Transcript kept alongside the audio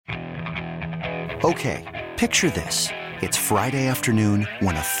Okay, picture this. It's Friday afternoon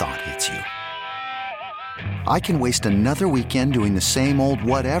when a thought hits you. I can waste another weekend doing the same old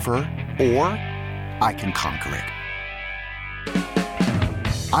whatever, or I can conquer it.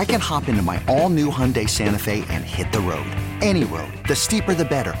 I can hop into my all-new Hyundai Santa Fe and hit the road. Any road. The steeper, the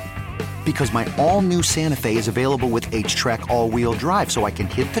better. Because my all-new Santa Fe is available with H-Track all-wheel drive, so I can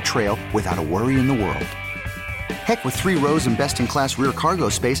hit the trail without a worry in the world. Heck, with 3 rows and best-in-class rear cargo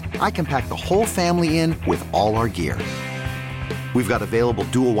space, I can pack the whole family in with all our gear. We've got available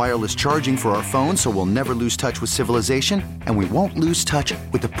dual wireless charging for our phones, so we'll never lose touch with civilization, and we won't lose touch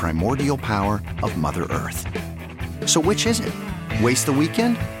with the primordial power of Mother Earth. So which is it? Waste the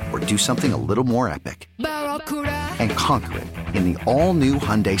weekend or do something a little more epic? And conquer it in the all-new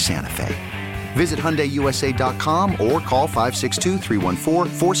Hyundai Santa Fe. Visit HyundaiUSA.com or call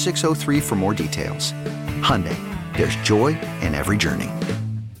 562-314-4603 for more details. Hyundai, there's joy in every journey.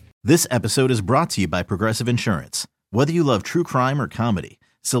 This episode is brought to you by Progressive Insurance. Whether you love true crime or comedy,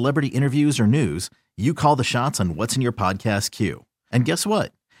 celebrity interviews or news, you call the shots on what's in your podcast queue. And guess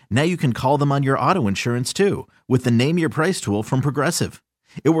what? Now you can call them on your auto insurance too with the Name Your Price tool from Progressive.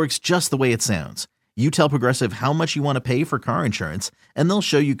 It works just the way it sounds. You tell Progressive how much you want to pay for car insurance, and they'll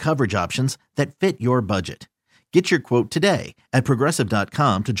show you coverage options that fit your budget. Get your quote today at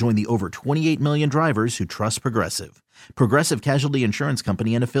Progressive.com to join the over 28 million drivers who trust Progressive. Progressive Casualty Insurance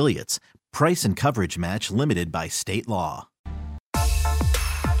Company and Affiliates. Price and coverage match limited by state law.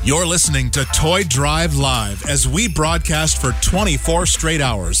 You're listening to Toy Drive Live as we broadcast for 24 straight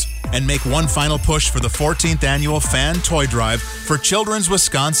hours and make one final push for the 14th annual Fan Toy Drive for Children's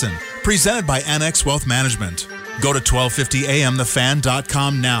Wisconsin, presented by Annex Wealth Management. Go to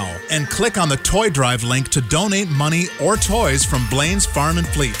 1250amthefan.com now and click on the Toy Drive link to donate money or toys from Blaine's Farm and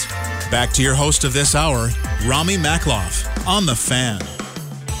Fleet. Back to your host of this hour, Rami Makloff on The Fan.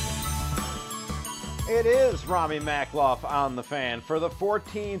 It is Rami Makloff on The Fan for the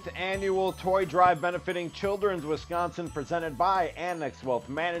 14th annual Toy Drive benefiting Children's Wisconsin, presented by Annex Wealth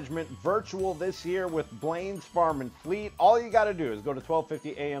Management, virtual this year with Blaine's Farm and Fleet. All you got to do is go to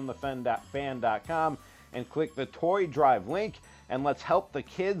 1250amthefan.com and click the Toy Drive link, and let's help the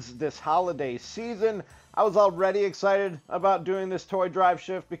kids this holiday season. I was already excited about doing this Toy Drive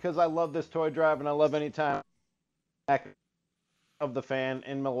shift because I love this Toy Drive and I love any time of The Fan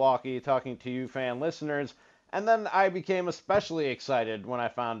in Milwaukee talking to you fan listeners. And then I became especially excited when I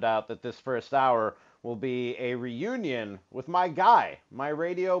found out that this first hour will be a reunion with my guy, my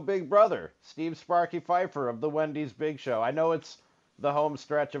radio big brother, Steve Sparky Pfeiffer of the Wendy's Big Show. I know it's the home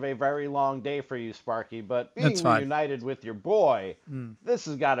stretch of a very long day for you, Sparky, but being reunited with your boy, this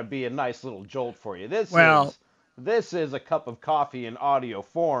has got to be a nice little jolt for you. This is a cup of coffee in audio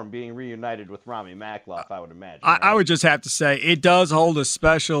form being reunited with Rami Makloff, I would imagine. I would just have to say, it does hold a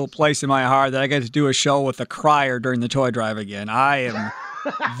special place in my heart that I get to do a show with a crier during the Toy Drive again. I am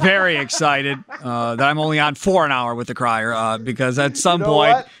very excited that I'm only on for an hour with the crier because at some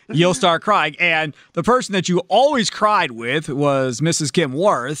point you'll start crying. And the person that you always cried with was Mrs. Kim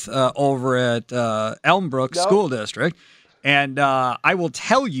Worth over at Elmbrook School District. And I will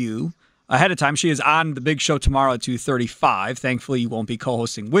tell you ahead of time, she is on the big show tomorrow at 2:35. Thankfully, you won't be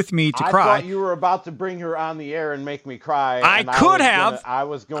co-hosting with me to cry. I thought you were about to bring her on the air and make me cry. I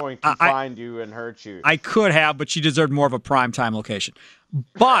was going to find you and hurt you. I could have, but she deserved more of a prime time location.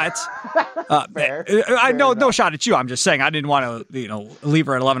 But I know no shot at you. I'm just saying I didn't want to leave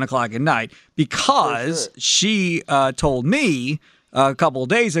her at 11 o'clock at night because she told me a couple of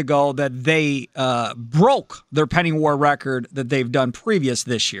days ago that they broke their Penny War record that they've done previous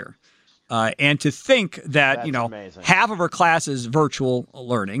this year. And to think that, amazing. Half of her class is virtual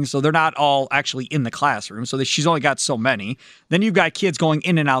learning, so they're not all actually in the classroom, so she's only got so many. Then you've got kids going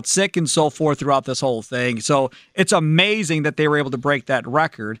in and out sick and so forth throughout this whole thing. So it's amazing that they were able to break that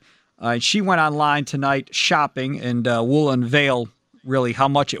record. She went online tonight shopping, and we'll unveil really how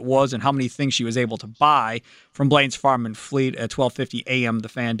much it was and how many things she was able to buy from Blaine's Farm and Fleet at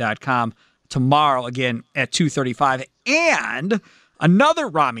 1250amthefan.com tomorrow, again, at 2:35. And another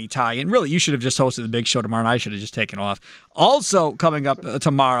Rami tie-in. Really, you should have just hosted the big show tomorrow, and I should have just taken off. Also coming up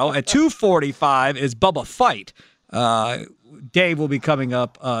tomorrow at 2:45 is Bubba Fight. Dave will be coming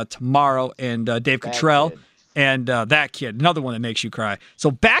up tomorrow, and Dave Cottrell. And that kid, another one that makes you cry.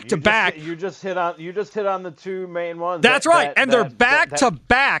 So back to back, you just hit on the two main ones. That's right, and they're back to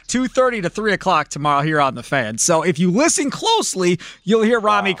back, 2:30 to 3 o'clock tomorrow here on The Fan. So if you listen closely, you'll hear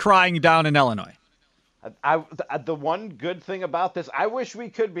Rami crying down in Illinois. The one good thing about this, I wish we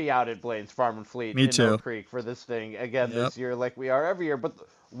could be out at Blaine's Farm and Fleet in Oak Creek for this thing again this year, like we are every year. But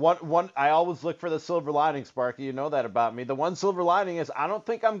one, I always look for the silver lining, Sparky. You know that about me. The one silver lining is I don't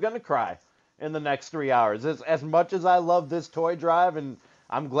think I'm gonna cry in the next 3 hours. As much as I love this toy drive, and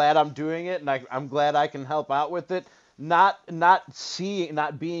I'm glad I'm doing it, and I'm glad I can help out with it, not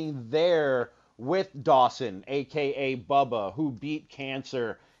being there with Dawson, aka Bubba, who beat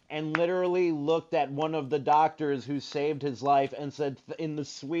cancer and literally looked at one of the doctors who saved his life and said, in the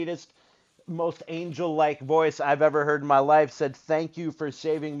sweetest, most angel-like voice I've ever heard in my life, said, "Thank you for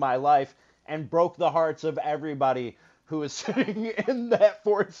saving my life," and broke the hearts of everybody who was sitting in that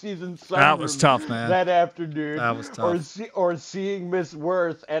Four Seasons sunroom. That was tough, man. That afternoon. That was tough. Or seeing Miss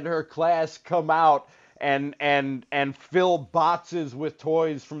Worth and her class come out and fill boxes with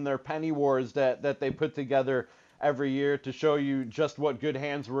toys from their penny wars that they put together every year to show you just what good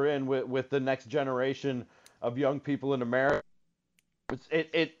hands we're in with the next generation of young people in America.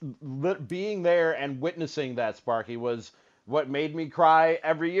 Being there and witnessing that, Sparky, was what made me cry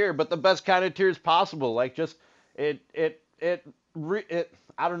every year, but the best kind of tears possible. Like, just I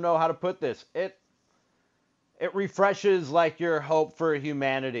don't know how to put this. It refreshes like your hope for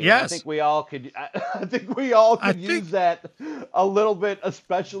humanity. Yes. I think we all could use that a little bit,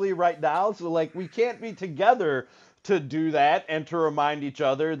 especially right now. So like, we can't be together to do that and to remind each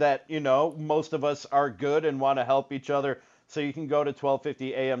other that, most of us are good and want to help each other. So you can go to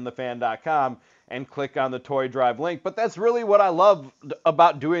 1250amthefan.com and click on the Toy Drive link. But that's really what I love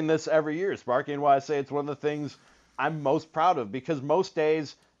about doing this every year, Sparky, and why I say it's one of the things I'm most proud of, because most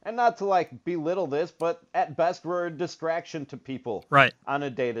days, and not to like belittle this, but at best we're a distraction to people right on a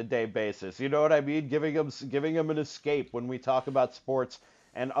day-to-day basis. You know what I mean? Giving them an escape when we talk about sports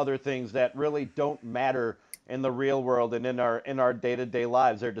and other things that really don't matter in the real world and in our day-to-day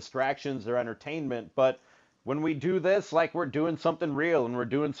lives. They're distractions, they're entertainment, but when we do this, like, we're doing something real and we're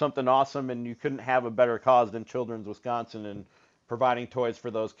doing something awesome, and you couldn't have a better cause than Children's Wisconsin and providing toys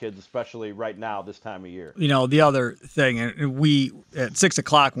for those kids, especially right now, this time of year. The other thing, and we, at 6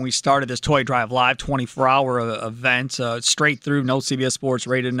 o'clock when we started this Toy Drive Live 24-hour event, straight through, no CBS Sports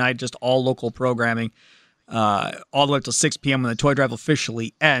Radio tonight, just all local programming, all the way up till 6 p.m. when the Toy Drive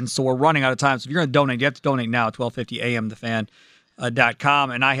officially ends. So we're running out of time. So if you're going to donate, you have to donate now at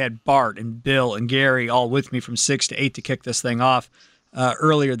 1250amthefan.com. And I had Bart and Bill and Gary all with me from 6 to 8 to kick this thing off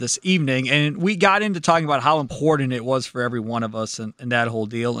earlier this evening. And we got into talking about how important it was for every one of us and that whole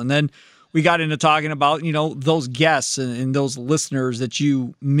deal. And then we got into talking about, those guests and those listeners that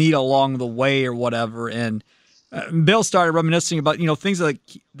you meet along the way or whatever. And Bill started reminiscing about, things like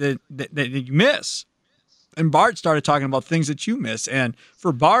that you miss. And Bart started talking about things that you miss. And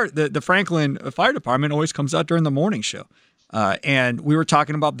for Bart, the Franklin Fire Department always comes out during the morning show. And we were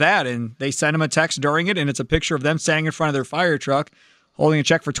talking about that, and they sent him a text during it, and it's a picture of them standing in front of their fire truck holding a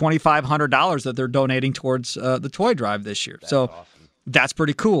check for $2,500 that they're donating towards the toy drive this year. That's awesome. That's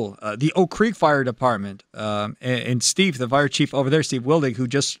pretty cool. The Oak Creek Fire Department, and Steve, the fire chief over there, Steve Wildig, who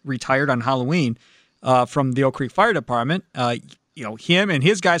just retired on Halloween from the Oak Creek Fire Department, him and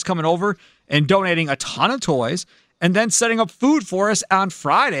his guys coming over and donating a ton of toys, and then setting up food for us on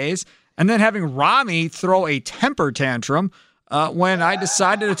Fridays, and then having Rami throw a temper tantrum when I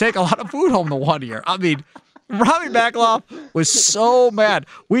decided to take a lot of food home the one year. I mean, Rami Backloff was so mad.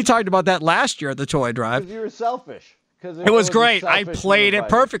 We talked about that last year at the Toy Drive. Because you were selfish. It was great. I played it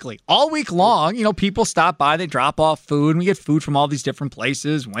perfectly. All week long, people stop by, they drop off food, and we get food from all these different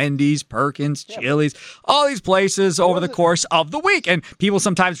places, Wendy's, Perkins, Chili's, all these places over the course of the week. And people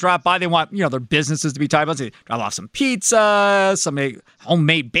sometimes drop by, they want, their businesses to be talked about. So they drop off some pizza, some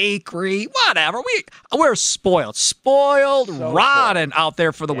homemade bakery, whatever. We're spoiled, rotten out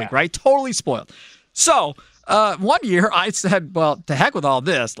there for the week, right? Totally spoiled. So one year I said, well, to heck with all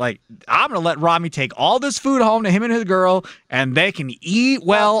this. Like, I'm going to let Rami take all this food home to him and his girl, and they can eat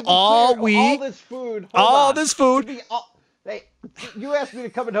well all week. All this food. You asked me to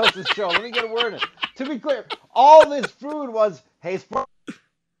come and host this show. Let me get a word in. To be clear, all this food was, hey,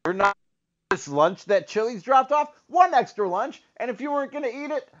 you're not this lunch that Chili's dropped off, one extra lunch, and if you weren't going to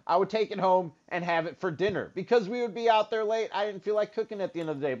eat it, I would take it home and have it for dinner, because we would be out there late. I didn't feel like cooking at the end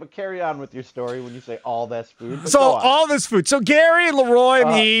of the day. But carry on with your story when you say all this food. So all this food. So Gary and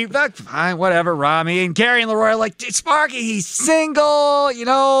Leroy, fine, whatever, Rami, and Gary and Leroy are like, Sparky, he's single,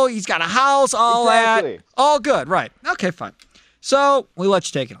 he's got a house, all that. All good, right. Okay, fine. So we let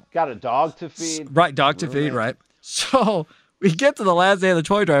you take it home. Got a dog to feed. Right, dog to feed, right. So we get to the last day of the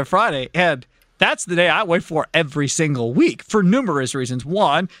Toy Drive, Friday, and that's the day I wait for every single week for numerous reasons.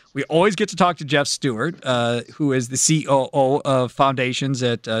 One, we always get to talk to Jeff Stewart, who is the COO of Foundations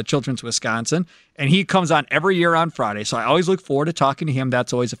at Children's Wisconsin, and he comes on every year on Friday, so I always look forward to talking to him.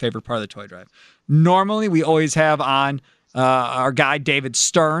 That's always a favorite part of the Toy Drive. Normally, we always have on our guy David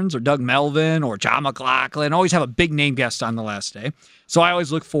Stearns or Doug Melvin or John McLaughlin. Always have a big name guest on the last day. So I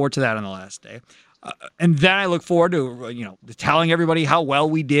always look forward to that on the last day. And then I look forward to, telling everybody how well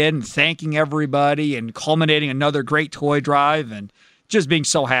we did and thanking everybody and culminating another great toy drive and just being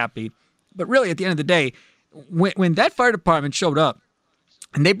so happy. But really, at the end of the day, when that fire department showed up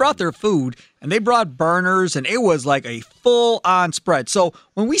and they brought their food and they brought burners and it was like a full-on spread. So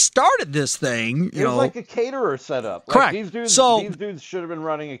when we started this thing, it was like a caterer setup. Correct. Like these dudes should have been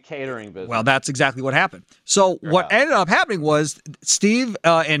running a catering business. Well, that's exactly what happened. So what ended up happening was Steve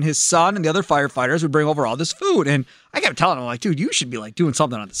and his son and the other firefighters would bring over all this food. And I kept telling them, like, dude, you should be like doing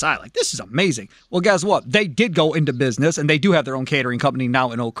something on the side. Like, this is amazing. Well, guess what? They did go into business and they do have their own catering company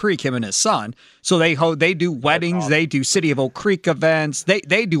now in Oak Creek, him and his son. So they do weddings, they do City of Oak Creek events.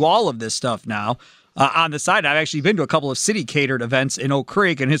 They do all of this stuff now. On the side, I've actually been to a couple of city catered events in Oak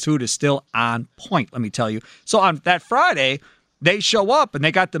Creek, and his food is still on point, let me tell you. So on that Friday, they show up, and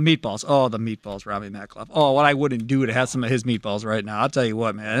they got the meatballs. Oh, the meatballs, Rami Makloff. Oh, what I wouldn't do to have some of his meatballs right now. I'll tell you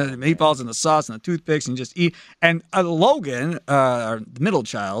what, man. The meatballs and the sauce and the toothpicks and just eat. And Logan, the middle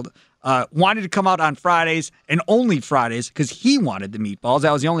child, wanted to come out on Fridays and only Fridays because he wanted the meatballs.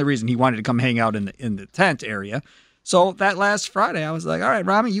 That was the only reason he wanted to come hang out in the tent area. So that last Friday, I was like, all right,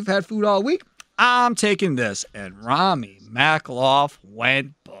 Rami, you've had food all week. I'm taking this. And Rami Makloff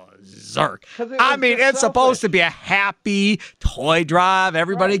went berserk. It's supposed to be a happy toy drive.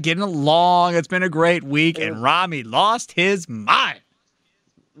 Everybody getting along. It's been a great week. And Rami lost his mind.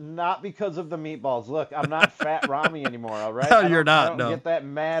 Not because of the meatballs. Look, I'm not fat Rami anymore, all right? No, you're not. I don't get that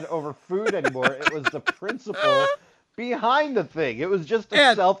mad over food anymore. It was the principle behind the thing. It was just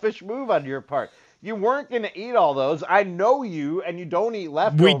a selfish move on your part. You weren't going to eat all those. I know you, and you don't eat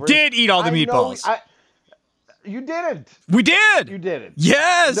leftovers. We did eat all the meatballs. You didn't. We did. You didn't.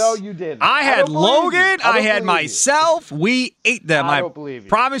 Yes. No, you didn't. I had Logan. I had myself. We ate them. I don't believe you.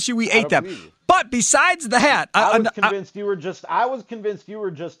 Promise you we ate them. But besides the hat, I was convinced you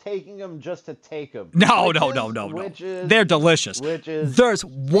were just taking them just to take them. No. They're delicious. There's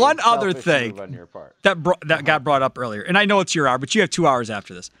one other thing that got brought up earlier, and I know it's your hour, but you have 2 hours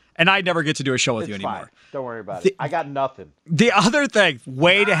after this, and I never get to do a show with you anymore. Fine. Don't worry about it. I got nothing. The other thing,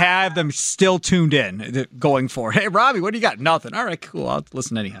 way to have them still tuned in going forward. Hey, Robbie, what do you got? Nothing. All right, cool. I'll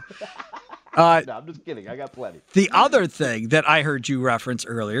listen anyhow. No, I'm just kidding. I got plenty. The other thing that I heard you reference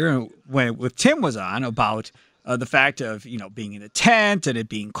earlier with Tim was on about the fact of, being in a tent and it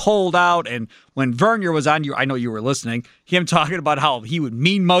being cold out. And when Vernier was on, I know you were listening, him talking about how he would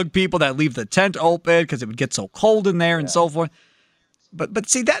mean mug people that leave the tent open because it would get so cold in there and so forth. But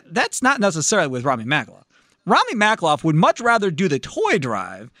see, that's not necessarily with Rami Makloff. Rami Makloff would much rather do the toy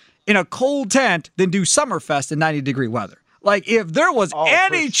drive in a cold tent than do Summerfest in 90-degree weather. Like, if there was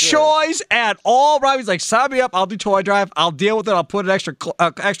any choice at all, Robbie's like, sign me up, I'll do toy drive, I'll deal with it, I'll put an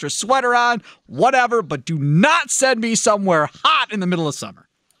extra sweater on, whatever, but do not send me somewhere hot in the middle of summer.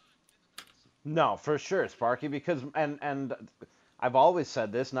 No, for sure, Sparky, because, and I've always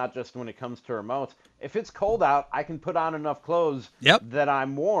said this, not just when it comes to remotes, if it's cold out, I can put on enough clothes that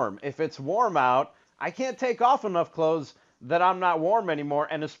I'm warm. If it's warm out, I can't take off enough clothes that I'm not warm anymore,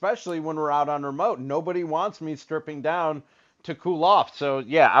 and especially when we're out on remote. Nobody wants me stripping down to cool off. So,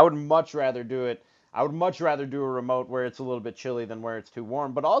 yeah, I would much rather do it. I would much rather do a remote where it's a little bit chilly than where it's too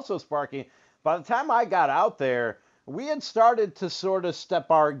warm. But also, Sparky, by the time I got out there, we had started to sort of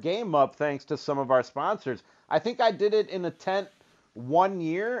step our game up thanks to some of our sponsors. I think I did it in a tent 1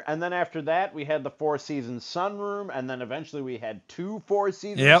 year, and then after that, we had the Four Seasons sunroom, and then eventually we had 2 Four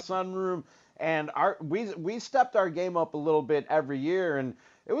Seasons sunroom. And we stepped our game up a little bit every year, and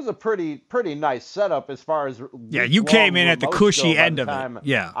it was a pretty nice setup as far as you came in at the cushy end of it.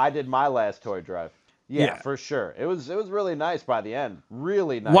 Yeah, I did my last toy drive. Yeah, for sure. It was really nice by the end.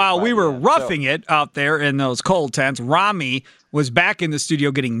 Really nice. While we were roughing it out there in those cold tents, Rami was back in the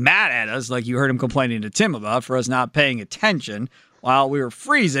studio getting mad at us, like you heard him complaining to Tim about, for us not paying attention while we were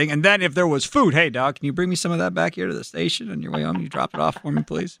freezing. And then if there was food, hey, dog, can you bring me some of that back here to the station on your way home? You drop it off for me,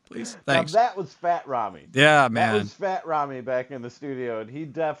 please? Thanks. Now, that was Fat Rami. Yeah, man. That was Fat Rami back in the studio, and he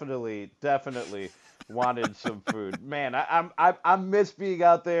definitely wanted some food. Man, I miss being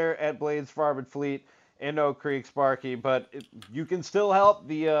out there at Blades Farm and Fleet in Oak Creek, Sparky, but you can still help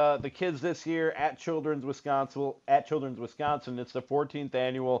the kids this year at Children's Wisconsin. It's the 14th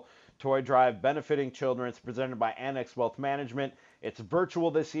annual toy drive benefiting children. It's presented by Annex Wealth Management. It's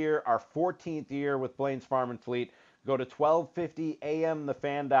virtual this year, our 14th year with Blaine's Farm and Fleet. Go to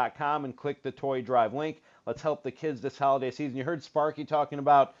 1250amthefan.com and click the toy drive link. Let's help the kids this holiday season. You heard Sparky talking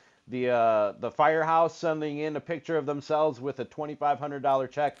about the firehouse sending in a picture of themselves with a $2,500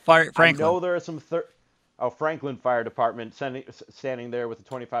 check. Franklin. I know there are some Franklin Fire Department standing there with a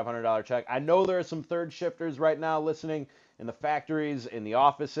 $2,500 check. I know there are some third shifters right now listening in the factories, in the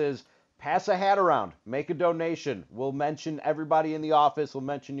offices. Pass a hat around. Make a donation. We'll mention everybody in the office. We'll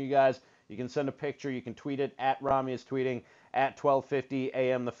mention you guys. You can send a picture. You can tweet it at Rami is tweeting at 1250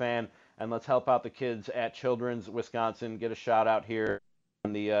 AM The Fan. And let's help out the kids at Children's Wisconsin. Get a shout out here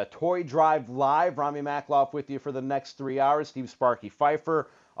on the Toy Drive Live. Rami Makloff with you for the next 3 hours. Steve Sparky Pfeiffer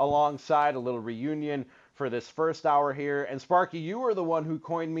alongside, a little reunion for this first hour here. And Sparky, you were the one who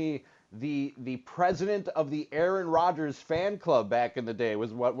coined me the president of the Aaron Rodgers fan club back in the day.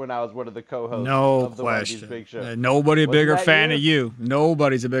 When I was one of the co-hosts of the Wendy's Big Show. Nobody a bigger fan of you.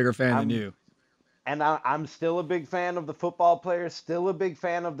 Nobody's a bigger fan than you. And I'm still a big fan of the football player, still a big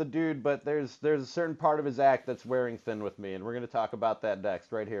fan of the dude, but there's a certain part of his act that's wearing thin with me, and we're going to talk about that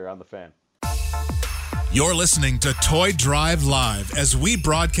next right here on The Fan. You're listening to Toy Drive Live as we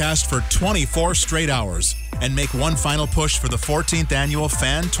broadcast for 24 straight hours and make one final push for the 14th annual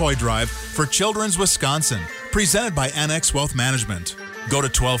Fan Toy Drive for Children's Wisconsin, presented by Annex Wealth Management. Go to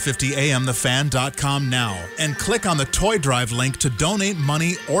 1250amthefan.com now and click on the Toy Drive link to donate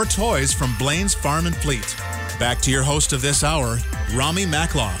money or toys from Blaine's Farm and Fleet. Back to your host of this hour, Rami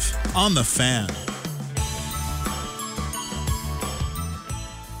Makloff, on The Fan.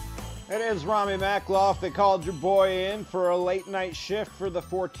 It is Rami Makloff. They called your boy in for a late night shift for the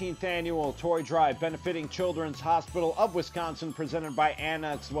 14th annual Toy Drive benefiting Children's Hospital of Wisconsin, presented by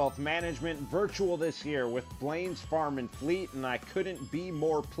Annex Wealth Management, virtual this year with Blaine's Farm and Fleet, and I couldn't be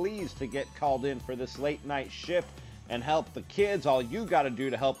more pleased to get called in for this late night shift and help the kids. All you got to do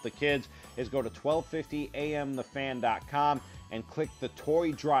to help the kids is go to 1250amthefan.com and click the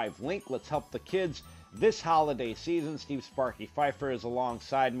Toy Drive link. Let's help the kids this holiday season. Steve Sparky Pfeiffer is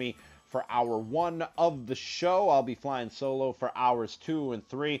alongside me for hour 1 of the show. I'll be flying solo for hours 2 and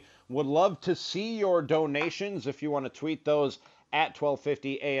 3. Would love to see your donations if you want to tweet those at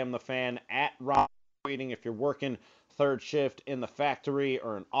 1250 AM The Fan, at Ron tweeting. If you're working third shift in the factory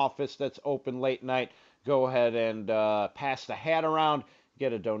or an office that's open late night, go ahead and pass the hat around,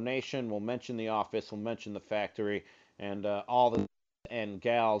 get a donation. We'll mention the office, we'll mention the factory, and all the and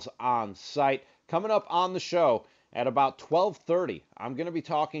gals on site. Coming up on the show, at about 12:30, I'm going to be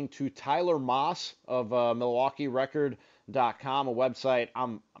talking to Tyler Moss of MilwaukeeRecord.com, a website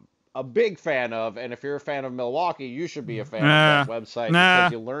I'm a big fan of. And if you're a fan of Milwaukee, you should be a fan of that website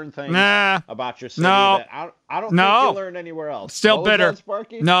because you learn things about your city that I don't think you learn anywhere else. Still bitter. That,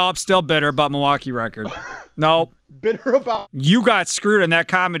 Sparky? No, I'm still bitter about Milwaukee Record. No. Bitter about? You got screwed in that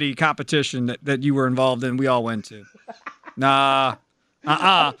comedy competition that you were involved in. We all went to. Nah.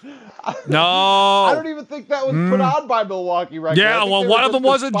 No. I don't even think that was put on by Milwaukee Record. Yeah, well, one of them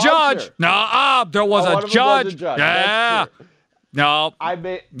was a judge. No, there was a judge. Yeah. No.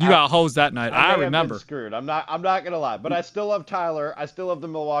 You got hosed that night. I remember. Screwed. I'm not gonna lie, but I still love Tyler. I still love the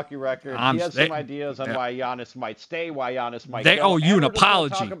Milwaukee Record. He has some ideas on why Giannis might stay, why Giannis might go. They owe you an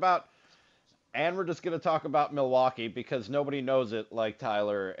apology. And we're just going to talk about Milwaukee because nobody knows it like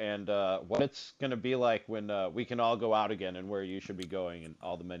Tyler, and what it's going to be like when we can all go out again and where you should be going and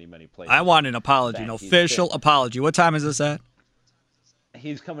all the many, many places. I want an apology, an official apology. What time is this at?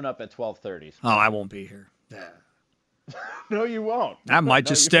 He's coming up at 12:30. Oh, I won't be here. No, you won't. I might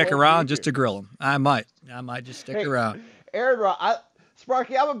just stick around just to grill him. I might just stick around.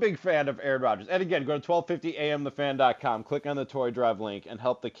 Sparky, I'm a big fan of Aaron Rodgers. And again, go to 1250amthefan.com, click on the Toy Drive link, and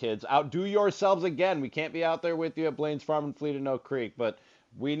help the kids. Outdo yourselves again. We can't be out there with you at Blaine's Farm and Fleet in Oak Creek, but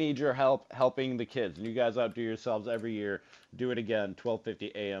we need your help helping the kids. And you guys outdo yourselves every year. Do it again,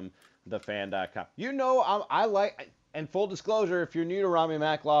 1250amthefan.com. You know, I like, and full disclosure, if you're new to Rami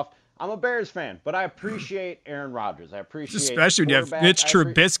Makloff, I'm a Bears fan, but I appreciate Aaron Rodgers. I appreciate especially when you have Mitch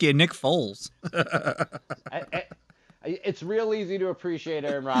Trubisky and Nick Foles. It's real easy to appreciate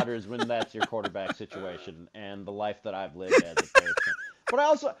Aaron Rodgers when that's your quarterback situation and the life that I've lived as a Bears fan. But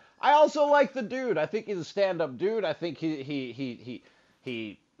I also like the dude. I think he's a stand-up dude. I think he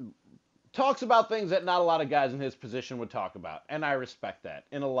talks about things that not a lot of guys in his position would talk about, and I respect that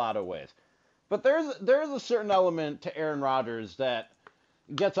in a lot of ways. But there's a certain element to Aaron Rodgers that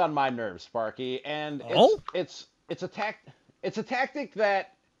gets on my nerves, Sparky, and it's a tactic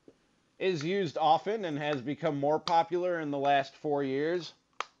that is used often and has become more popular in the last 4 years.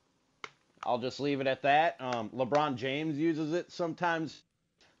 I'll just leave it at that. LeBron James uses it sometimes,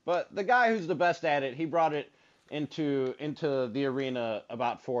 but the guy who's the best at it, he brought it into the arena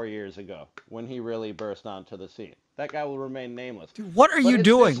about 4 years ago when he really burst onto the scene. That guy will remain nameless. Dude, what are you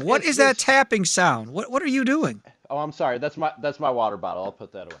doing? What is that tapping sound? What are you doing? Oh, I'm sorry. That's my water bottle. I'll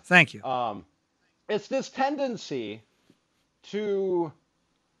put that away. Thank you. It's this tendency to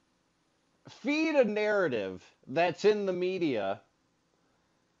feed a narrative that's in the media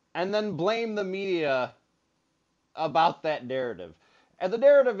and then blame the media about that narrative. And the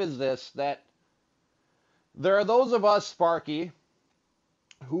narrative is this, that there are those of us, Sparky,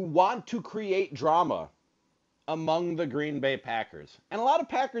 who want to create drama among the Green Bay Packers. And a lot of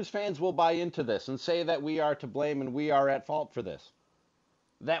Packers fans will buy into this and say that we are to blame and we are at fault for this.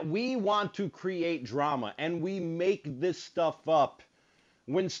 That we want to create drama and we make this stuff up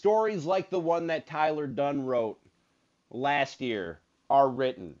when stories like the one that Tyler Dunne wrote last year are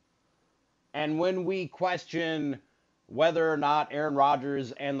written. And when we question whether or not Aaron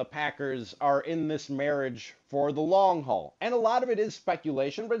Rodgers and the Packers are in this marriage for the long haul. And a lot of it is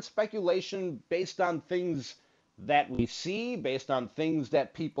speculation, but it's speculation based on things that we see, based on things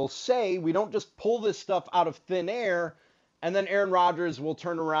that people say. We don't just pull this stuff out of thin air, and then Aaron Rodgers will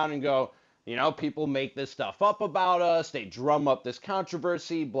turn around and go, you know, people make this stuff up about us, they drum up this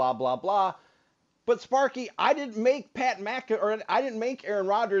controversy, blah, blah, blah. But Sparky, I didn't make Aaron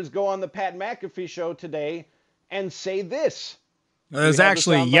Rodgers go on the Pat McAfee show today and say this. It was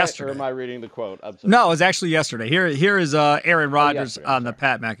actually yesterday. Or am I reading the quote? No, it was actually yesterday. Here is Aaron Rodgers on the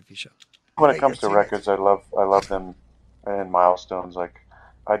Pat McAfee show. When it comes to records, I love them and milestones. Like,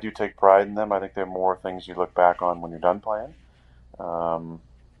 I do take pride in them. I think they're more things you look back on when you're done playing.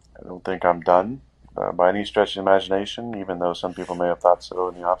 I don't think I'm done by any stretch of the imagination, even though some people may have thought so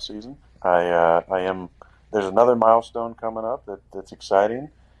in the off season. I am. There's another milestone coming up that's exciting.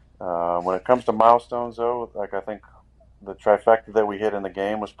 When it comes to milestones, though, like, I think the trifecta that we hit in the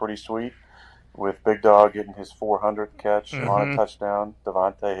game was pretty sweet, with Big Dog getting his 400th catch on a touchdown,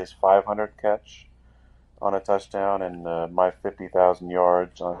 Devontae his 500th catch on a touchdown, and my 50,000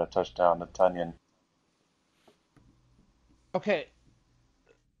 yards on a touchdown to Tunyon. Okay.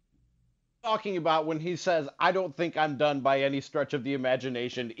 Talking about when he says, I don't think I'm done by any stretch of the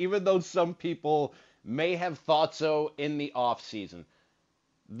imagination, even though some people may have thought so in the offseason.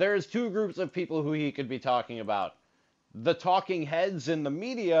 There's two groups of people who he could be talking about. The talking heads in the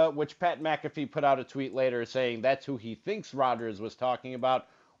media, which Pat McAfee put out a tweet later saying that's who he thinks Rodgers was talking about,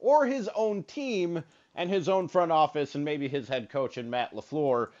 or his own team and his own front office and maybe his head coach and Matt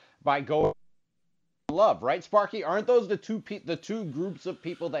LaFleur by going Love, right, Sparky? Aren't those the two groups of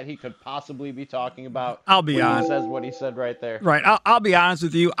people that he could possibly be talking about? I'll be honest. He says what he said right there. Right. I'll be honest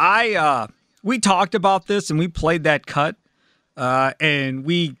with you. We talked about this and we played that cut, and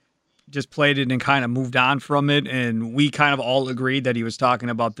we just played it and kind of moved on from it, and we kind of all agreed that he was talking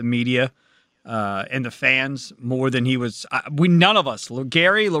about the media and the fans more than he was. None of us,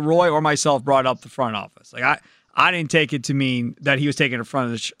 Gary, Leroy, or myself, brought up the front office. Like I didn't take it to mean that he was taking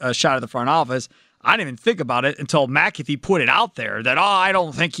a shot at the front office. I didn't even think about it until McAfee put it out there that, I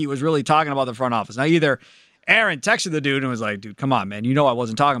don't think he was really talking about the front office. Now, either Aaron texted the dude and was like, dude, come on, man, you know I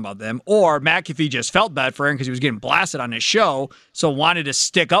wasn't talking about them, or McAfee just felt bad for Aaron because he was getting blasted on his show, so wanted to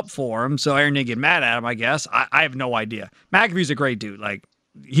stick up for him, so Aaron didn't get mad at him, I guess. I have no idea. McAfee's a great dude. Like,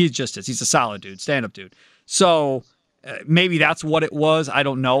 he's a solid dude, stand-up dude. So maybe that's what it was. I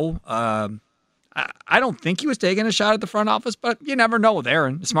don't know. I don't think he was taking a shot at the front office, but you never know with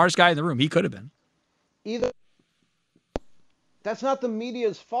Aaron, the smartest guy in the room. He could have been. Either that's not the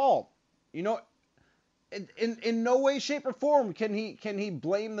media's fault. You know, in no way, shape, or form can he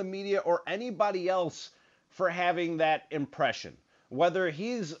blame the media or anybody else for having that impression. Whether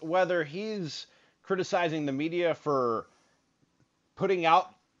he's criticizing the media for putting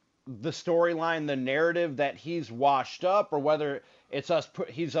out the storyline, the narrative that he's washed up, or whether it's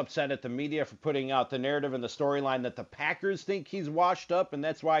he's upset at the media for putting out the narrative and the storyline that the Packers think he's washed up, and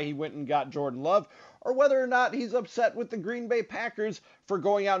that's why he went and got Jordan Love, or whether or not he's upset with the Green Bay Packers for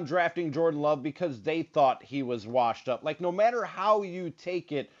going out and drafting Jordan Love because they thought he was washed up. Like, no matter how you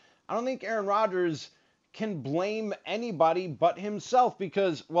take it, I don't think Aaron Rodgers can blame anybody but himself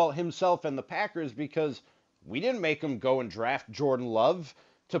himself and the Packers, because we didn't make him go and draft Jordan Love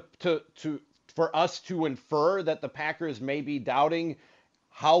for us to infer that the Packers may be doubting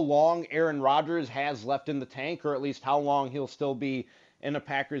how long Aaron Rodgers has left in the tank, or at least how long he'll still be in a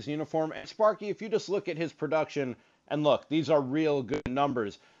Packers uniform. And Sparky, if you just look at his production, and look, these are real good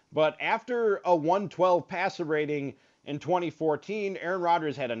numbers, but after a 112 passer rating in 2014, Aaron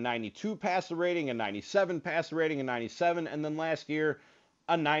Rodgers had a 92 passer rating, a 97 passer rating, a 97, and then last year,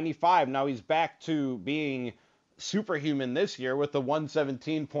 a 95. Now he's back to being superhuman this year with the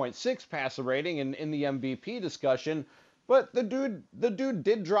 117.6 passer rating in the MVP discussion, but the dude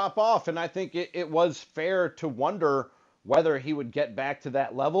did drop off, and I think it was fair to wonder whether he would get back to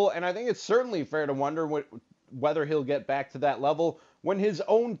that level, and I think it's certainly fair to wonder whether he'll get back to that level when his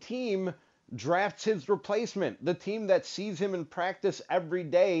own team drafts his replacement, the team that sees him in practice every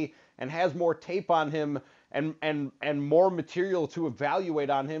day and has more tape on him and more material to evaluate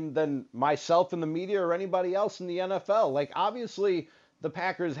on him than myself in the media or anybody else in the NFL. Like, obviously, the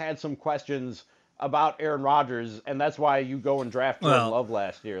Packers had some questions about Aaron Rodgers, and that's why you go and draft Jordan Love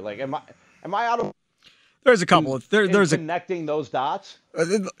last year. Like, am I out of There's a couple of there's connecting those dots?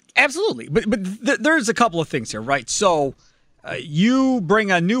 Absolutely, but there's a couple of things here, right? So you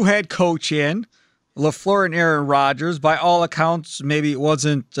bring a new head coach in, LaFleur and Aaron Rodgers. By all accounts, maybe it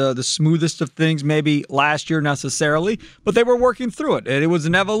wasn't the smoothest of things, maybe last year necessarily, but they were working through it. It was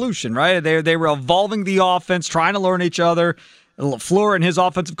an evolution, right? They were evolving the offense, trying to learn each other. LaFleur and his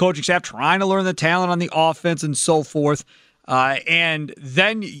offensive coaching staff trying to learn the talent on the offense and so forth. And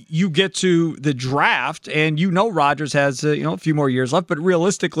then you get to the draft, and Rodgers has a few more years left, but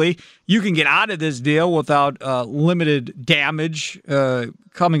realistically, you can get out of this deal without limited damage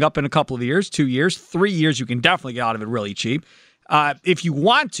coming up in a couple of years, 2 years, 3 years. You can definitely get out of it really cheap if you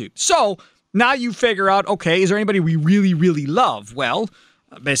want to. So now you figure out, okay, is there anybody we really, really love? Well,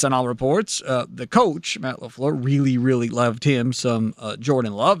 based on all reports, the coach, Matt LaFleur, really, really loved him, some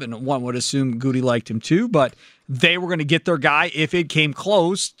Jordan Love, and one would assume Goody liked him too, but they were going to get their guy if it came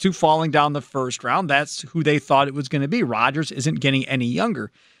close to falling down the first round. That's who they thought it was going to be. Rodgers isn't getting any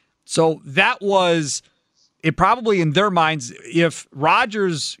younger. So that was it probably in their minds. If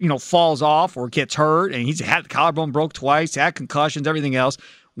Rodgers, falls off or gets hurt, and he's had the collarbone broke twice, had concussions, everything else,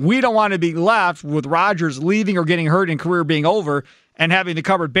 we don't want to be left with Rodgers leaving or getting hurt and career being over and having the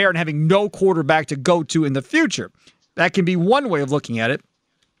cupboard bare and having no quarterback to go to in the future. That can be one way of looking at it.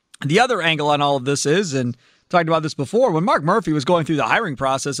 The other angle on all of this is, and talked about this before, when Mark Murphy was going through the hiring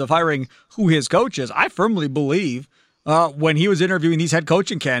process of hiring who his coach is, I firmly believe when he was interviewing these head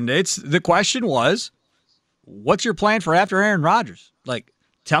coaching candidates, the question was, what's your plan for after Aaron Rodgers? Like,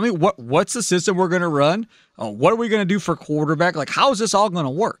 tell me what's the system we're going to run? What are we going to do for quarterback? Like, how is this all going to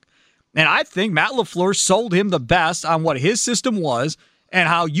work? And I think Matt LaFleur sold him the best on what his system was and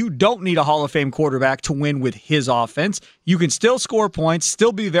how you don't need a Hall of Fame quarterback to win with his offense. You can still score points,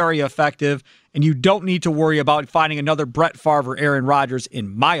 still be very effective, and you don't need to worry about finding another Brett Favre or Aaron Rodgers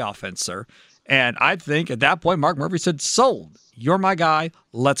in my offense, sir. And I think at that point, Mark Murphy said, sold. You're my guy.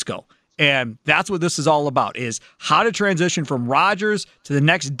 Let's go. And that's what this is all about, is how to transition from Rodgers to the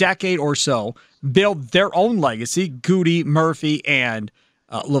next decade or so, build their own legacy, Goody, Murphy, and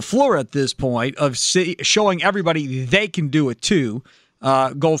LaFleur at this point, of showing everybody they can do it too.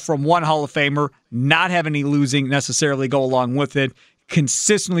 Go from one Hall of Famer, not have any losing necessarily go along with it,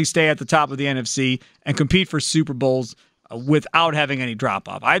 consistently stay at the top of the NFC and compete for Super Bowls without having any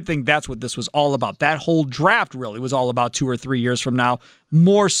drop-off. I think that's what this was all about. That whole draft really was all about 2 or 3 years from now,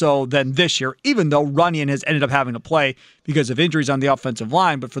 more so than this year, even though Runyon has ended up having to play because of injuries on the offensive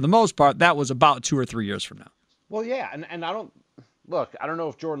line. But for the most part, that was about 2 or 3 years from now. Well, yeah, and I don't know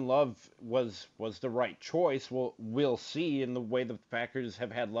if Jordan Love was the right choice. We'll see. In the way the Packers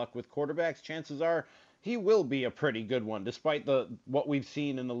have had luck with quarterbacks, chances are he will be a pretty good one, despite what we've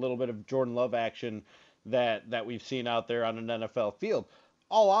seen in the little bit of Jordan Love action that we've seen out there on an NFL field.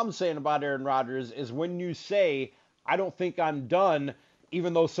 All I'm saying about Aaron Rodgers is when you say, I don't think I'm done,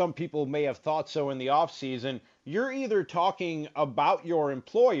 even though some people may have thought so in the offseason, you're either talking about your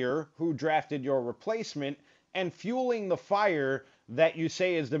employer who drafted your replacement and fueling the fire that you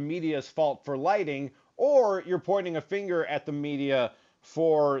say is the media's fault for lighting, or you're pointing a finger at the media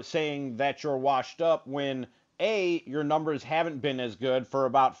for saying that you're washed up when, A, your numbers haven't been as good for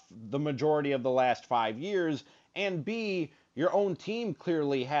about the majority of the last 5 years, and B, your own team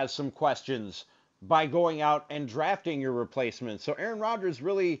clearly has some questions by going out and drafting your replacement. So Aaron Rodgers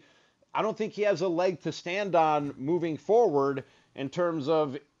really, I don't think he has a leg to stand on moving forward in terms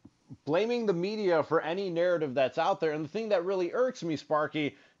of blaming the media for any narrative that's out there. And the thing that really irks me,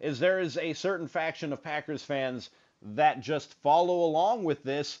 Sparky, is there is a certain faction of Packers fans that just follow along with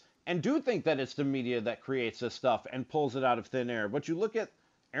this and do think that it's the media that creates this stuff and pulls it out of thin air. But you look at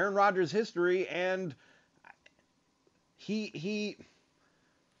Aaron Rodgers' history, and he's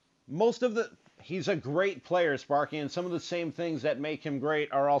a great player, Sparky, and some of the same things that make him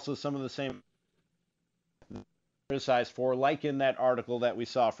great are also some of the same criticized for, like in that article that we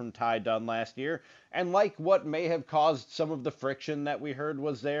saw from Ty Dunn last year, and like what may have caused some of the friction that we heard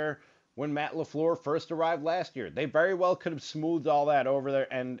was there when Matt LaFleur first arrived last year. They very well could have smoothed all that over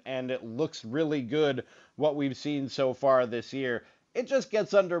there, and it looks really good what we've seen so far this year. It just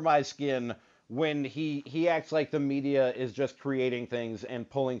gets under my skin when he acts like the media is just creating things and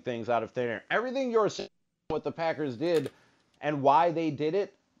pulling things out of thin air. Everything you're saying, what the Packers did and why they did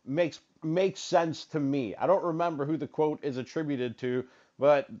it, makes sense to me. I don't remember who the quote is attributed to,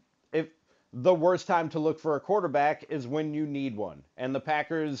 but if the worst time to look for a quarterback is when you need one. And the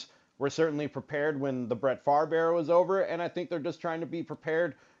Packers were certainly prepared when the Brett Favre era was over, and I think they're just trying to be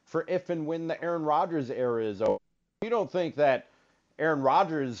prepared for if and when the Aaron Rodgers era is over. You don't think that Aaron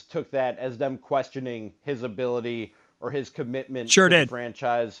Rodgers took that as them questioning his ability or his commitment Sure to did. the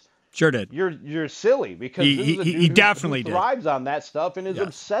franchise? Sure did. You're silly, because this is a dude He definitely who thrives on that stuff and is Yes.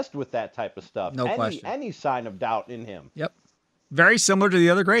 obsessed with that type of stuff. No question. Any sign of doubt in him. Yep. Very similar to the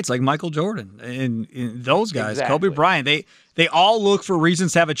other greats like Michael Jordan and those guys, Exactly. Kobe Bryant. They all look for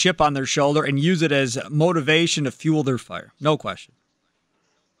reasons to have a chip on their shoulder and use it as motivation to fuel their fire. No question.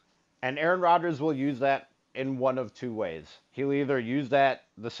 And Aaron Rodgers will use that in one of two ways. He'll either use that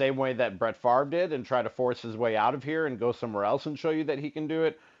the same way that Brett Favre did and try to force his way out of here and go somewhere else and show you that he can do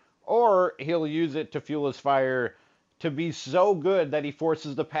it, or he'll use it to fuel his fire to be so good that he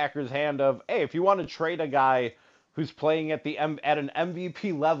forces the Packers' hand of, hey, if you want to trade a guy who's playing at an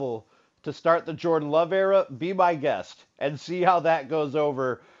MVP level to start the Jordan Love era, be my guest and see how that goes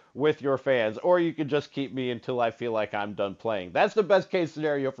over with your fans. Or you can just keep me until I feel like I'm done playing. That's the best case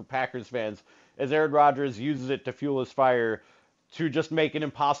scenario for Packers fans, as Aaron Rodgers uses it to fuel his fire to just make it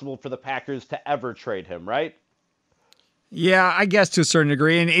impossible for the Packers to ever trade him, right? Yeah, I guess to a certain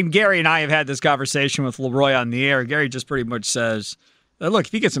degree. And Gary and I have had this conversation with Leroy on the air. Gary just pretty much says, look,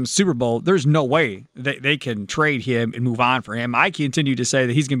 if he gets some Super Bowl, there's no way they can trade him and move on for him. I continue to say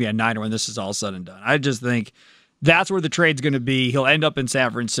that he's going to be a Niner when this is all said and done. I just think that's where the trade's going to be. He'll end up in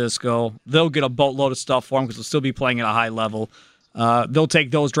San Francisco. They'll get a boatload of stuff for him because he'll still be playing at a high level. They'll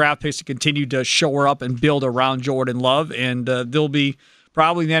take those draft picks to continue to shore up and build around Jordan Love, and they'll be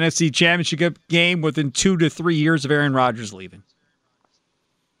probably in the NFC Championship game within 2 to 3 years of Aaron Rodgers leaving.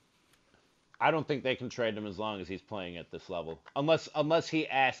 I don't think they can trade him as long as he's playing at this level. Unless he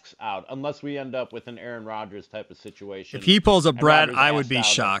asks out. Unless we end up with an Aaron Rodgers type of situation. If he pulls a and Brett, Rodgers I would asks be out,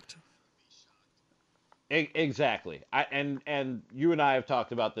 shocked. Exactly. And you and I have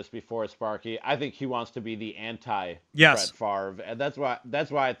talked about this before, Sparky. I think he wants to be the anti Yes. Brett Favre. And that's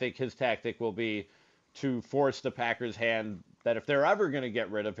why I think his tactic will be to force the Packers' hand that if they're ever going to get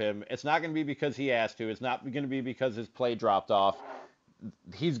rid of him, it's not going to be because he has to. It's not going to be because his play dropped off.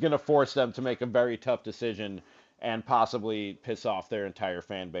 He's going to force them to make a very tough decision and possibly piss off their entire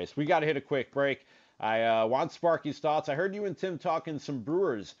fan base. We got to hit a quick break. I want Sparky's thoughts. I heard you and Tim talking some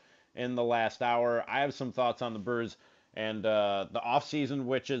Brewers in the last hour. I have some thoughts on the Brewers and the offseason,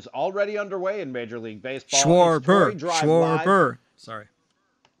 which is already underway in Major League Baseball. Schwarber. Sorry.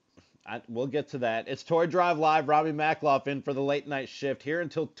 We'll get to that. It's Toy Drive Live. Robbie Makloff in for the late night shift here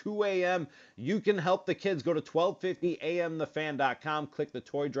until 2 a.m. You can help the kids. Go to 1250amthefan.com. Click the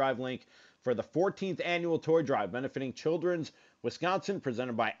Toy Drive link for the 14th annual Toy Drive benefiting Children's Wisconsin,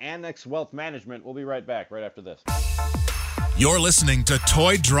 presented by Annex Wealth Management. We'll be right back right after this. You're listening to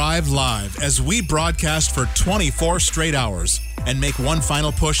Toy Drive Live as we broadcast for 24 straight hours and make one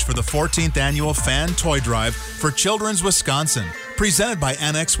final push for the 14th annual Fan Toy Drive for Children's Wisconsin, presented by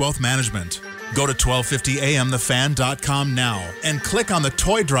Annex Wealth Management. Go to 1250amthefan.com now and click on the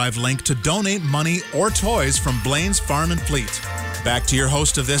Toy Drive link to donate money or toys from Blaine's Farm and Fleet. Back to your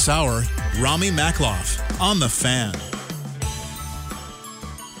host of this hour, Rami Makloff, on The Fan.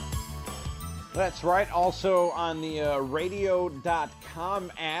 That's right. Also on the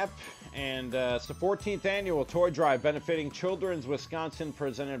radio.com app. And it's the 14th annual Toy Drive benefiting Children's Wisconsin,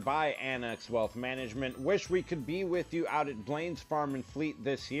 presented by Annex Wealth Management. Wish we could be with you out at Blaine's Farm and Fleet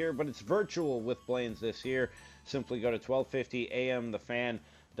this year, but it's virtual with Blaine's this year. Simply go to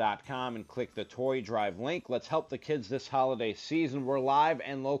 1250amthefan.com and click the Toy Drive link. Let's help the kids this holiday season. We're live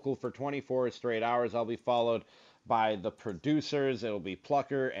and local for 24 straight hours. I'll be followed by the producers. It'll be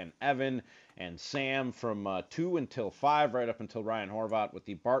Plucker and Evan and Sam from 2 until 5, right up until Ryan Horvat with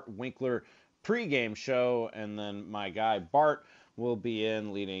the Bart Winkler pregame show. And then my guy Bart will be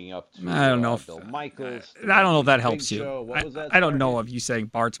in leading up to I don't know if, Bill Michaels. I don't know if that helps you. What was that, I don't know Sparky? if you saying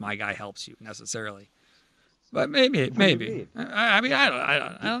Bart's my guy helps you necessarily. But maybe. I mean,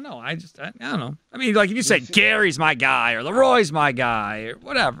 I don't know. I don't know. I mean, like if you say Gary's my guy or Leroy's my guy or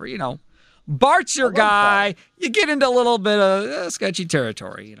whatever, Bart's your guy. Bart. You get into a little bit of sketchy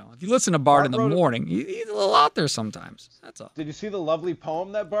territory. If you listen to Bart in the morning, he's a little out there sometimes. That's all. Did you see the lovely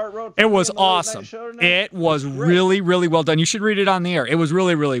poem that Bart wrote? It was on the late night awesome. show tonight? It was really, really well done. You should read it on the air. It was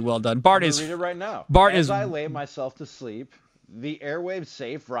really, really well done. Bart I'm is. gonna read it right now. Bart As is. I lay myself to sleep, the airwaves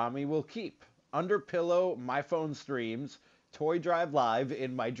safe Rami will keep. Under pillow, my phone streams. Toy Drive Live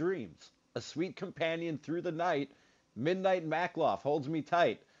in my dreams. A sweet companion through the night. Midnight Makloff holds me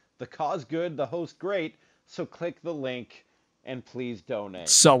tight. The cause good, the host great. So click the link and please donate.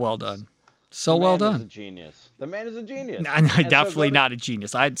 So well done. So well The man is done. a genius. The man is a genius. I'm And so definitely go to- not a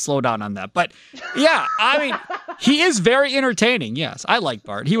genius. I'd slow down on that. But yeah, I mean, He is very entertaining, yes. I like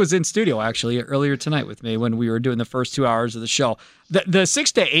Bart. He was in studio, actually, earlier tonight with me when we were doing the first 2 hours of the show. The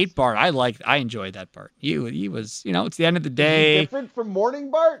 6 to 8 Bart, I enjoyed that Bart. He was, it's the end of the day. Is he different from morning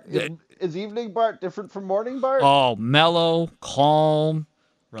Bart? Is evening Bart different from morning Bart? Oh, mellow, calm,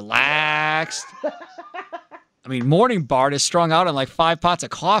 relaxed. I mean, morning Bart is strung out on like 5 pots of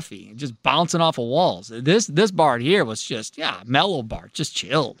coffee, just bouncing off of walls. This Bart here was just, mellow Bart, just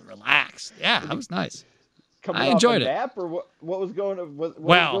chilled, relaxed. Yeah, that was nice. I enjoyed it. Nap, or what was going on? What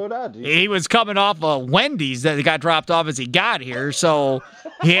was going on? He was coming off a Wendy's that got dropped off as he got here, so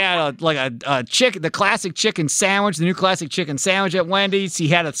he had a chicken, the classic chicken sandwich, the new classic chicken sandwich at Wendy's. He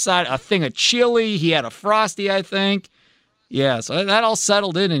had a thing of chili. He had a Frosty, I think. Yeah, so that all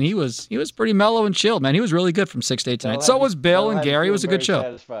settled in, and he was pretty mellow and chilled, man. He was really good from 6 to 8 tonight. So was Bill and Gary. It was a good show.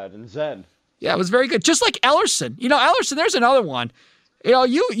 Satisfied and zen. Yeah, it was very good. Just like Ellerson. Ellerson, there's another one.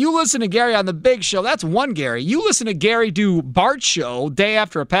 You listen to Gary on the big show. That's one Gary. You listen to Gary do Bart's show day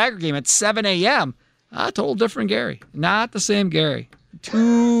after a Packer game at 7 a.m. A total different Gary. Not the same Gary.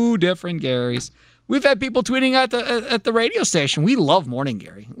 Two different Garys. We've had people tweeting at the radio station. We love morning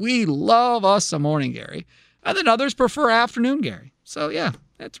Gary. We love us some morning Gary. And then others prefer afternoon Gary. So, yeah,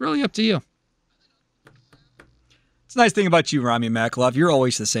 that's really up to you. It's a nice thing about you, Rami Maklov. You're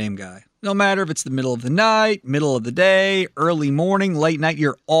always the same guy. No matter if it's the middle of the night, middle of the day, early morning, late night,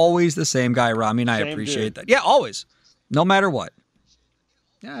 you're always the same guy, Rami, and I appreciate that. Yeah, always. No matter what.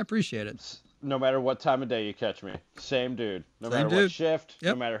 Yeah, I appreciate it. No matter what time of day you catch me. Same dude. No matter what shift,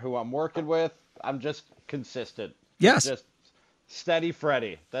 no matter who I'm working with, I'm just consistent. Yes. Just steady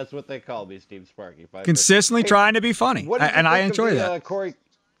Freddy. That's what they call me, Steve Sparky. Consistently trying to be funny, and I enjoy that. Corey...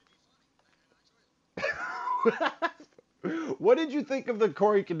 What did you think of the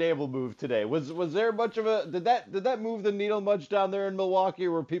Corey Knebel move today? Was there much of a did that move the needle much down there in Milwaukee?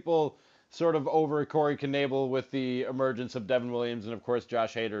 Were people sort of over Corey Knebel with the emergence of Devin Williams and of course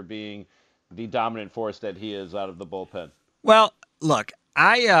Josh Hader being the dominant force that he is out of the bullpen? Well, look,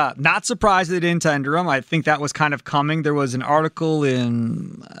 I not surprised they didn't tender him. I think that was kind of coming. There was an article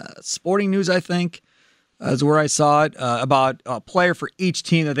in Sporting News, I think, is where I saw it, about a player for each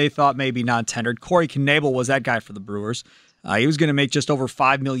team that they thought may be non-tendered. Corey Knebel was that guy for the Brewers. He was going to make just over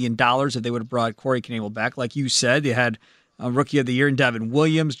 $5 million if they would have brought Corey Knebel back. Like you said, they had Rookie of the Year in Devin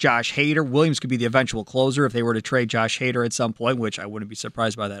Williams, Josh Hader. Williams could be the eventual closer if they were to trade Josh Hader at some point, which I wouldn't be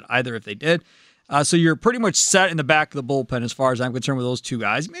surprised by that either if they did. So you're pretty much set in the back of the bullpen as far as I'm concerned with those two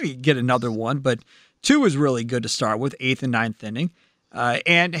guys. Maybe get another one, but two is really good to start with, 8th and 9th inning.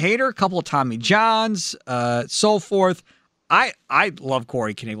 And Hader, a couple of Tommy Johns, so forth. I love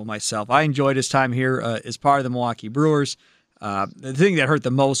Corey Knebel myself. I enjoyed his time here as part of the Milwaukee Brewers. The thing that hurt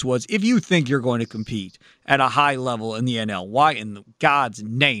the most was if you think you're going to compete at a high level in the NL, why in God's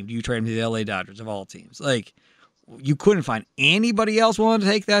name do you trade him to the LA Dodgers of all teams? Like, you couldn't find anybody else willing to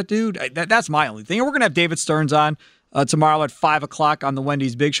take that dude? That's my only thing. And we're going to have David Stearns on tomorrow at 5 o'clock on the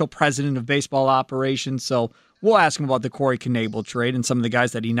Wendy's Big Show, president of baseball operations. So we'll ask him about the Corey Knebel trade and some of the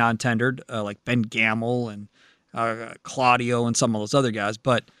guys that he non-tendered, like Ben Gamel and Claudio and some of those other guys.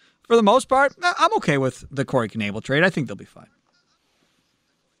 But for the most part, I'm okay with the Corey Knebel trade. I think they'll be fine.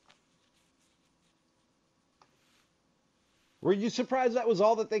 Were you surprised that was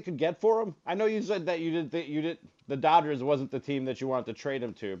all that they could get for him? I know you said that you did the Dodgers wasn't the team that you wanted to trade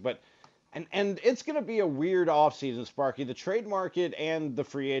him to, but and it's going to be a weird offseason, Sparky. The trade market and the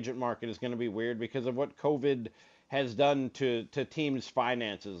free agent market is going to be weird because of what COVID has done to teams'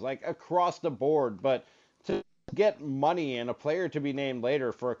 finances, like across the board. But to get money and a player to be named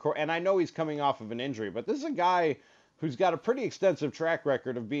later and I know he's coming off of an injury, but this is a guy who's got a pretty extensive track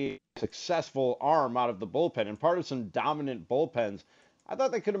record of being a successful arm out of the bullpen and part of some dominant bullpens. I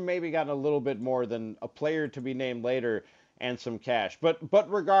thought they could have maybe gotten a little bit more than a player to be named later and some cash. But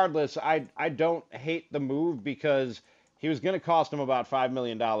regardless, I don't hate the move because he was going to cost them about $5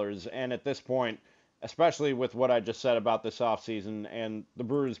 million. And at this point, especially with what I just said about this offseason and the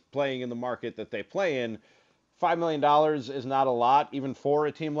Brewers playing in the market that they play in, $5 million is not a lot, even for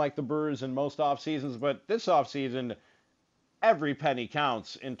a team like the Brewers in most off seasons. But this offseason, every penny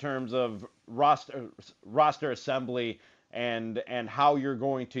counts in terms of roster assembly and how you're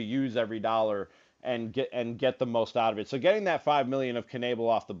going to use every dollar and get the most out of it. So getting that $5 million of Knebel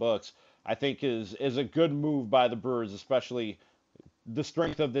off the books, I think is a good move by the Brewers, especially the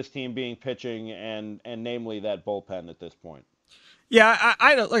strength of this team being pitching and namely that bullpen at this point. Yeah,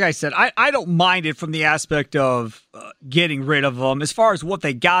 I like I said, I don't mind it from the aspect of getting rid of them. As far as what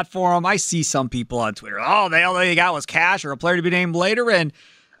they got for them, I see some people on Twitter, all they got was cash or a player to be named later. And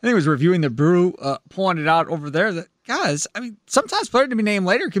I think it was Reviewing the Brew pointed out over there that guys, I mean, sometimes player to be named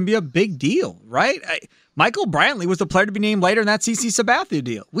later can be a big deal, right? Michael Brantley was the player to be named later in that CC Sabathia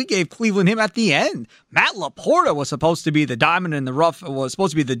deal. We gave Cleveland him at the end. Matt Laporta was supposed to be the diamond in the rough, was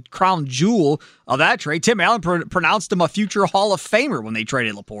supposed to be the crown jewel of that trade. Tim Allen pronounced him a future Hall of Famer when they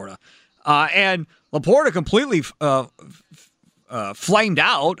traded Laporta. And Laporta completely flamed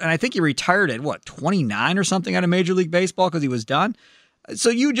out, and I think he retired at, 29 or something out of Major League Baseball because he was done. So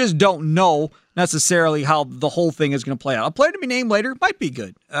you just don't know necessarily how the whole thing is going to play out. A player to be named later might be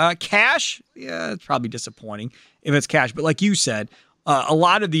good. Cash, yeah, it's probably disappointing if it's cash. But like you said, a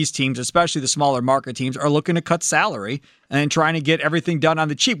lot of these teams, especially the smaller market teams, are looking to cut salary and trying to get everything done on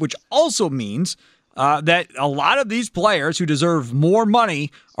the cheap, which also means that a lot of these players who deserve more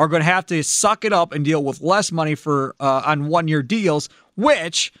money are going to have to suck it up and deal with less money for on one-year deals,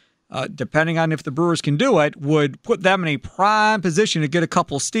 which, depending on if the Brewers can do it, would put them in a prime position to get a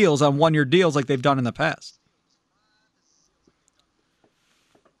couple steals on one-year deals like they've done in the past.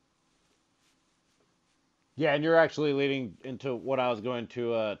 Yeah, and you're actually leading into what I was going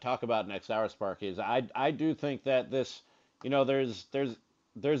to talk about next hour, Sparky. Is I do think that this,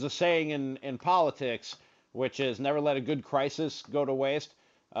 there's a saying in politics, which is never let a good crisis go to waste,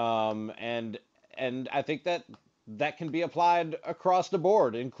 and I think that can be applied across the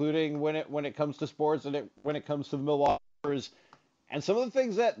board, including when it comes to sports and when it comes to the Milwaukee Brewers, and some of the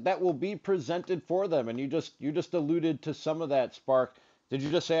things that will be presented for them. And you just alluded to some of that, Spark. Did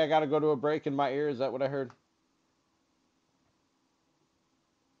you just say I got to go to a break in my ear? Is that what I heard?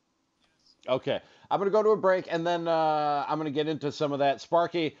 Okay, I'm going to go to a break, and then I'm going to get into some of that.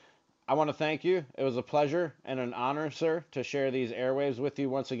 Sparky, I want to thank you. It was a pleasure and an honor, sir, to share these airwaves with you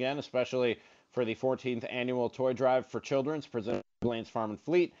once again, especially for the 14th Annual Toy Drive for Children's, presented by Blaine's Farm and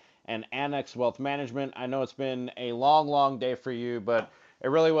Fleet and Annex Wealth Management. I know it's been a long, long day for you, but it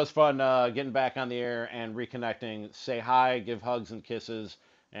really was fun getting back on the air and reconnecting. Say hi, give hugs and kisses,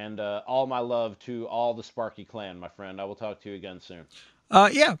 and all my love to all the Sparky clan, my friend. I will talk to you again soon.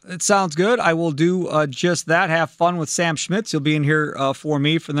 Yeah, it sounds good. I will do just that. Have fun with Sam Schmitz. He'll be in here for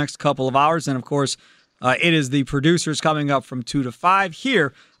me for the next couple of hours. And, of course, it is the producers coming up from 2 to 5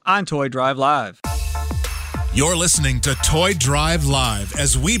 here on Toy Drive Live. You're listening to Toy Drive Live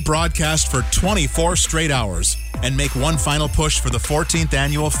as we broadcast for 24 straight hours and make one final push for the 14th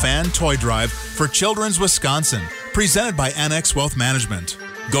Annual Fan Toy Drive for Children's Wisconsin, presented by Annex Wealth Management.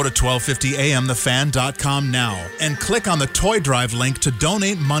 Go to 1250amthefan.com now and click on the Toy Drive link to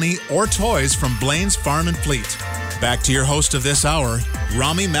donate money or toys from Blaine's Farm and Fleet. Back to your host of this hour,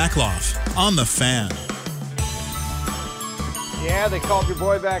 Rami Makloff, on The Fan. Yeah, they called your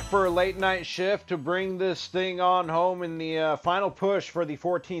boy back for a late night shift to bring this thing on home in the final push for the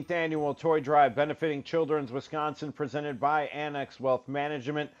 14th Annual Toy Drive benefiting Children's Wisconsin, presented by Annex Wealth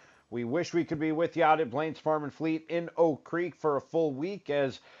Management. We wish we could be with you out at Blaine's Farm and Fleet in Oak Creek for a full week,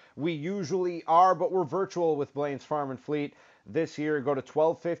 as we usually are, but we're virtual with Blaine's Farm and Fleet this year. Go to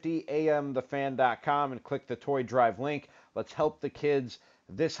 1250amthefan.com and click the Toy Drive link. Let's help the kids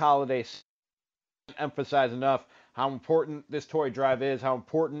this holiday season. Emphasize enough how important this toy drive is, how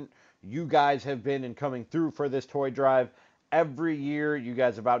important you guys have been in coming through for this toy drive. Every year, you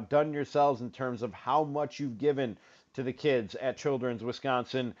guys have outdone yourselves in terms of how much you've given to the kids at Children's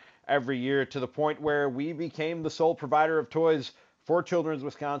Wisconsin every year, to the point where we became the sole provider of toys for Children's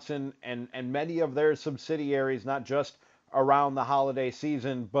Wisconsin and many of their subsidiaries, not just around the holiday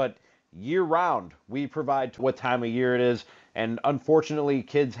season, but year-round. We provide what time of year it is, and unfortunately,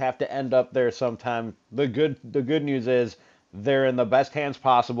 kids have to end up there sometime. The good news is they're in the best hands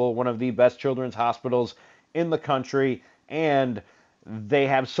possible, one of the best children's hospitals in the country, and they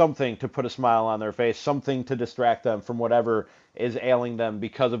have something to put a smile on their face, something to distract them from whatever is ailing them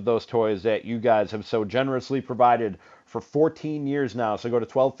because of those toys that you guys have so generously provided for 14 years now. So go to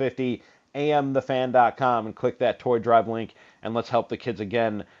 1250amthefan.com and click that Toy Drive link, and let's help the kids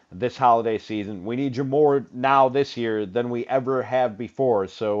again this holiday season. We need you more now this year than we ever have before.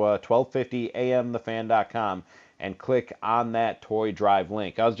 So 1250amthefan.com and click on that Toy Drive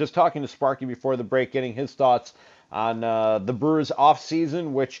link. I was just talking to Sparky before the break, getting his thoughts on the Brewers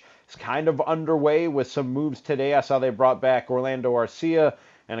offseason, which is kind of underway with some moves today. I saw they brought back Orlando Arcia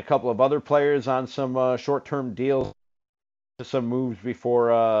and a couple of other players on some short-term deals. Some moves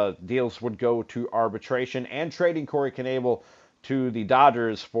before deals would go to arbitration, and trading Corey Knebel to the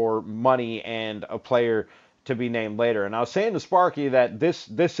Dodgers for money and a player to be named later. And I was saying to Sparky that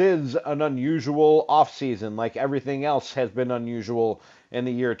this is an unusual offseason, like everything else has been unusual in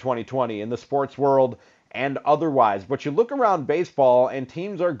the year 2020 in the sports world and otherwise. But you look around baseball, and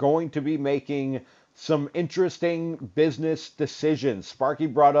teams are going to be making some interesting business decisions. Sparky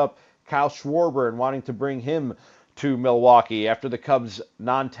brought up Kyle Schwarber and wanting to bring him to Milwaukee after the Cubs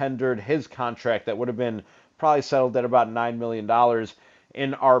non-tendered his contract that would have been probably settled at about $9 million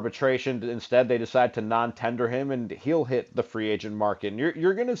in arbitration. Instead, they decide to non-tender him, and he'll hit the free agent market. And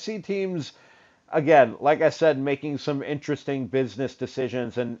you're going to see teams, again, like I said, making some interesting business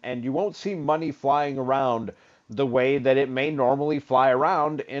decisions, and you won't see money flying around the way that it may normally fly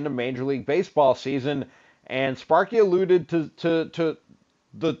around in a Major League Baseball season. And Sparky alluded to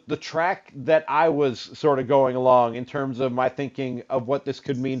the track that I was sort of going along in terms of my thinking of what this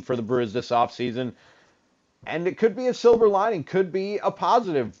could mean for the Brewers this offseason. And it could be a silver lining, could be a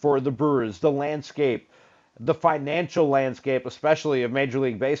positive for the Brewers, the landscape, the financial landscape, especially of Major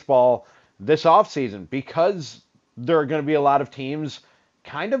League Baseball this offseason, because there are going to be a lot of teams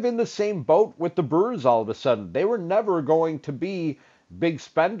kind of in the same boat with the Brewers all of a sudden. They were never going to be big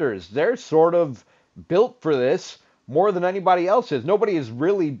spenders. They're sort of built for this more than anybody else is. Nobody is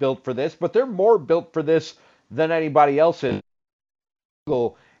really built for this, but they're more built for this than anybody else is.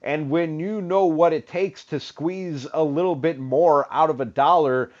 And when you know what it takes to squeeze a little bit more out of a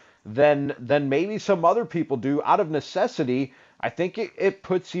dollar than maybe some other people do out of necessity, I think it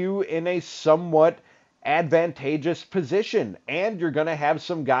puts you in a somewhat advantageous position. And you're going to have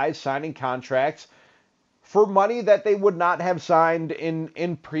some guys signing contracts for money that they would not have signed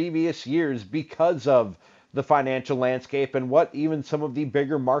in previous years because of the financial landscape and what even some of the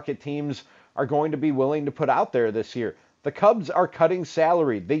bigger market teams are going to be willing to put out there this year. The Cubs are cutting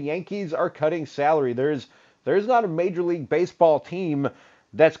salary. The Yankees are cutting salary. There's not a Major League Baseball team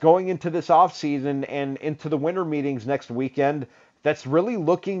that's going into this offseason and into the winter meetings next weekend that's really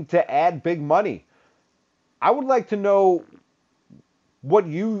looking to add big money. I would like to know what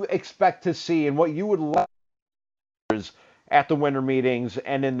you expect to see and what you would like at the winter meetings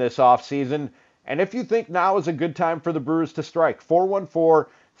and in this offseason. And if you think now is a good time for the Brewers to strike,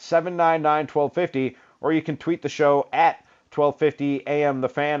 414-799-1250, or you can tweet the show at 1250 AM The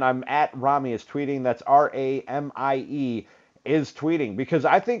Fan. I'm at Rami is tweeting. That's RAMIE is tweeting, because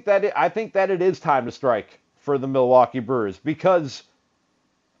I think that it is time to strike for the Milwaukee Brewers, because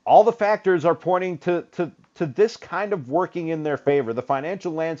all the factors are pointing to this kind of working in their favor. The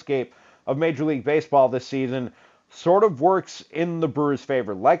financial landscape of Major League Baseball this season sort of works in the Brewers'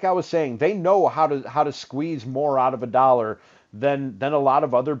 favor. Like I was saying, they know how to squeeze more out of a dollar than a lot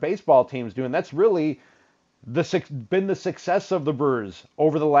of other baseball teams do, and that's really been the success of the Brewers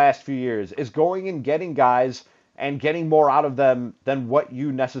over the last few years, is going and getting guys and getting more out of them than what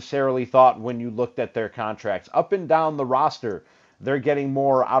you necessarily thought when you looked at their contracts. Up and down the roster, they're getting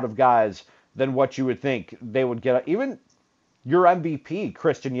more out of guys than what you would think they would get. Even your MVP,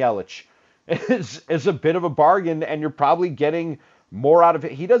 Christian Yelich, is a bit of a bargain, and you're probably getting more out of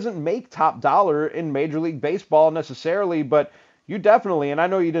it. He doesn't make top dollar in Major League Baseball necessarily, but you definitely, and I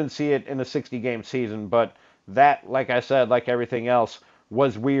know you didn't see it in a 60-game season, but that, like I said, like everything else,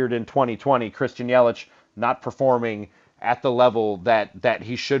 was weird in 2020. Christian Yelich not performing at the level that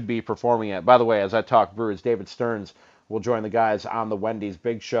he should be performing at. By the way, as I talk Brewers, David Stearns will join the guys on the Wendy's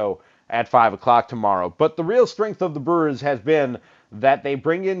Big Show at 5 o'clock tomorrow. But the real strength of the Brewers has been that they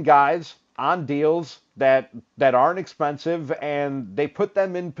bring in guys on deals that aren't expensive, and they put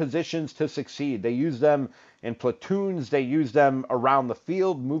them in positions to succeed. They use them in platoons. They use them around the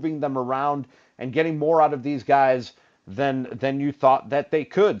field, moving them around and getting more out of these guys than you thought that they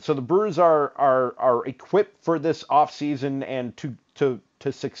could. So the Brewers are equipped for this offseason and to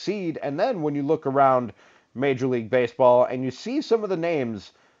succeed. And then when you look around Major League Baseball and you see some of the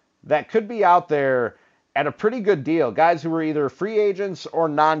names that could be out there at a pretty good deal, guys who are either free agents or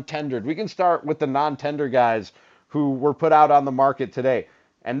non-tendered. We can start with the non-tender guys who were put out on the market today.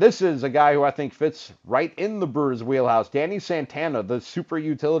 And this is a guy who I think fits right in the Brewers' wheelhouse. Danny Santana, the super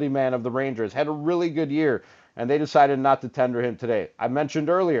utility man of the Rangers, had a really good year, and they decided not to tender him today. I mentioned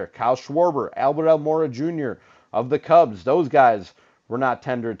earlier, Kyle Schwarber, Albert Almora Jr. of the Cubs. Those guys were not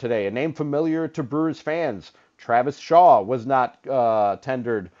tendered today. A name familiar to Brewers fans, Travis Shaw, was not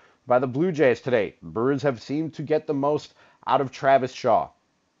tendered by the Blue Jays today. Brewers have seemed to get the most out of Travis Shaw.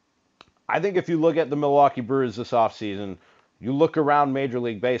 I think if you look at the Milwaukee Brewers this offseason, you look around Major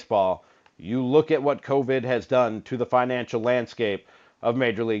League Baseball, you look at what COVID has done to the financial landscape of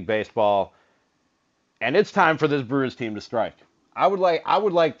Major League Baseball, and it's time for this Brewers team to strike. I would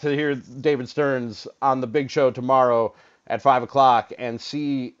like to hear David Stearns on the Big Show tomorrow at 5 o'clock and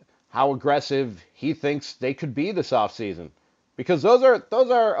see how aggressive he thinks they could be this offseason. Because those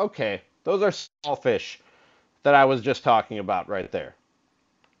are okay. Those are small fish that I was just talking about right there.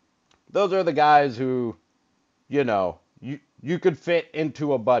 Those are the guys who, you could fit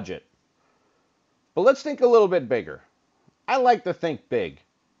into a budget. But let's think a little bit bigger. I like to think big.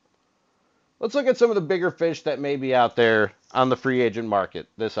 let's look at some of the bigger fish that may be out there on the free agent market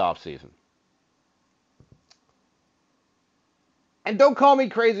this offseason. And don't call me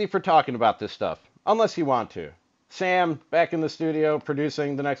crazy for talking about this stuff, unless you want to. Sam, back in the studio,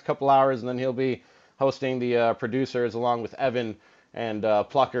 producing the next couple hours, and then he'll be hosting the producers along with Evan and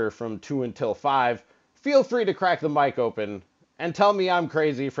Plucker from 2 until 5. Feel free to crack the mic open and tell me I'm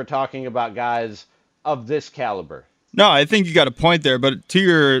crazy for talking about guys of this caliber. No, I think you got a point there, but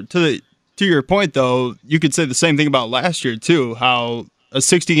to your point though, you could say the same thing about last year too, how a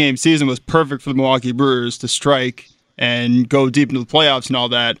 60-game season was perfect for the Milwaukee Brewers to strike and go deep into the playoffs and all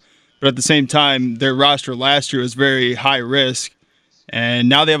that. But at the same time, their roster last year was very high risk, and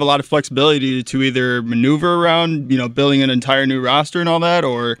now they have a lot of flexibility to either maneuver around, building an entire new roster and all that,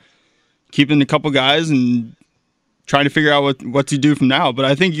 or keeping a couple guys and trying to figure out what to do from now. But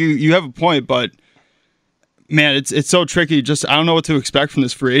I think you have a point, but man, it's so tricky. Just I don't know what to expect from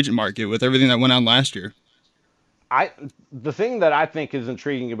this free agent market with everything that went on last year. The thing that I think is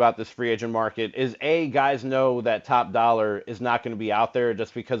intriguing about this free agent market is, A, guys know that top dollar is not going to be out there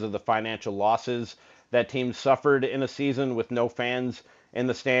just because of the financial losses that teams suffered in a season with no fans in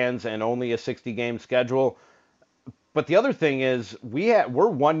the stands and only a 60-game schedule. But the other thing is we're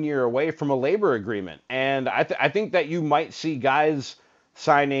 1 year away from a labor agreement, and I think that you might see guys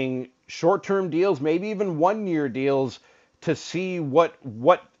signing short-term deals, maybe even 1 year deals, to see what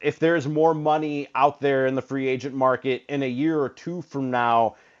if there's more money out there in the free agent market in a year or two from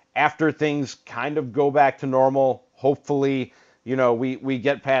now, after things kind of go back to normal. Hopefully, we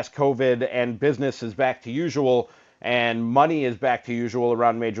get past COVID and business is back to usual and money is back to usual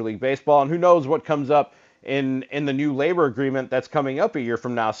around Major League Baseball. And who knows what comes up in the new labor agreement that's coming up a year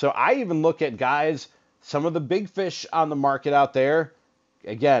from now. So I even look at guys, some of the big fish on the market out there.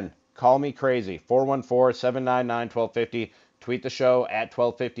 Again, call me crazy. 414-799-1250. Tweet the show at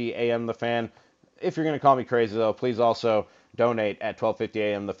 1250 AM The Fan. If you're going to call me crazy, though, please also donate at 1250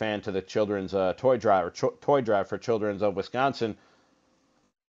 AM The Fan to the children's toy drive for Children's of Wisconsin.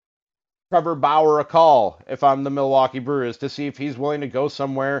 Trevor Bauer a call if I'm the Milwaukee Brewers to see if he's willing to go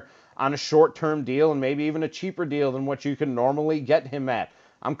somewhere on a short-term deal and maybe even a cheaper deal than what you can normally get him at.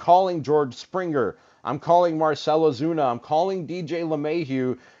 I'm calling George Springer. I'm calling Marcell Ozuna. I'm calling DJ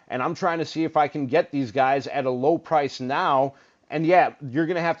LeMahieu, and I'm trying to see if I can get these guys at a low price now. And yeah, you're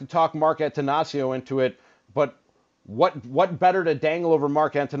going to have to talk Mark Attanasio into it, but what better to dangle over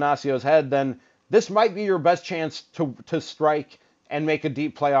Mark Attanasio's head than this might be your best chance to strike and make a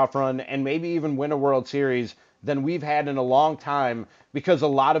deep playoff run and maybe even win a World Series than we've had in a long time, because a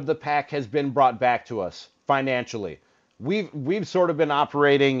lot of the pack has been brought back to us financially. We've sort of been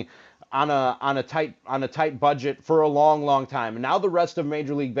operating on a tight budget for a long time. And now the rest of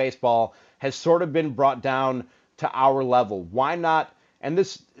Major League Baseball has sort of been brought down to our level. Why not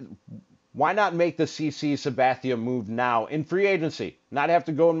make the CC Sabathia move now in free agency? Not have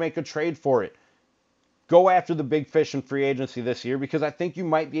to go and make a trade for it. Go after the big fish in free agency this year, because I think you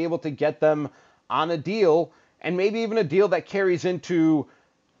might be able to get them on a deal, and maybe even a deal that carries into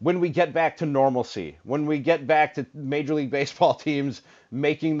when we get back to normalcy, when we get back to Major League Baseball teams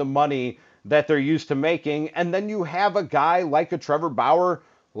making the money that they're used to making, and then you have a guy like a Trevor Bauer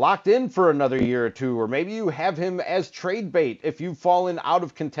locked in for another year or two, or maybe you have him as trade bait if you've fallen out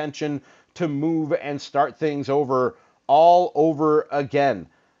of contention to move and start things over all over again.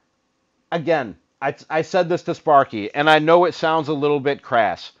 Again, I said this to Sparky, and I know it sounds a little bit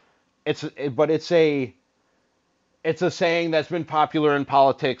crass. But it's a saying that's been popular in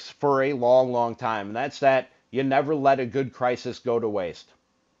politics for a long time, and that's that you never let a good crisis go to waste.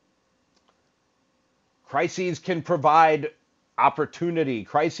 Crises can provide opportunity.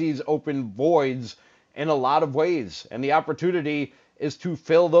 Crises open voids in a lot of ways, and the opportunity is to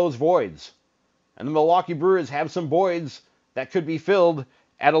fill those voids. And the Milwaukee Brewers have some voids that could be filled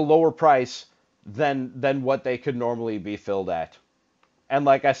at a lower price than what they could normally be filled at. And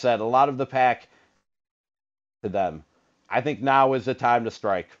like I said, a lot of the pack to them. I think now is the time to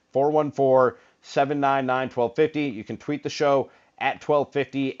strike. 414-799-1250. You can tweet the show at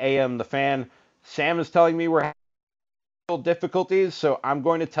 1250 AM The Fan. Sam is telling me we're having difficulties, so I'm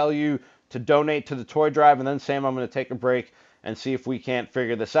going to tell you to donate to the toy drive, and then Sam, I'm going to take a break and see if we can't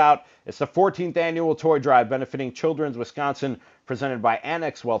figure this out. It's the 14th annual toy drive benefiting Children's Wisconsin, presented by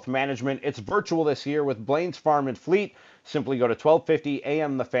Annex Wealth Management. It's virtual this year with Blaine's Farm and Fleet. Simply go to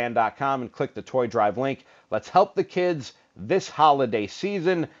 1250amthefan.com and click the toy drive link. Let's help the kids this holiday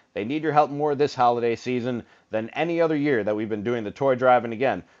season. They need your help more this holiday season than any other year that we've been doing the toy drive. And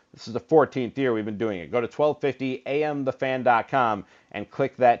again, this is the 14th year we've been doing it. Go to 1250amthefan.com and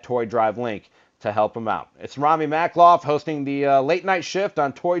click that toy drive link. to help them out. It's Rami Makloff hosting the late night shift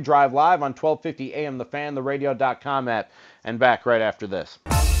on Toy Drive Live on 1250 AM The Fan, the radio.com app, and back right after this.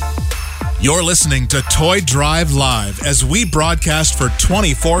 You're listening to Toy Drive Live as we broadcast for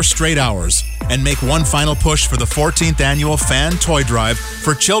 24 straight hours and make one final push for the 14th annual Fan Toy Drive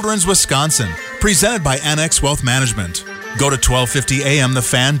for Children's Wisconsin, presented by Annex Wealth Management. Go to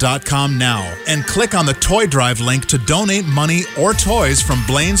 1250amthefan.com now and click on the Toy Drive link to donate money or toys from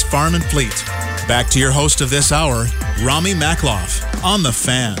Blaine's Farm and Fleet. Back to your host of this hour, Rami Makloff, on The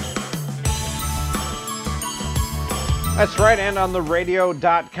Fan. That's right, and on the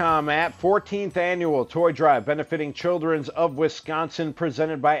radio.com app, 14th annual Toy Drive benefiting Children's of Wisconsin,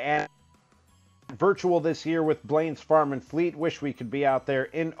 presented by Annex. Virtual this year with Blaine's Farm and Fleet. Wish we could be out there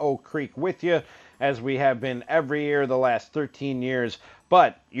in Oak Creek with you, as we have been every year the last 13 years.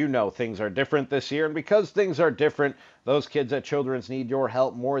 But you know things are different this year, and because things are different, those kids at Children's need your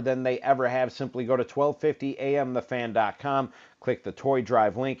help more than they ever have. Simply go to 1250amthefan.com, click the Toy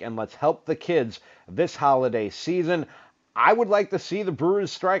Drive link, and let's help the kids this holiday season. I would like to see the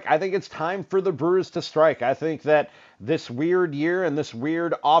Brewers strike. I think it's time for the Brewers to strike. I think that this weird year and this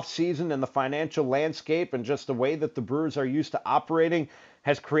weird offseason and the financial landscape and just the way that the Brewers are used to operating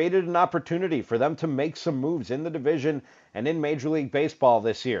has created an opportunity for them to make some moves in the division and in Major League Baseball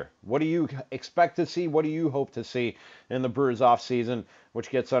this year. What do you expect to see? What do you hope to see in the Brewers offseason, which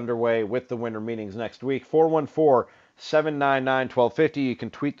gets underway with the winter meetings next week? 414-799-1250. You can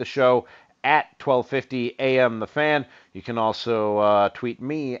tweet the show at 1250 AM The Fan. You can also tweet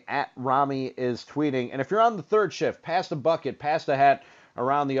me at Rami is tweeting. And if you're on the third shift, pass the bucket, pass the hat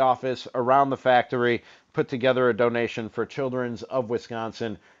around the office, around the factory, put together a donation for Children's of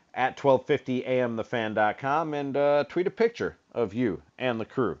Wisconsin at 1250amthefan.com and tweet a picture of you and the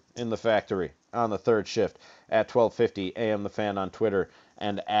crew in the factory on the third shift at 1250 AM The Fan on Twitter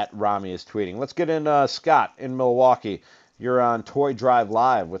and at Rami is tweeting. Let's get in Scott in Milwaukee. You're on Toy Drive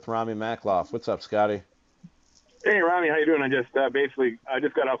Live with Rami Makloff. What's up, Scotty? Hey, Rami, how you doing? I just got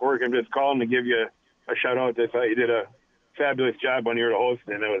off work. I'm just calling to give you a shout out. I thought you did a fabulous job when you were the host,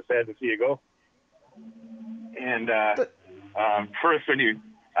 and it was sad to see you go. And first, I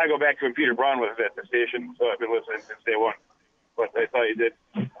go back to when Peter Braun was at the station, so I've been listening since day one. But I thought you did.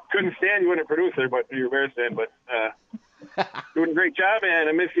 Couldn't stand you when a producer, but you're a Bears fan. But doing a great job, and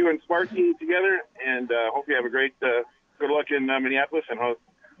I miss you and Sparky together. And hope you have a great. Good luck in Minneapolis, and how's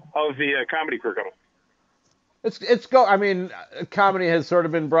the comedy crew coming? I mean, comedy has sort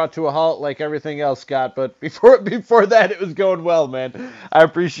of been brought to a halt like everything else, Scott. But before that, it was going well, man. I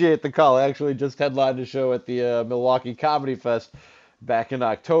appreciate the call. I actually just headlined a show at the Milwaukee Comedy Fest back in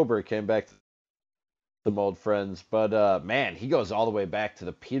October. Came back to some old friends, but man, he goes all the way back to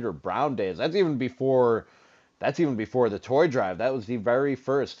the Peter Brown days. That's even before the Toy Drive. That was the very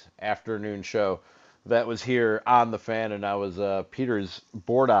first afternoon show that was here on The Fan, and I was Peter's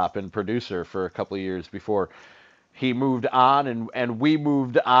board op and producer for a couple of years before he moved on and we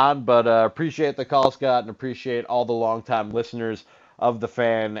moved on. But appreciate the call, Scott, and appreciate all the longtime listeners of The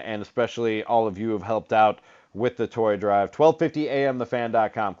Fan, and especially all of you who have helped out with the Toy Drive.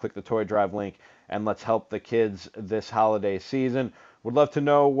 1250amthefan.com. Click the Toy Drive link, and let's help the kids this holiday season. Would love to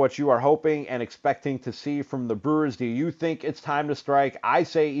know what you are hoping and expecting to see from the Brewers. Do you think it's time to strike? I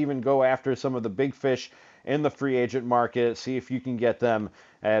say even go after some of the big fish in the free agent market. See if you can get them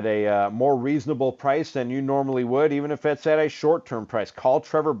at a more reasonable price than you normally would, even if it's at a short-term price. Call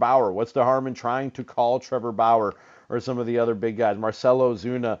Trevor Bauer. What's the harm in trying to call Trevor Bauer or some of the other big guys, Marcelo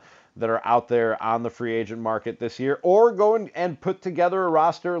Zuna, that are out there on the free agent market this year? Or go and put together a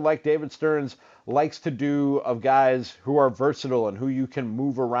roster like David Stearns likes to do, of guys who are versatile and who you can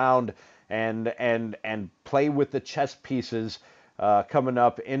move around and play with the chess pieces coming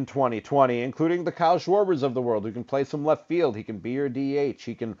up in 2020, including the Kyle Schwarbers of the world, who can play some left field. He can be your DH.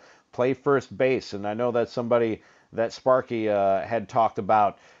 He can play first base. And I know that's somebody that Sparky had talked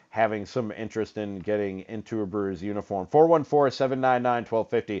about having some interest in getting into a Brewers uniform.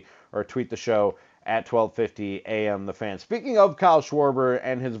 414-799-1250 or tweet the show at 1250 AM The Fan. Speaking of Kyle Schwarber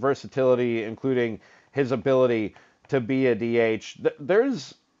and his versatility, including his ability to be a DH,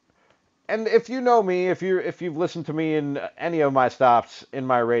 and if you know me, if you've listened to me in any of my stops in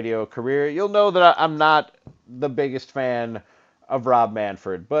my radio career, you'll know that I'm not the biggest fan of Rob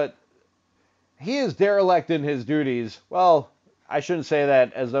Manfred, but he is derelict in his duties. Well, I shouldn't say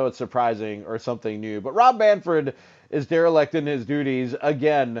that as though it's surprising or something new, but Rob Manfred is derelict in his duties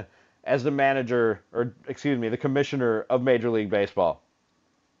again as the the commissioner of Major League Baseball.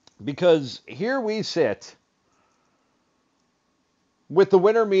 Because here we sit with the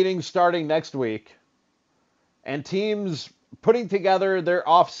winter meetings starting next week and teams putting together their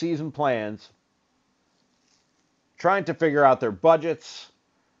off-season plans, trying to figure out their budgets,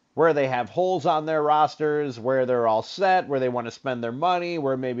 where they have holes on their rosters, where they're all set, where they want to spend their money,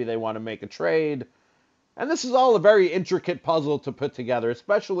 where maybe they want to make a trade. And this is all a very intricate puzzle to put together,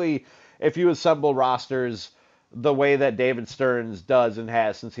 especially if you assemble rosters the way that David Stearns does and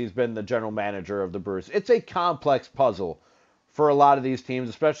has since he's been the general manager of the Brewers. It's a complex puzzle for a lot of these teams,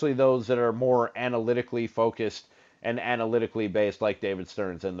 especially those that are more analytically focused and analytically based like David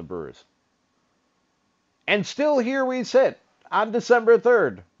Stearns and the Brewers. And still here we sit on December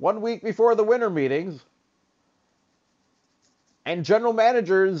 3rd, 1 week before the winter meetings, and general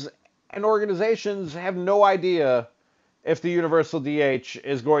managers and organizations have no idea if the universal DH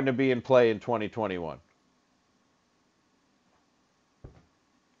is going to be in play in 2021.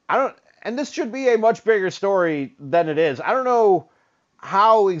 And this should be a much bigger story than it is. I don't know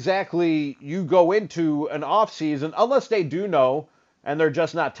how exactly you go into an offseason, unless they do know and they're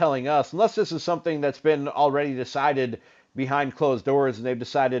just not telling us, unless this is something that's been already decided behind closed doors and they've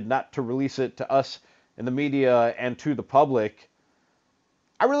decided not to release it to us in the media and to the public.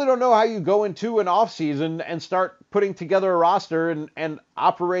 I really don't know how you go into an offseason and start putting together a roster and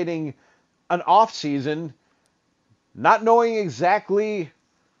operating an offseason not knowing exactly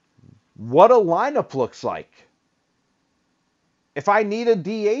what a lineup looks like. If I need a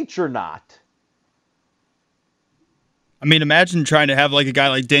DH or not. I mean, imagine trying to have like a guy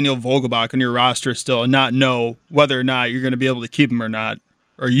like Daniel Vogelbach on your roster still and not know whether or not you're going to be able to keep him or not,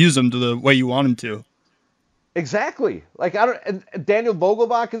 or use him to the way you want him to. Exactly. Like and Daniel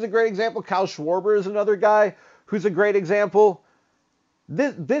Vogelbach is a great example. Kyle Schwarber is another guy who's a great example.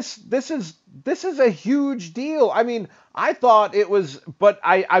 This is a huge deal. I mean, I thought it was, but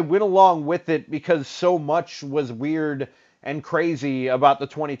I went along with it because so much was weird and crazy about the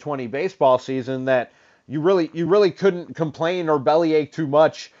 2020 baseball season that you really couldn't complain or bellyache too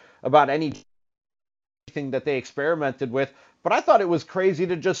much about anything that they experimented with. But I thought it was crazy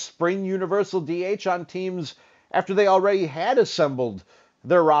to just spring universal DH on teams after they already had assembled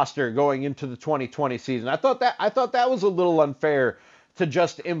their roster going into the 2020 season. I thought that was a little unfair to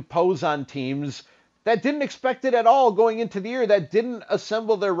just impose on teams that didn't expect it at all going into the year, that didn't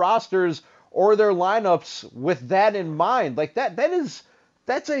assemble their rosters or their lineups with that in mind. Like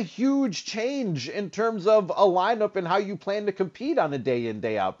that's a huge change in terms of a lineup and how you plan to compete on a day in,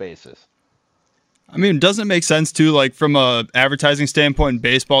 day out basis. I mean, doesn't it make sense too, like from a advertising standpoint in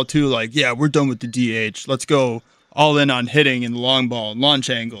baseball too, like, yeah, we're done with the DH. Let's go all in on hitting and the long ball and launch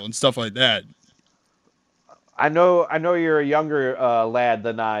angle and stuff like that. I know you're a younger lad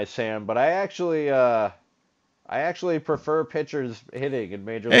than I, Sam, but I actually prefer pitchers hitting in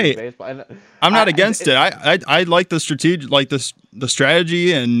Major League Baseball. And I'm not against it. I like the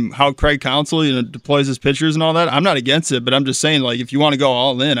strategy and how Craig Counsell deploys his pitchers and all that. I'm not against it, but I'm just saying, like, if you want to go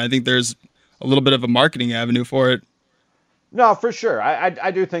all in, I think there's a little bit of a marketing avenue for it. No, for sure.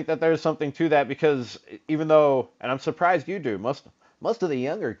 I do think that there's something to that because even though, and I'm surprised you do, most of the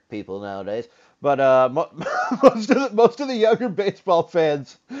younger people nowadays, but most of the younger baseball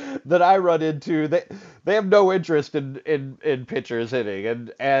fans that I run into, they have no interest in pitchers hitting,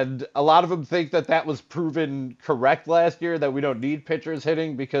 and a lot of them think that was proven correct last year, that we don't need pitchers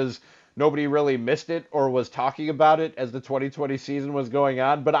hitting because nobody really missed it or was talking about it as the 2020 season was going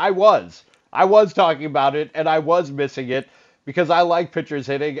on. But I was talking about it and I was missing it because I like pitchers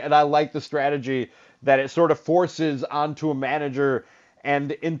hitting and I like the strategy that it sort of forces onto a manager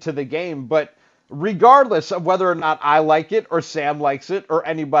and into the game. But regardless of whether or not I like it or Sam likes it or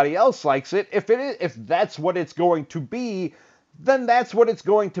anybody else likes it, if that's what it's going to be, then that's what it's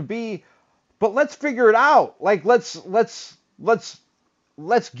going to be. But let's figure it out. Like let's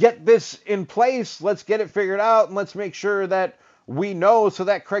get this in place. Let's get it figured out, and let's make sure that we know, so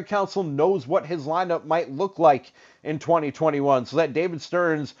that Craig Counsell knows what his lineup might look like in 2021, so that David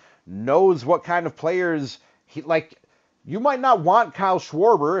Stearns knows what kind of players he like. You might not want Kyle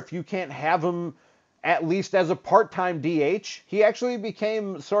Schwarber if you can't have him at least as a part-time DH. He actually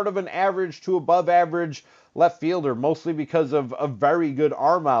became sort of an average to above average left fielder, mostly because of a very good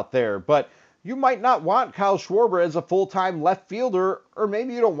arm out there. But you might not want Kyle Schwarber as a full-time left fielder, or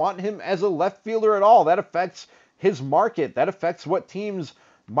maybe you don't want him as a left fielder at all. That affects his market. That affects what teams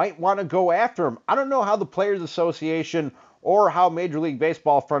might want to go after him. I don't know how the Players Association or how Major League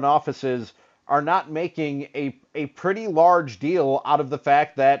Baseball front offices are not making a pretty large deal out of the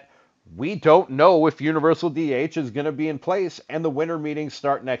fact that we don't know if Universal DH is going to be in place and the winter meetings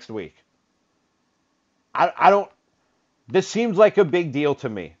start next week. This seems like a big deal to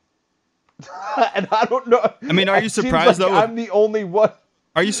me. And I don't know. I mean, are you surprised though? I'm the only one.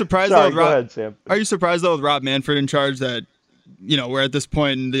 Are you surprised though? Go ahead, Sam. Are you surprised though with Rob Manfred in charge that, we're at this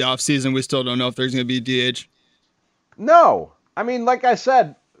point in the offseason, we still don't know if there's going to be a DH? No. I mean, like I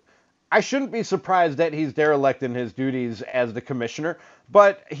said, I shouldn't be surprised that he's derelict in his duties as the commissioner,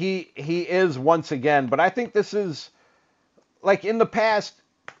 but he is once again. But I think this is, like, in the past,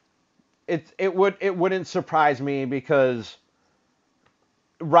 it wouldn't surprise me because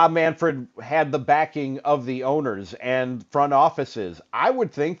Rob Manfred had the backing of the owners and front offices. I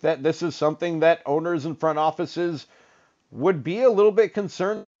would think that this is something that owners and front offices would be a little bit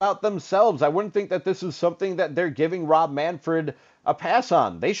concerned about themselves. I wouldn't think that this is something that they're giving Rob Manfred a pass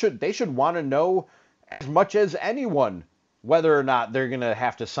on. They should want to know as much as anyone whether or not they're going to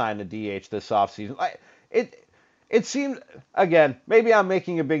have to sign a DH this offseason. It seems, again, maybe I'm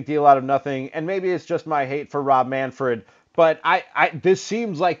making a big deal out of nothing, and maybe it's just my hate for Rob Manfred, but this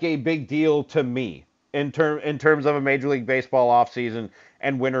seems like a big deal to me in terms of a Major League Baseball offseason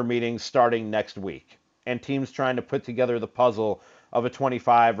and winter meetings starting next week, and teams trying to put together the puzzle of a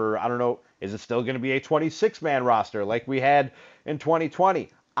 25, or I don't know, is it still going to be a 26-man roster like we had in 2020?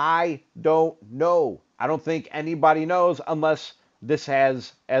 I don't know. I don't think anybody knows unless this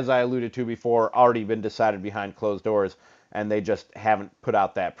has, as I alluded to before, already been decided behind closed doors, and they just haven't put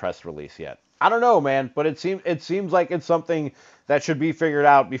out that press release yet. I don't know, man, but it seems like it's something that should be figured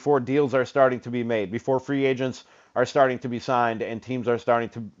out before deals are starting to be made, before free agents are starting to be signed, and teams are starting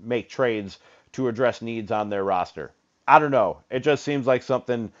to make trades to address needs on their roster. I don't know. It just seems like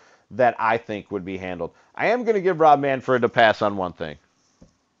something that I think would be handled. I am going to give Rob Manfred a pass on one thing.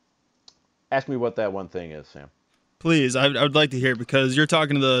 Ask me what that one thing is, Sam. Please, I would like to hear, because you're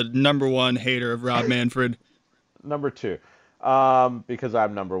talking to the number one hater of Rob Manfred. Number two, because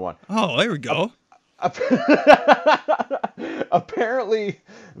I'm number one. Oh, there we go. Apparently,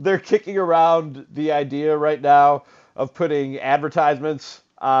 they're kicking around the idea right now of putting advertisements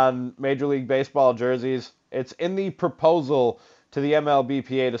on Major League Baseball jerseys. It's in the proposal to the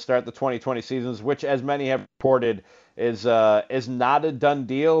MLBPA to start the 2020 seasons, which, as many have reported, is not a done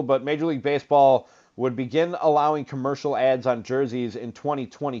deal. But Major League Baseball would begin allowing commercial ads on jerseys in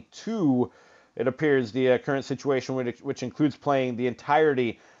 2022. It appears the current situation, which includes playing the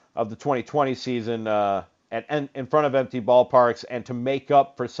entirety of the 2020 season in front of empty ballparks, and to make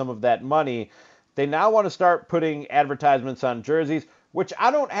up for some of that money, they now want to start putting advertisements on jerseys, which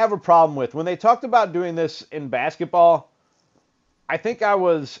I don't have a problem with. When they talked about doing this in basketball, I think I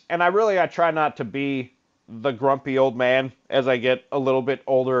try not to be the grumpy old man as I get a little bit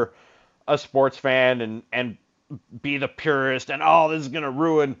older, a sports fan, and be the purist and, oh, this is going to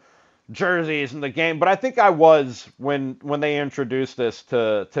ruin jerseys in the game. But I think I was when they introduced this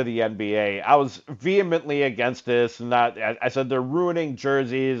to the NBA. I was vehemently against this, and I said they're ruining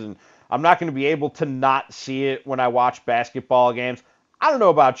jerseys, and I'm not going to be able to not see it when I watch basketball games. I don't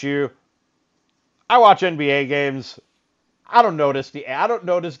know about you. I watch NBA games. I don't notice the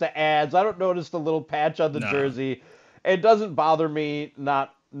ads. I don't notice the little patch on the jersey. It doesn't bother me,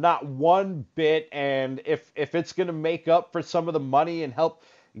 not one bit. And if it's going to make up for some of the money and help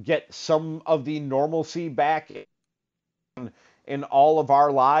get some of the normalcy back in all of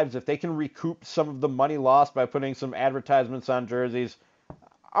our lives, if they can recoup some of the money lost by putting some advertisements on jerseys,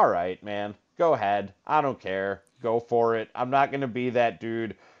 all right, man, go ahead. I don't care. Go for it. I'm not going to be that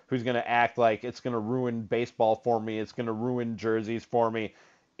dude who's going to act like it's going to ruin baseball for me. It's going to ruin jerseys for me.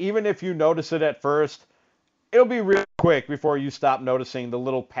 Even if you notice it at first, it'll be real quick before you stop noticing the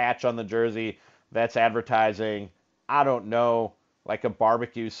little patch on the jersey that's advertising, I don't know, like a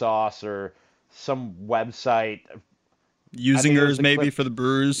barbecue sauce or some website. Usingers maybe for the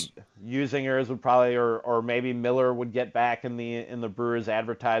Brewers. Usingers would probably, or maybe Miller would get back in the Brewers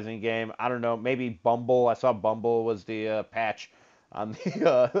advertising game. I don't know. Maybe Bumble. I saw Bumble was the patch on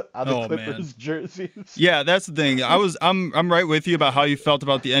the Clippers jerseys. Yeah, that's the thing. I'm right with you about how you felt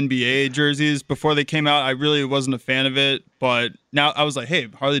about the NBA jerseys before they came out. I really wasn't a fan of it, but now I was like, hey,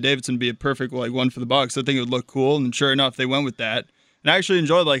 Harley Davidson would be a perfect one for the Bucks. I think it would look cool, and sure enough, they went with that. And I actually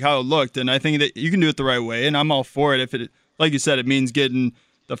enjoyed how it looked, and I think that you can do it the right way, and I'm all for it. If it, like you said, it means getting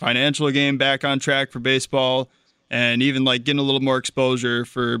the financial game back on track for baseball, and even getting a little more exposure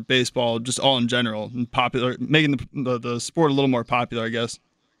for baseball, just all in general, and making the sport a little more popular, I guess.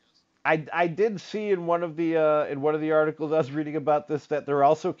 I did see in one of the articles I was reading about this that they're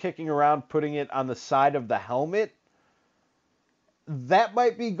also kicking around putting it on the side of the helmet. That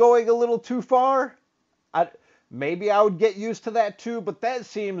might be going a little too far. Maybe I would get used to that too, but that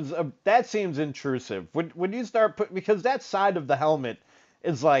seems intrusive. When you start because that side of the helmet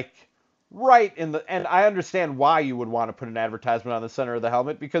is right in the, and I understand why you would want to put an advertisement on the center of the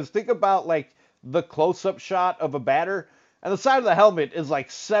helmet, because think about the close-up shot of a batter, and the side of the helmet is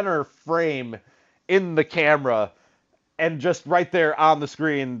center frame in the camera and just right there on the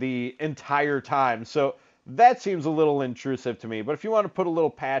screen the entire time. So that seems a little intrusive to me. But if you want to put a little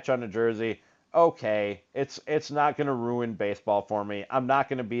patch on a jersey, okay, it's not going to ruin baseball for me. I'm not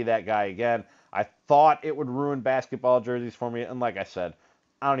going to be that guy again. I thought it would ruin basketball jerseys for me, and like I said,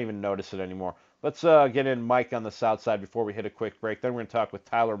 I don't even notice it anymore. Let's get in Mike on the south side before we hit a quick break. Then we're going to talk with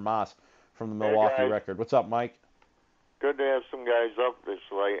Tyler Moss from the Milwaukee Record. What's up, Mike? Good to have some guys up this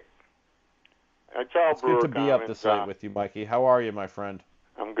late. It's good to be up this late with you, Mikey. How are you, my friend?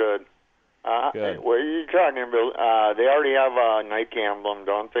 I'm good. Good. What are you talking about? They already have a Nike emblem,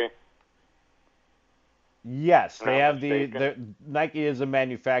 don't they? Yes, they have Nike is a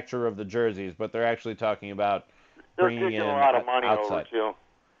manufacturer of the jerseys, but they're actually talking about bringing in a lot of money outside. over too.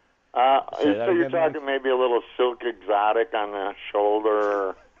 So you're talking maybe a little Silk Exotic on the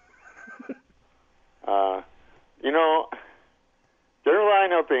shoulder. Their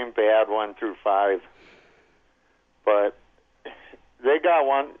lineup ain't bad 1 through 5, but they got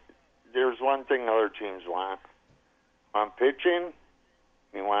one. There's one thing other teams want. On pitching,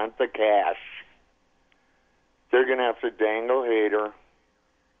 they want the cash. They're going to have to dangle Hader.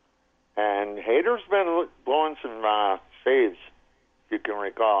 And Hader's been blowing some saves, if you can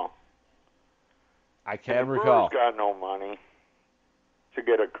recall. I can recall. The Brewers got no money to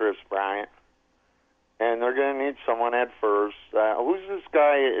get a Chris Bryant. And they're going to need someone at first. Who's this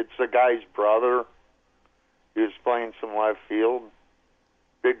guy? It's the guy's brother. He was playing some left field.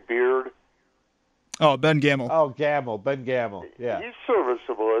 Big beard. Oh, Ben Gamel. Oh, Ben Gamel. Yeah. He's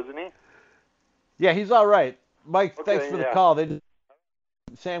serviceable, isn't he? Yeah, he's all right. Mike, thanks for the call.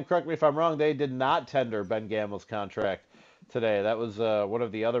 Sam, correct me if I'm wrong, they did not tender Ben Gamel's contract today. That was one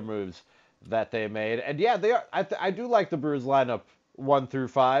of the other moves that they made. And yeah, they are. I do like the Brewers lineup 1 through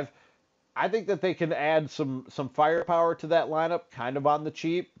 5. I think that they can add some firepower to that lineup, kind of on the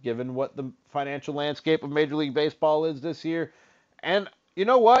cheap, given what the financial landscape of Major League Baseball is this year. And you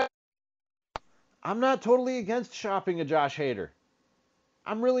know what? I'm not totally against shopping a Josh Hader.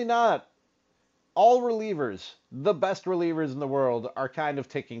 I'm really not. All relievers, the best relievers in the world, are kind of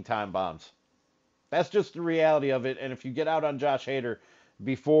ticking time bombs. That's just the reality of it. And if you get out on Josh Hader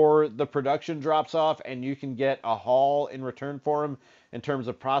before the production drops off and you can get a haul in return for him in terms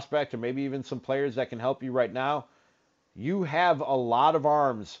of prospect or maybe even some players that can help you right now, you have a lot of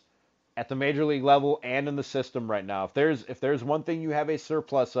arms at the major league level and in the system right now. If there's one thing you have a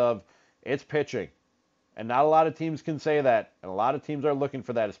surplus of, it's pitching. And not a lot of teams can say that. And a lot of teams are looking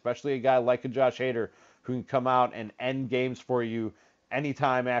for that, especially a guy like a Josh Hader who can come out and end games for you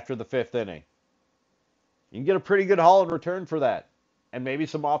anytime after the 5th inning. You can get a pretty good haul in return for that. And maybe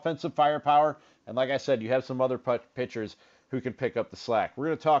some offensive firepower. And like I said, you have some other pitchers who can pick up the slack. We're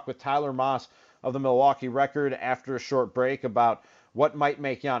going to talk with Tyler Moss of the Milwaukee Record after a short break about what might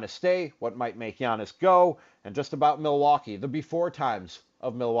make Giannis stay, what might make Giannis go, and just about Milwaukee, the before times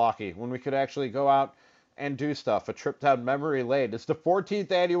of Milwaukee, when we could actually go out and do stuff. A trip down memory lane. It's the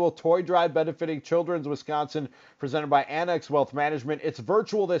 14th annual Toy Drive benefiting Children's Wisconsin, presented by Annex Wealth Management. It's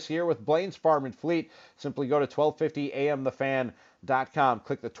virtual this year with Blaine's Farm and Fleet. Simply go to 1250amthefan.com.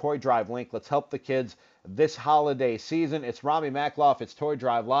 Click the Toy Drive link. Let's help the kids this holiday season. It's Rami Makloff. It's Toy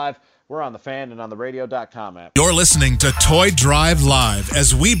Drive Live. We're on the Fan and on the radio.com app. You're listening to Toy Drive Live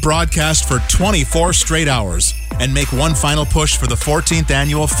as we broadcast for 24 straight hours and make one final push for the 14th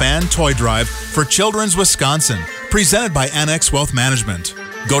annual Fan Toy Drive for Children's Wisconsin, presented by Annex Wealth Management.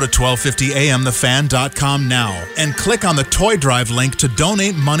 Go to 1250amthefan.com now and click on the Toy Drive link to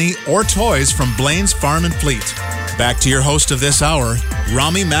donate money or toys from Blaine's Farm and Fleet. Back to your host of this hour,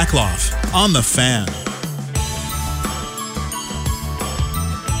 Rami Makloff, on the Fan.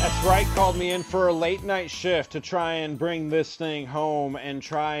 That's right, called me in for a late night shift to try and bring this thing home and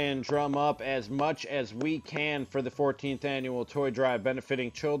try and drum up as much as we can for the 14th annual Toy Drive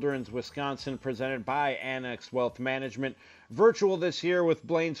benefiting Children's Wisconsin, presented by Annex Wealth Management. Virtual this year with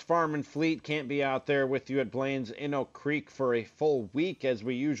Blaine's Farm and Fleet. Can't be out there with you at Blaine's in Oak Creek for a full week as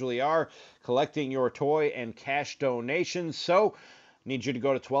we usually are, collecting your toy and cash donations. So, need you to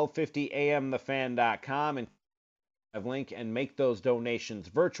go to 1250amthefan.com and link and make those donations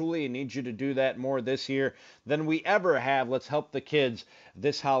virtually. I need you to do that more this year than we ever have. Let's help the kids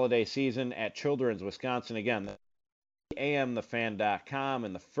this holiday season at Children's Wisconsin. Again, amthefan.com,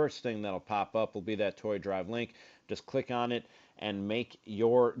 and the first thing that'll pop up will be that Toy Drive link. Just click on it and make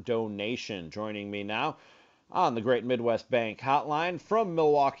your donation. Joining me now on the Great Midwest Bank Hotline from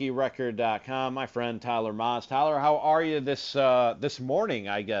MilwaukeeRecord.com, my friend Tyler Moss. Tyler, how are you this morning,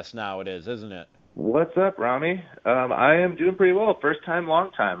 I guess now it is, isn't it? What's up, Rami? I am doing pretty well. First time, long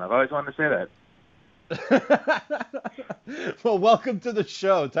time. I've always wanted to say that. Well, welcome to the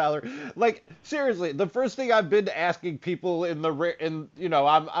show, Tyler. Like, seriously, the first thing I've been asking people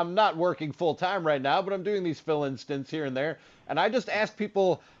I'm not working full time right now, but I'm doing these fill-in stints here and there, and I just ask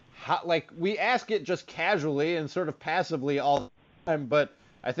people how, like, we ask it just casually and sort of passively all the time, but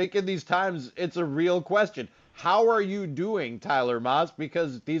I think in these times it's a real question. How are you doing, Tyler Moss?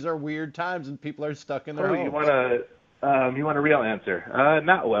 Because these are weird times and people are stuck in their homes. You want a real answer?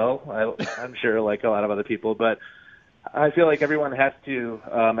 Not well. I'm sure, like a lot of other people, but I feel like everyone has to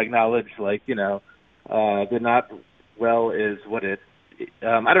acknowledge, the not well is what it.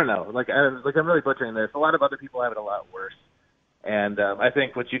 I don't know. I'm really butchering this. A lot of other people have it a lot worse, and I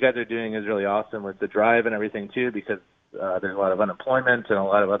think what you guys are doing is really awesome with the drive and everything too, because there's a lot of unemployment and a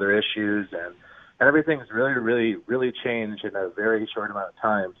lot of other issues, and everything's really, really, really changed in a very short amount of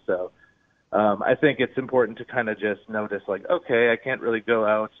time. So. I think it's important to kind of just notice, like, okay, I can't really go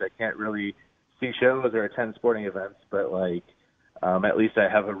out, I can't really see shows or attend sporting events, but at least I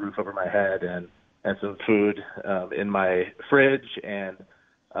have a roof over my head and some food in my fridge and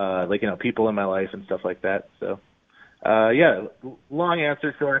people in my life and stuff like that. So long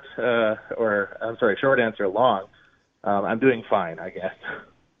answer short, short answer long. I'm doing fine, I guess.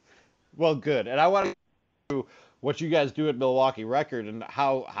 Well, good. And I want to what you guys do at Milwaukee Record and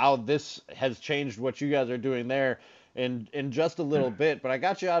how this has changed what you guys are doing there in just a little bit. But I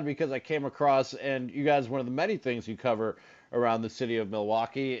got you on because I came across, and you guys, one of the many things you cover around the city of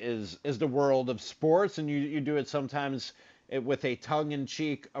Milwaukee is the world of sports, and you do it sometimes with a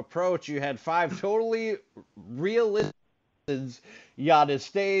tongue-in-cheek approach. You had 5 totally realistic Giannis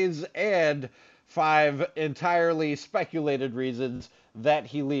stays and 5 entirely speculated reasons that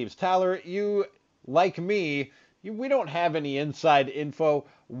he leaves. Tyler, you, like me, we don't have any inside info.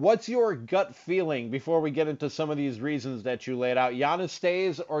 What's your gut feeling before we get into some of these reasons that you laid out? Giannis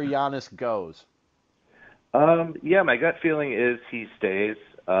stays or Giannis goes? My gut feeling is he stays.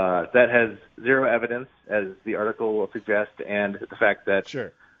 That has zero evidence, as the article will suggest, and the fact that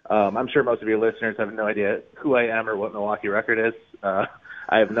sure. I'm sure most of your listeners have no idea who I am or what Milwaukee Record is. I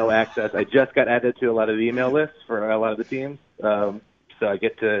have no access. I just got added to a lot of the email lists for a lot of the teams, so I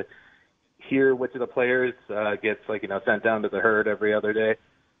get to hear which of the players gets sent down to the herd every other day.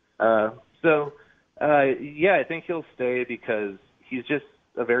 I think he'll stay because he's just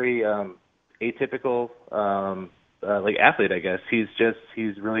a very atypical athlete, I guess.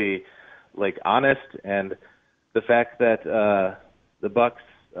 He's really honest, and the fact that the Bucks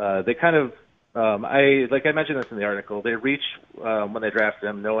they kind of I mentioned this in the article. They reach when they drafted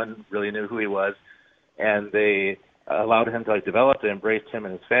him, no one really knew who he was, and they allowed him to develop. They embraced him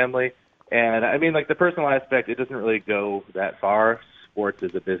and his family. And I mean, the personal aspect, it doesn't really go that far. Sports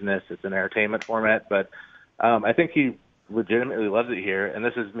is a business; it's an entertainment format. But I think he legitimately loves it here. And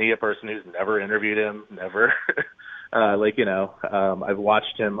this is me, a person who's never interviewed him, never. I've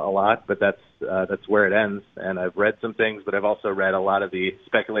watched him a lot, but that's where it ends. And I've read some things, but I've also read a lot of the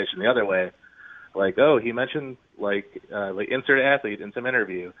speculation the other way, he mentioned insert athlete in some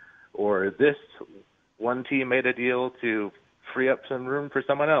interview, or this one team made a deal to free up some room for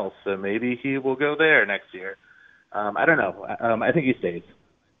someone else, so maybe he will go there next year. I don't know. I think he stays.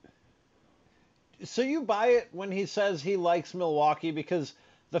 So you buy it when he says he likes Milwaukee? Because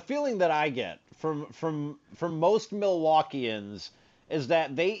the feeling that I get from most Milwaukeeans is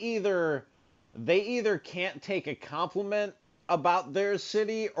that they either can't take a compliment about their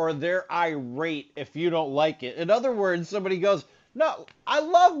city, or they're irate if you don't like it. In other words, somebody goes, "No, I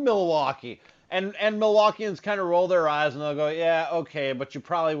love Milwaukee." And Milwaukeeans kind of roll their eyes and they'll go, "Yeah, okay, but you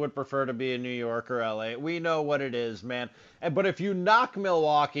probably would prefer to be in New York or LA. We know what it is, man." But if you knock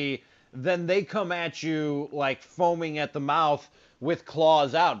Milwaukee, then they come at you foaming at the mouth with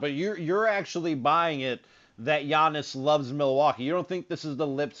claws out. But you're actually buying it that Giannis loves Milwaukee. You don't think this is the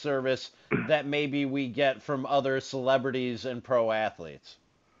lip service that maybe we get from other celebrities and pro athletes?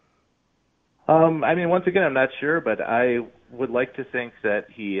 Once again, I'm not sure, but I would like to think that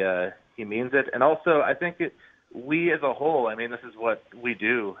he means it. And also, I think we as a whole, this is what we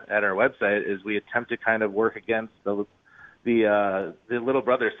do at our website, is we attempt to kind of work against the little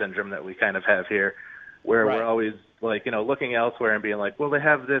brother syndrome that we kind of have here, where right. We're always looking elsewhere and being well, they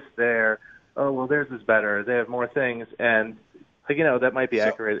have this there. Oh, well, theirs is better. They have more things. And, that might be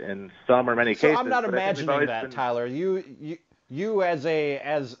accurate in some or many cases. So I'm not imagining that, Tyler. You as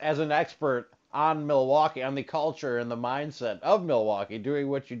an expert on Milwaukee, on the culture and the mindset of Milwaukee, doing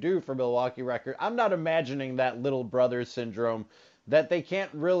what you do for Milwaukee Record, I'm not imagining that little brother syndrome, that they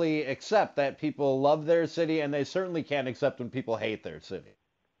can't really accept that people love their city, and they certainly can't accept when people hate their city.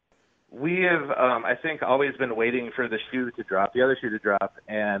 We have, I think, always been waiting for the other shoe to drop,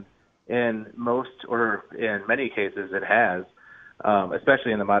 and in most or in many cases it has,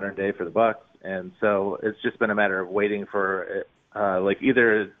 especially in the modern day for the Bucks. And so it's just been a matter of waiting for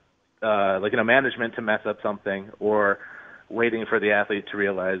either management to mess up something, or waiting for the athlete to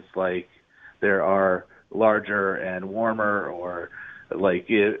realize like there are larger and warmer, or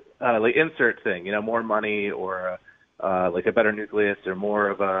insert thing, more money, or like a better nucleus, or more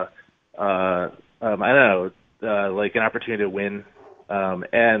of a like an opportunity to win.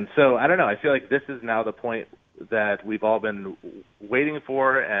 And so I don't know. I feel like this is now the point that we've all been waiting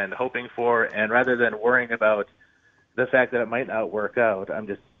for and hoping for, and rather than worrying about the fact that it might not work out, I'm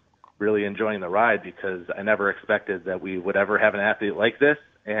just really enjoying the ride, because I never expected that we would ever have an athlete like this,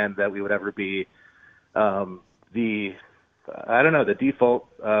 and that we would ever be the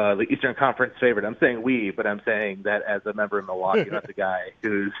default, the Eastern Conference favorite. I'm saying we, but I'm saying that as a member of Milwaukee, not the guy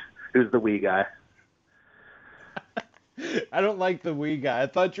who's the we guy. I don't like the we guy. I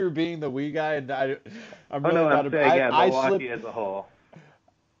thought you were being the we guy, and I'm really I'm saying Milwaukee as a whole.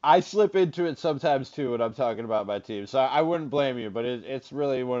 I slip into it sometimes too when I'm talking about my team, so I wouldn't blame you, but it's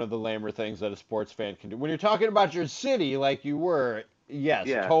really one of the lamer things that a sports fan can do. When you're talking about your city like you were, yes,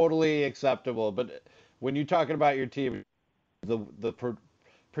 totally acceptable, but when you're talking about your team, the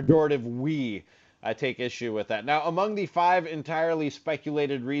pejorative we, I take issue with that. Now, among the 5 entirely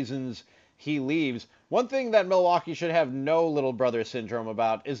speculated reasons he leaves, one thing that Milwaukee should have no little brother syndrome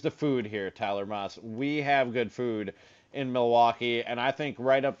about is the food here, Tyler Moss. We have good food in Milwaukee, and I think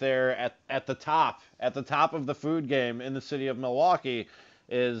right up there at the top of the food game in the city of Milwaukee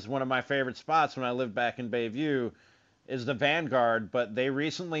is one of my favorite spots when I lived back in Bayview, is the Vanguard, but they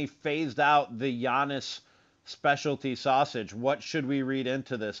recently phased out the Giannis specialty sausage. What should we read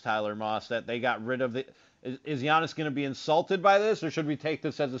into this, Tyler Moss, that they got rid of the... Is Giannis going to be insulted by this, or should we take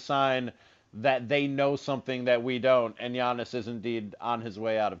this as a sign that they know something that we don't, and Giannis is indeed on his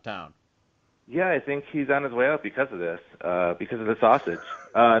way out of town? Yeah, I think he's on his way out because of this, because of the sausage.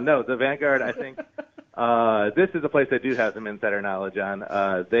 No, the Vanguard, I think this is a place I do have some insider knowledge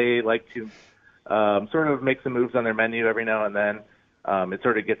on. They like to sort of make some moves on their menu every now and then. It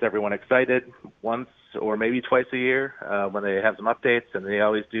sort of gets everyone excited once or maybe twice a year when they have some updates, and they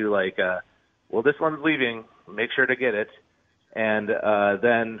always do like, well, this one's leaving, make sure to get it. And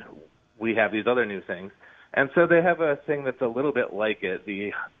then we have these other new things. And so they have a thing that's a little bit like it,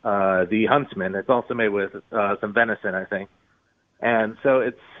 the Huntsman. It's also made with some venison, I think. And so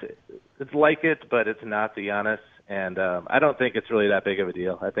it's like it, but it's not the Giannis. And I don't think it's really that big of a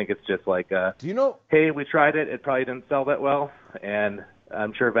deal. I think it's just like, do you know? Hey, we tried it. It probably didn't sell that well. And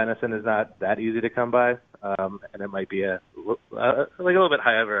I'm sure venison is not that easy to come by. And it might be like a little bit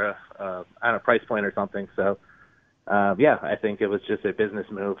higher on a price point or something. So, yeah, I think it was just a business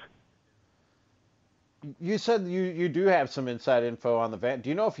move. You said you do have some inside info on the van. Do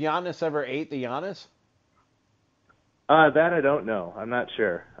you know if Giannis ever ate the Giannis? That I don't know. I'm not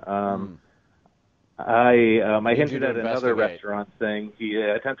sure. I hinted at another restaurant thing. He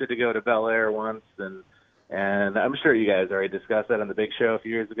attempted to go to Bel Air once, and I'm sure you guys already discussed that on the Big Show a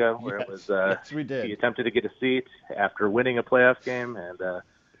few years ago, where it was yes, we did. He attempted to get a seat after winning a playoff game and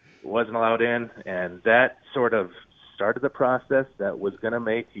wasn't allowed in, and that sort of started the process that was going to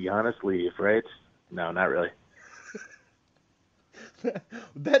make Giannis leave, right? No, not really.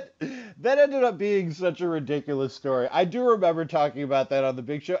 That ended up being such a ridiculous story. I do remember talking about that on the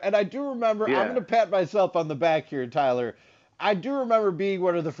Big Show, and I do remember, I'm going to pat myself on the back here, Tyler. I do remember being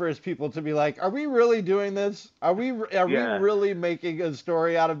one of the first people to be like, are we really doing this? Are we really making a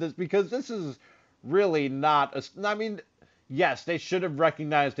story out of this? Because this is really not I mean, yes, they should have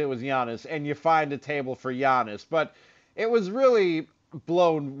recognized it was Giannis, and you find a table for Giannis, but it was really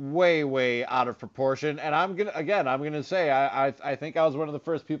blown way out of proportion. And I'm gonna say I think I was one of the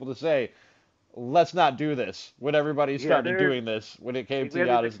first people to say, let's not do this when everybody started doing this when it came to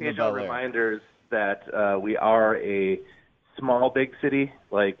Giannis and the Bel Air. Reminders that we are a small big city.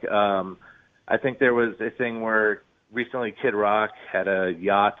 Like I think there was a thing where recently Kid Rock had a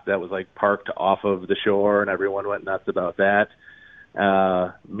yacht that was like parked off of the shore, and everyone went nuts about that.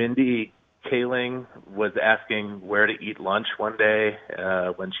 Mindy Kaling was asking where to eat lunch one day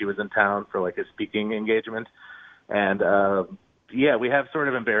when she was in town for like a speaking engagement. And we have sort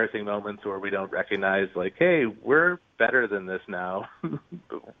of embarrassing moments where we don't recognize like, hey, we're better than this now.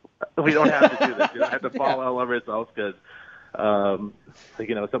 We don't have to do this. You don't have to fall all over yourself because,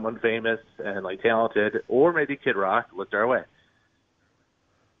 someone famous and like talented, or maybe Kid Rock looked our way.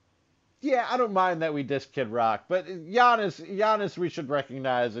 Yeah, I don't mind that we diss Kid Rock, but Giannis we should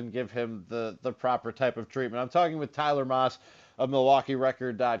recognize and give him the proper type of treatment. I'm talking with Tyler Moss of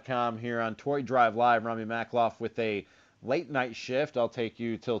MilwaukeeRecord.com here on Toy Drive Live. Rami Makloff with a late night shift. I'll take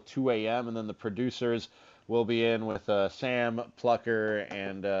you till 2 a.m. and then the producers will be in with Sam Plucker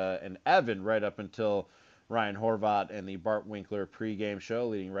and Evan right up until Ryan Horvat and the Bart Winkler pregame show,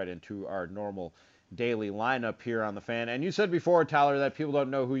 leading right into our normal daily lineup here on the Fan. And you said before, Tyler, that people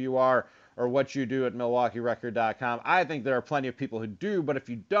don't know who you are or what you do at MilwaukeeRecord.com. I think there are plenty of people who do, but if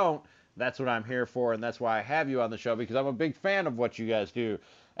you don't, that's what I'm here for, and that's why I have you on the show, because I'm a big fan of what you guys do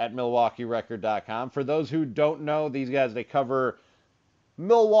at MilwaukeeRecord.com. For those who don't know, these guys, they cover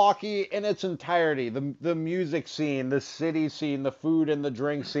Milwaukee in its entirety, the music scene, the city scene, the food and the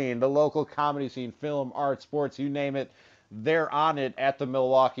drink scene, the local comedy scene, film, art, sports, you name it, they're on it at the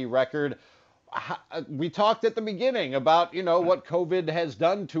Milwaukee Record. We talked at the beginning about, what COVID has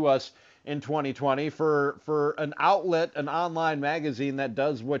done to us in 2020 for an outlet, an online magazine that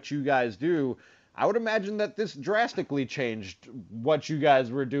does what you guys do. I would imagine that this drastically changed what you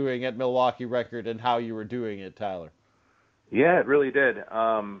guys were doing at Milwaukee Record and how you were doing it, Tyler. Yeah, it really did.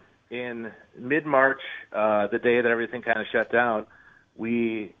 In mid-March, the day that everything kind of shut down,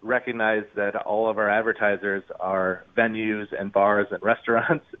 we recognized that all of our advertisers are venues and bars and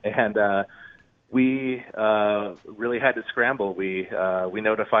restaurants, and we really had to scramble. We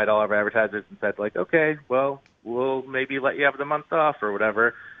notified all of our advertisers and said, okay, well, we'll maybe let you have the month off or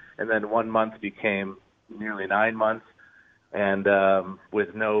whatever. And then 1 month became nearly 9 months, and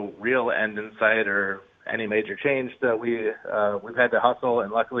with no real end in sight or any major change, that we've had to hustle.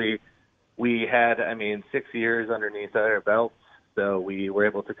 And luckily, we had 6 years underneath our belts, so we were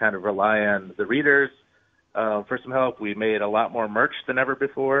able to kind of rely on the readers for some help. We made a lot more merch than ever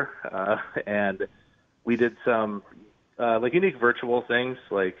before, and we did some unique virtual things,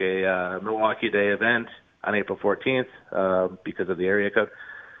 like a Milwaukee Day event on April 14th because of the area code.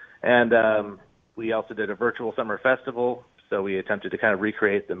 And we also did a virtual summer festival, so we attempted to kind of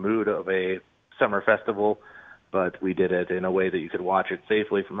recreate the mood of a summer festival, but we did it in a way that you could watch it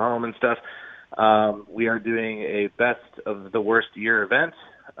safely from home and stuff. We are doing a best of the worst year event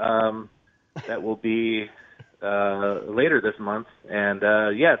that will be later this month. And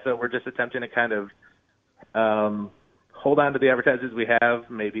so we're just attempting to kind of hold on to the advertisers we have,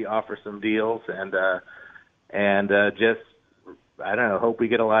 maybe offer some deals, and just, I don't know, hope we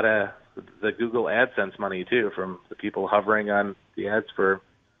get a lot of the Google AdSense money too from the people hovering on the ads for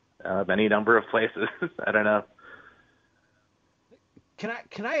any number of places. I don't know.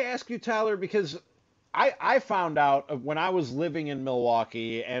 Can I ask you, Tyler, because I found out when I was living in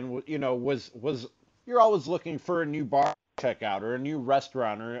Milwaukee and was you're always looking for a new bar to check out or a new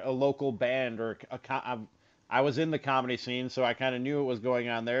restaurant or a local band or I was in the comedy scene, so I kind of knew what was going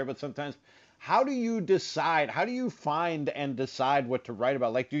on there. But sometimes, how do you decide? How do you find and decide what to write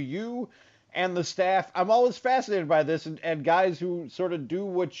about? Like, do you and the staff? I'm always fascinated by this, and guys who sort of do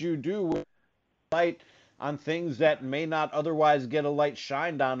what you do, light on things that may not otherwise get a light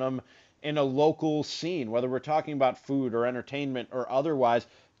shined on them in a local scene, whether we're talking about food or entertainment or otherwise.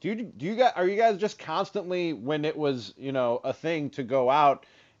 Are you guys just constantly, when it was, a thing to go out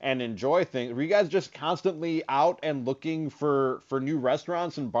and enjoy things, were you guys just constantly out and looking for new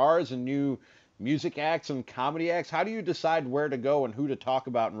restaurants and bars and new music acts and comedy acts? How do you decide where to go and who to talk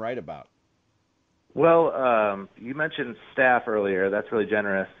about and write about? Well, you mentioned staff earlier. That's really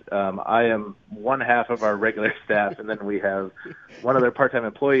generous. I am one half of our regular staff, and then we have one other part-time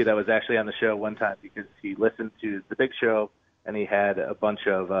employee that was actually on the show one time because he listened to the big show, and he had a bunch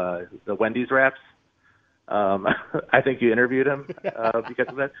of the Wendy's wraps. I think you interviewed him because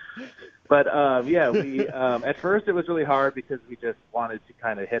of that. But, we at first it was really hard because we just wanted to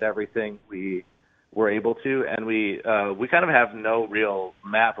kind of hit everything we were able to, and we kind of have no real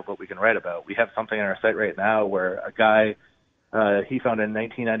map of what we can write about. We have something on our site right now where a guy, he found a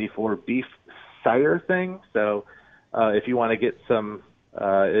 1994 beef cider thing. So if you want to get some,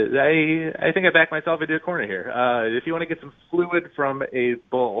 I think I back myself into a corner here. If you want to get some fluid from a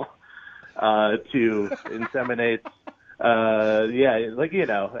bull to inseminate,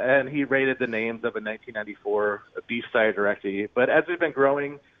 and he rated the names of a 1994 beef cider directly. But as we've been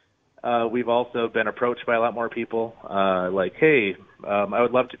growing, we've also been approached by a lot more people, hey, I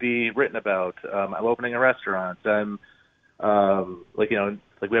would love to be written about. I'm opening a restaurant. We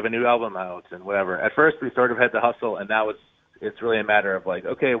have a new album out and whatever. At first, we sort of had to hustle, and now it's really a matter of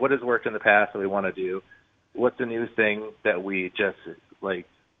okay, what has worked in the past that we want to do? What's the new thing that we just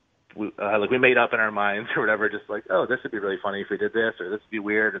we made up in our minds or whatever? Just oh, this would be really funny if we did this, or this would be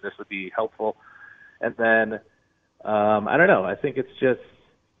weird, or this would be helpful. And then I don't know. I think it's just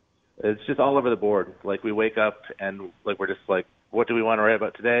all over the board. We wake up and we're just what do we want to write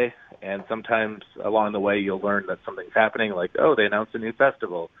about today? And sometimes along the way you'll learn that something's happening. Oh, they announced a new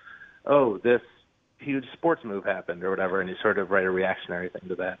festival. Oh, this huge sports move happened or whatever, and you sort of write a reactionary thing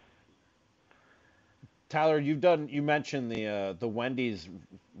to that. Tyler, you mentioned the Wendy's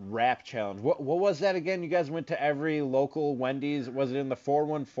rap challenge. What was that again? You guys went to every local Wendy's. Was it in the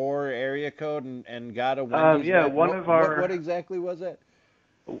 414 area code and got a Wendy's Yeah, rap? What exactly was it?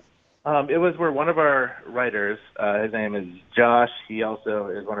 It was where one of our writers, his name is Josh. He also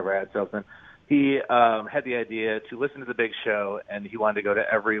is one of our ad salesmen. He had the idea to listen to the Big Show, and he wanted to go to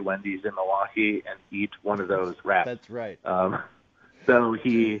every Wendy's in Milwaukee and eat one of those wraps. That's right. So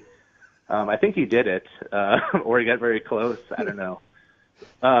he, I think he did it, or he got very close. I don't know.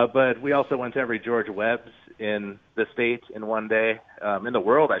 But we also went to every George Webb's in the state in one day, in the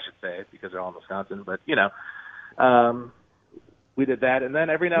world, I should say, because they're all in Wisconsin. But we did that, and then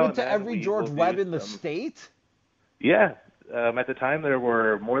every now and then to every George Webb in the state. Yeah, at the time there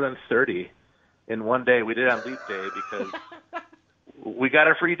were more than 30 in one day. We did it on Leap Day because we got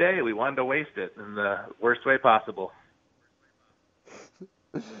a free day. We wanted to waste it in the worst way possible.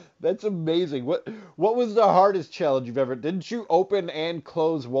 That's amazing. What was the hardest challenge you've ever? Didn't you open and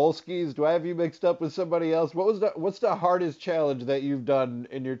close Wolski's? Do I have you mixed up with somebody else? What's the hardest challenge that you've done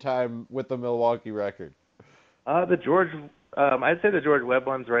in your time with the Milwaukee Record? I'd say the George Webb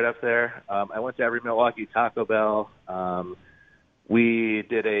one's right up there. I went to every Milwaukee Taco Bell. We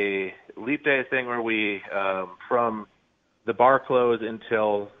did a Leap Day thing where we, from the bar close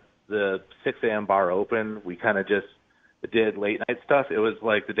until the 6 a.m. bar open, we kind of just did late night stuff. It was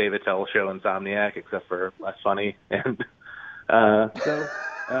like the David Tell Show, Insomniac, except for less funny. And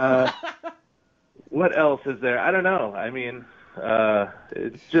what else is there? I don't know. I mean,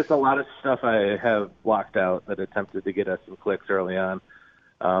 it's just a lot of stuff I have blocked out that attempted to get us some clicks early on.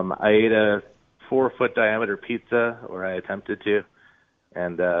 I ate a 4-foot diameter pizza, or I attempted to,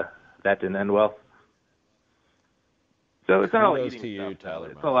 and that didn't end well. So it's not all eating stuff, Tyler.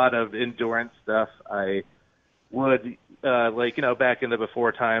 It's a lot of endurance stuff. I would, back in the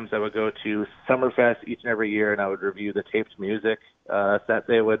before times, I would go to Summerfest each and every year, and I would review the taped music that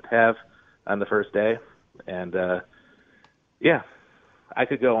they would have on the first day. And, yeah, I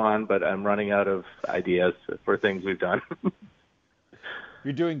could go on, but I'm running out of ideas for things we've done.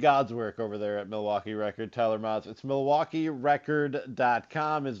 You're doing God's work over there at Milwaukee Record, Tyler Moss. It's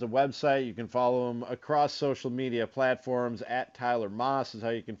MilwaukeeRecord.com is the website. You can follow him across social media platforms. At Tyler Moss is how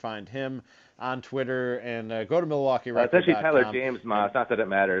you can find him on Twitter. And go to MilwaukeeRecord.com. It's actually Tyler James Moss. Not that it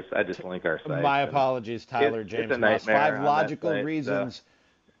matters. I just link our site. My apologies, Tyler James Moss. 5 logical reasons.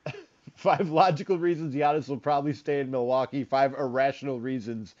 5 logical reasons Giannis will probably stay in Milwaukee. 5 irrational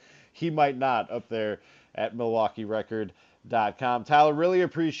reasons he might not up there at MilwaukeeRecord.com. Tyler, really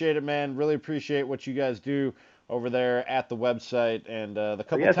appreciate it, man. Really appreciate what you guys do over there at the website and the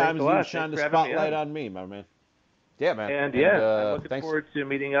couple times you shined the spotlight on me, my man. Yeah, man. And I'm looking forward to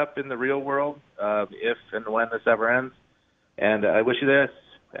meeting up in the real world if and when this ever ends. And I wish you this,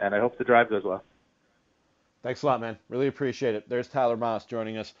 and I hope the drive goes well. Thanks a lot, man. Really appreciate it. There's Tyler Moss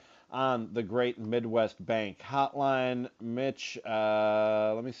joining us on the Great Midwest Bank Hotline. Mitch,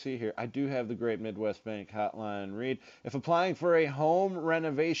 let me see here. I do have the Great Midwest Bank Hotline. Read, if applying for a home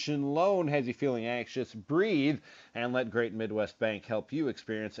renovation loan has you feeling anxious, breathe and let Great Midwest Bank help you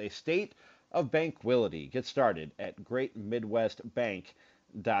experience a state of banquility. Get started at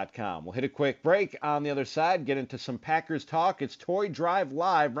greatmidwestbank.com. We'll hit a quick break. On the other side, get into some Packers talk. It's Toy Drive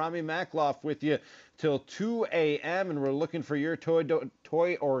Live. Rami Makloff with you till 2 a.m. and we're looking for your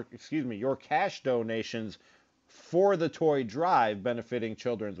your cash donations for the Toy Drive benefiting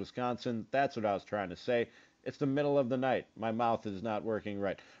Children's Wisconsin. That's what I was trying to say. It's the middle of the night. My mouth is not working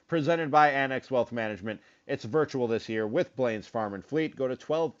right. Presented by Annex Wealth Management. It's virtual this year with Blaine's Farm and Fleet. Go to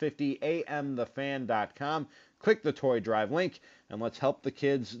 1250amthefan.com. Click the Toy Drive link, and let's help the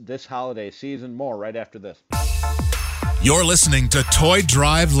kids this holiday season. More right after this. You're listening to Toy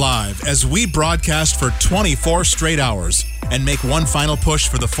Drive Live as we broadcast for 24 straight hours and make one final push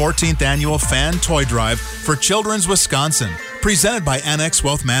for the 14th annual Fan Toy Drive for Children's Wisconsin, presented by Annex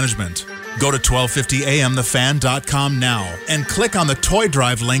Wealth Management. Go to 1250amthefan.com now and click on the Toy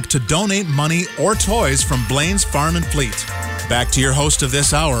Drive link to donate money or toys from Blaine's Farm and Fleet. Back to your host of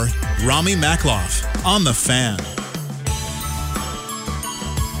this hour, Rami Makloff, on The Fan.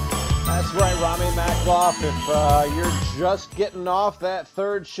 That's right, Rami Makloff. If you're just getting off that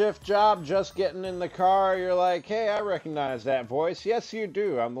third shift job, just getting in the car, you're like, hey, I recognize that voice. Yes, you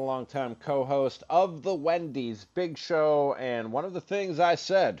do. I'm the longtime co-host of the Wendy's Big Show, and one of the things I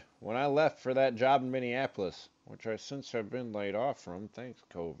said when I left for that job in Minneapolis, which I since have been laid off from, thanks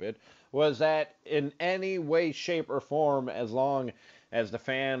COVID, was that in any way, shape, or form, as long as the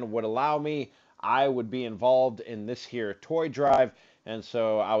Fan would allow me, I would be involved in this here toy drive. And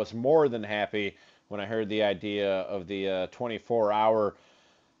so I was more than happy when I heard the idea of the 24-hour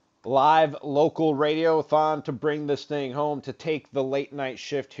live local radiothon to bring this thing home, to take the late night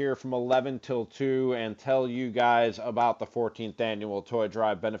shift here from 11 till 2 and tell you guys about the 14th annual Toy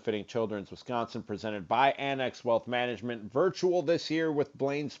Drive benefiting Children's Wisconsin, presented by Annex Wealth Management. Virtual this year with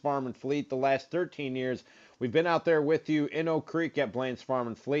Blaine's Farm and Fleet. The last 13 years we've been out there with you in Oak Creek at Blaine's Farm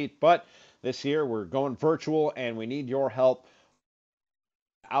and Fleet, but this year we're going virtual and we need your help.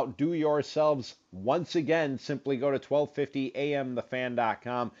 Outdo yourselves once again. Simply go to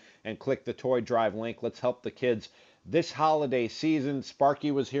 1250amthefan.com and click the Toy Drive link. Let's help the kids this holiday season.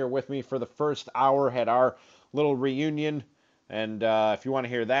 Sparky was here with me for the first hour, had our little reunion. And if you want to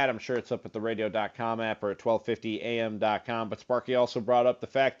hear that, I'm sure it's up at the radio.com app or at 1250am.com. But Sparky also brought up the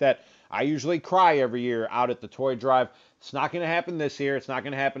fact that I usually cry every year out at the Toy Drive. It's not going to happen this year. It's not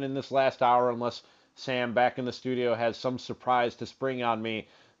going to happen in this last hour unless Sam back in the studio has some surprise to spring on me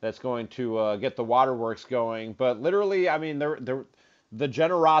that's going to get the waterworks going. But literally, I mean, the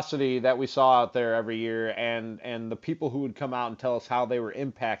generosity that we saw out there every year, and the people who would come out and tell us how they were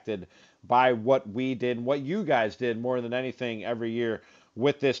impacted by what we did, what you guys did more than anything every year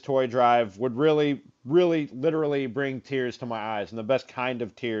with this toy drive, would really, really, literally bring tears to my eyes, and the best kind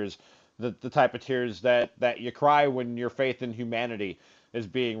of tears, the type of tears that you cry when your faith in humanity is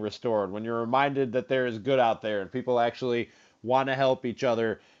being restored, when you're reminded that there is good out there and people actually want to help each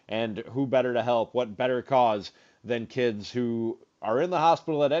other. And who better to help? What better cause than kids who are in the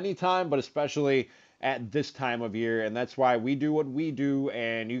hospital at any time, but especially at this time of year? And that's why we do what we do,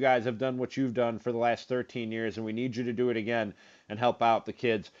 and you guys have done what you've done for the last 13 years, and we need you to do it again and help out the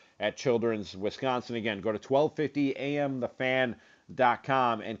kids at Children's Wisconsin. Again, go to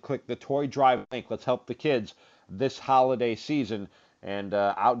 1250amthefan.com and click the Toy Drive link. Let's help the kids this holiday season and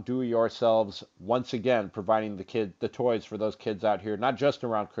outdo yourselves once again, providing the toys for those kids out here, not just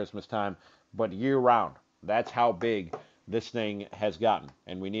around Christmas time, but year-round. That's how big this thing has gotten,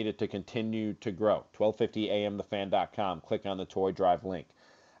 and we need it to continue to grow. 1250amthefan.com. Click on the Toy Drive link.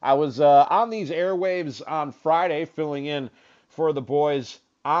 I was on these airwaves on Friday, filling in for the boys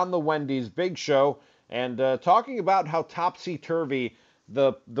on the Wendy's Big Show, and talking about how topsy-turvy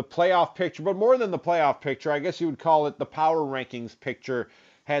the playoff picture, but more than the playoff picture, I guess you would call it the power rankings picture,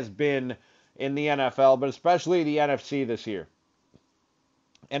 has been in the NFL, but especially the NFC this year.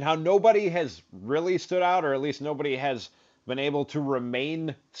 And how nobody has really stood out, or at least nobody has been able to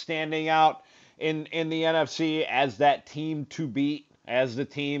remain standing out in the NFC as that team to beat, as the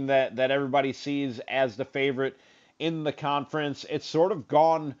team that everybody sees as the favorite in the conference. It's sort of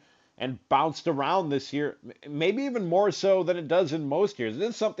gone and bounced around this year, maybe even more so than it does in most years.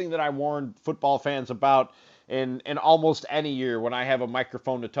 This is something that I warned football fans about in almost any year when I have a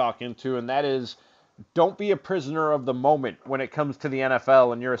microphone to talk into, and that is, don't be a prisoner of the moment when it comes to the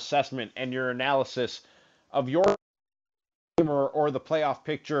NFL and your assessment and your analysis of your team or the playoff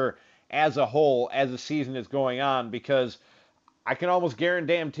picture as a whole as the season is going on, because I can almost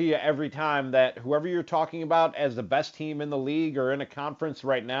guarantee you every time that whoever you're talking about as the best team in the league or in a conference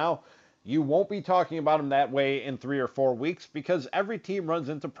right now, you won't be talking about them that way in 3 or 4 weeks, because every team runs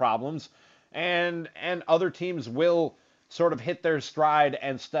into problems, and other teams will sort of hit their stride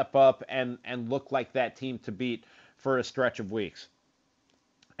and step up and look like that team to beat for a stretch of weeks.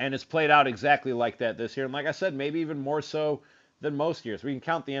 And it's played out exactly like that this year. And like I said, maybe even more so than most years. We can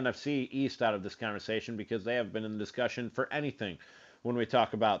count the NFC East out of this conversation because they have been in the discussion for anything when we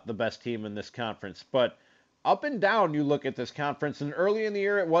talk about the best team in this conference. But up and down, you look at this conference, and early in the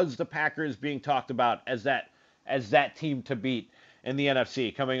year, it was the Packers being talked about as that team to beat in the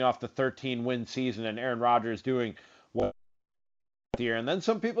NFC, coming off the 13-win season and Aaron Rodgers doing what year. And then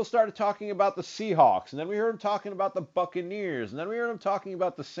some people started talking about the Seahawks, and then we heard them talking about the Buccaneers, and then we heard them talking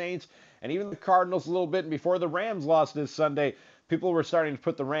about the Saints, and even the Cardinals a little bit. And before the Rams lost this Sunday, people were starting to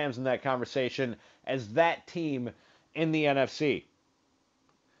put the Rams in that conversation as that team in the NFC.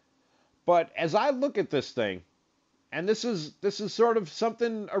 But as I look at this thing, and this is sort of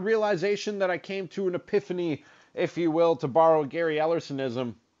something, a realization that I came to, an epiphany, if you will, to borrow Gary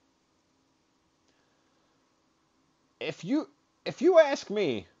Ellersonism. If you ask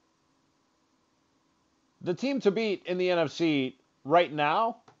me, the team to beat in the NFC right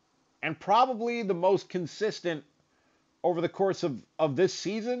now, and probably the most consistent over the course of this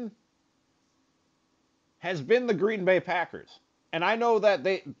season, has been the Green Bay Packers. And I know that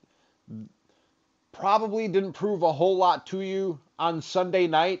they probably didn't prove a whole lot to you on Sunday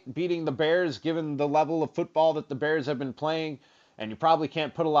night, beating the Bears, given the level of football that the Bears have been playing, and you probably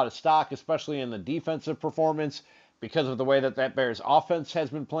can't put a lot of stock, especially in the defensive performance, because of the way that Bears offense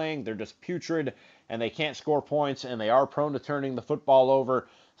has been playing. They're just putrid, and they can't score points, and they are prone to turning the football over.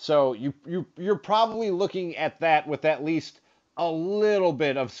 So you're probably looking at that with at least a little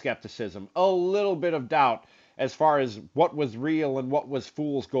bit of skepticism, a little bit of doubt as far as what was real and what was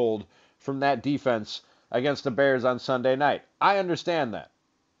fool's gold from that defense against the Bears on Sunday night. I understand that.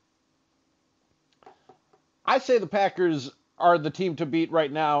 I say the Packers are the team to beat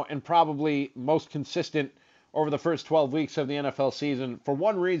right now and probably most consistent over the first 12 weeks of the NFL season for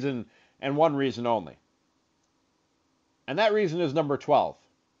one reason and one reason only. And that reason is number 12.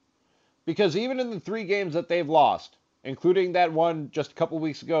 Because even in the 3 games that they've lost, including that one just a couple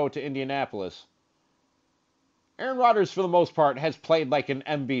weeks ago to Indianapolis, Aaron Rodgers, for the most part, has played like an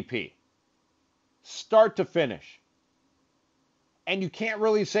MVP. Start to finish. And you can't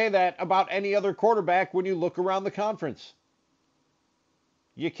really say that about any other quarterback when you look around the conference.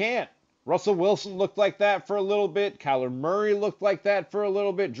 You can't. Russell Wilson looked like that for a little bit. Kyler Murray looked like that for a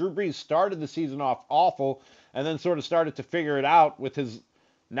little bit. Drew Brees started the season off awful and then sort of started to figure it out with his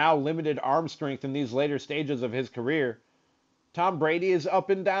now limited arm strength in these later stages of his career. Tom Brady is up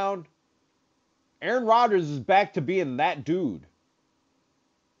and down. Aaron Rodgers is back to being that dude.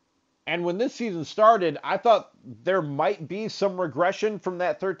 And when this season started, I thought there might be some regression from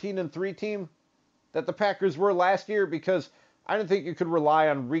that 13-3 team that the Packers were last year, because I didn't think you could rely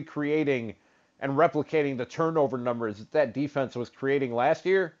on recreating and replicating the turnover numbers that defense was creating last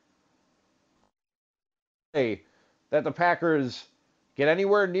year. That the Packers get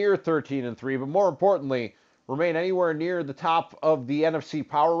anywhere near 13-3, but more importantly, remain anywhere near the top of the NFC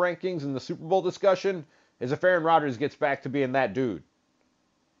power rankings in the Super Bowl discussion, is if Aaron Rodgers gets back to being that dude.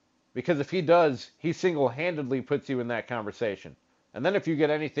 Because if he does, he single-handedly puts you in that conversation. And then if you get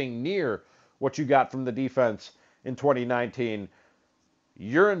anything near what you got from the defense in 2019,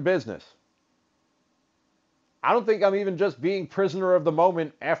 you're in business. I don't think I'm even just being prisoner of the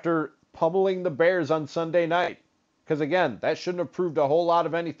moment after pummeling the Bears on Sunday night. Because again, that shouldn't have proved a whole lot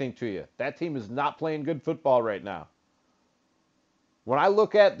of anything to you. That team is not playing good football right now. When I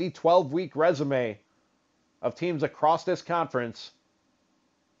look at the 12-week resume of teams across this conference,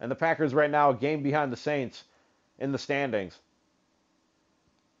 and the Packers right now a game behind the Saints in the standings,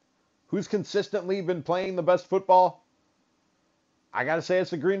 who's consistently been playing the best football? I got to say it's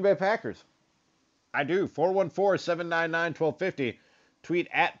the Green Bay Packers. I do. 414-799-1250. Tweet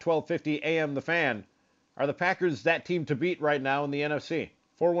at 1250 AM The Fan. Are the Packers that team to beat right now in the NFC?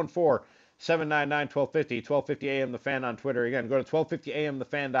 414-799-1250. 1250 AM The Fan on Twitter. Again, go to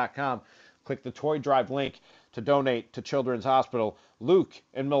 1250amthefan.com. Click the Toy Drive link to donate to Children's Hospital. Luke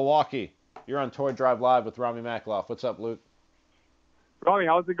in Milwaukee, you're on Toy Drive Live with Rami Makloff. What's up, Luke? Rami,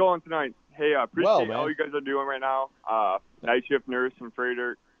 how's it going tonight? Hey, appreciate all you guys are doing right now. Night shift nurse from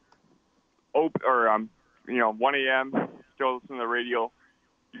Freighter. 1 a.m. Still listening to the radio.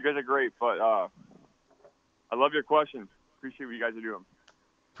 You guys are great, but I love your question. Appreciate what you guys are doing.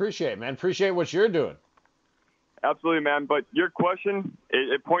 Appreciate it, man. Appreciate what you're doing. Absolutely, man. But your question,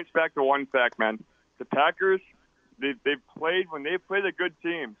 it points back to one fact, man. The Packers, they've played, when they play the good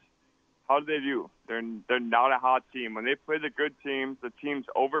teams, how do they do? They're not a hot team. When they play the good teams, the team's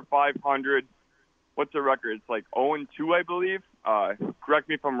over 500. What's the record? It's like 0-2, I believe. Correct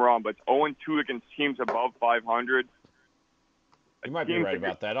me if I'm wrong, but it's 0-2 against teams above 500. You might be right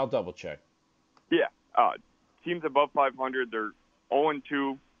about that. I'll double check. Yeah. Teams above 500, they're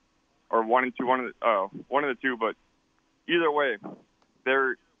 0-2 or 1-2, one of the two. But either way,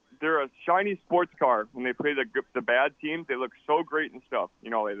 they're a shiny sports car. When they play the bad teams, they look so great and stuff. You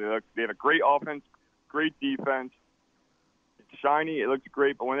know, they have a great offense, great defense. It's shiny, it looks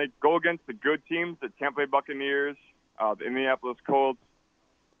great. But when they go against the good teams, the Tampa Bay Buccaneers, the Indianapolis Colts,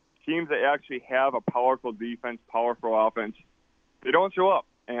 teams that actually have a powerful defense, powerful offense, they don't show up.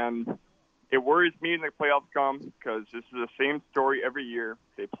 And it worries me when the playoffs come, because this is the same story every year.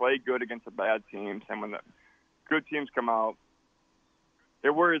 They play good against the bad teams, and when the good teams come out, it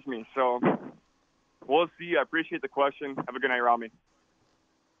worries me. So we'll see. I appreciate the question. Have a good night, Rami.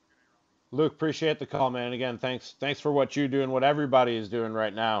 Luke, appreciate the call, man. Again, thanks for what you do and what everybody is doing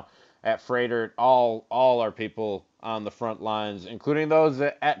right now at Freighter. All our people on the front lines, including those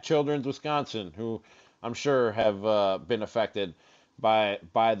at Children's Wisconsin, who I'm sure have been affected by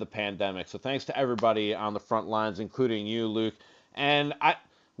the pandemic. So thanks to everybody on the front lines, including you, Luke. And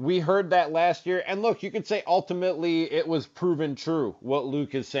we heard that last year. And look, you could say ultimately it was proven true, what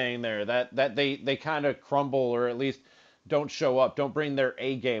Luke is saying there, that they kind of crumble, or at least don't show up, don't bring their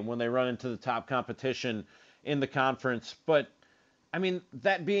A game when they run into the top competition in the conference. But, I mean,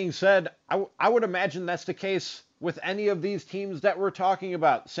 that being said, I would imagine that's the case with any of these teams that we're talking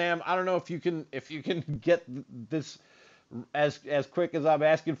about. Sam, I don't know if you can get this as quick as I'm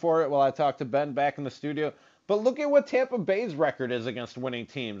asking for it while I talk to Ben back in the studio. But look at what Tampa Bay's record is against winning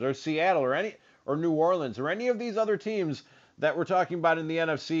teams, or Seattle, or New Orleans, or any of these other teams that we're talking about in the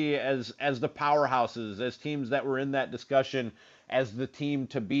NFC as the powerhouses, as teams that were in that discussion as the team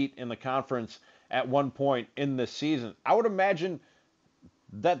to beat in the conference at one point in this season. I would imagine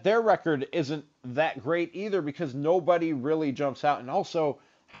that their record isn't that great either, because nobody really jumps out. And also,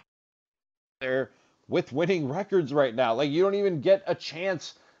 they're with winning records right now. Like, you don't even get a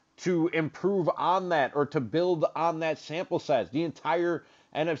chance to improve on that or to build on that sample size. The entire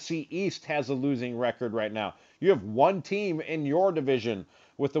NFC East has a losing record right now. You have one team in your division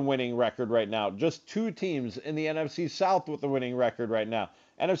with a winning record right now. Just two teams in the NFC South with a winning record right now.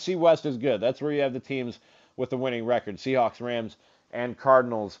 NFC West is good. That's where you have the teams with a winning record. Seahawks, Rams, and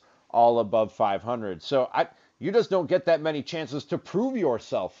Cardinals all above 500. So you just don't get that many chances to prove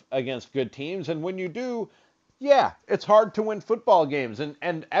yourself against good teams. And when you do, yeah, it's hard to win football games.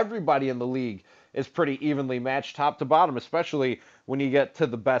 And everybody in the league is pretty evenly matched top to bottom, especially when you get to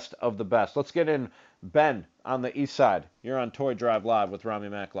the best of the best. Let's get in Ben on the east side. You're on Toy Drive Live with Rami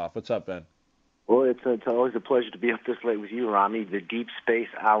Makloff. What's up, Ben? Well, it's always a pleasure to be up this late with you, Rami, the deep space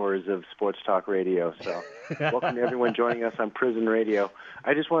hours of sports talk radio. So welcome to everyone joining us on Prison Radio.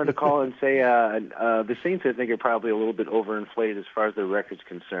 I just wanted to call and say the Saints, I think, are probably a little bit overinflated as far as their record's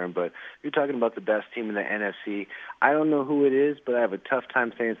concerned, but you're talking about the best team in the NFC. I don't know who it is, but I have a tough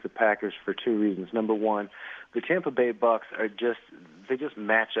time saying it's the Packers for two reasons. Number one, the Tampa Bay Bucks they just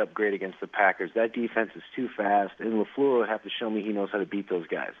match up great against the Packers. That defense is too fast, and LaFleur will have to show me he knows how to beat those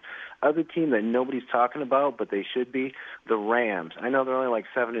guys. Other team that nobody's talking about, but they should be, the Rams. I know they're only like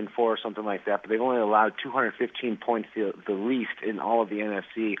 7-4 or something like that, but they've only allowed 215 points the least in all of the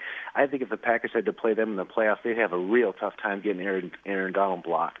NFC. I think if the Packers had to play them in the playoffs, they'd have a real tough time getting Aaron Donald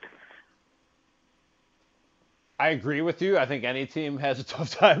blocked. I agree with you. I think any team has a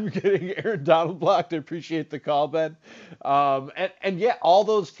tough time getting Aaron Donald blocked. I appreciate the call, Ben. And yeah, all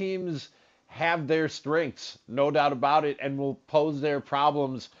those teams have their strengths, no doubt about it, and will pose their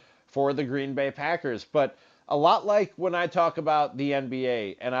problems for the Green Bay Packers. But a lot like when I talk about the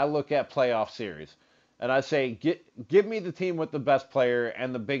NBA and I look at playoff series, and I say, give me the team with the best player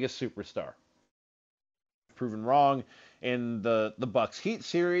and the biggest superstar. Proven wrong in the Bucks Heat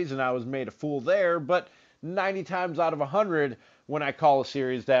series, and I was made a fool there, but 90 times out of 100, when I call a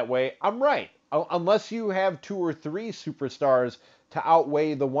series that way, I'm right. Unless you have two or three superstars to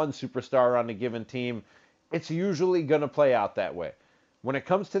outweigh the one superstar on a given team, it's usually going to play out that way. When it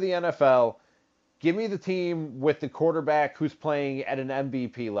comes to the NFL, give me the team with the quarterback who's playing at an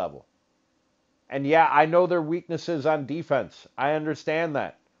MVP level. And yeah, I know their weaknesses on defense. I understand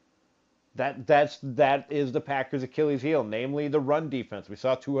that. That is the Packers' Achilles heel, namely the run defense. We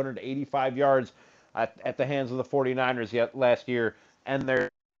saw 285 yards at the hands of the 49ers last year, and they're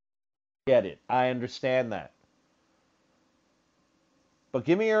get it. I understand that. But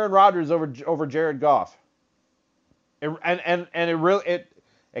give me Aaron Rodgers over Jared Goff. And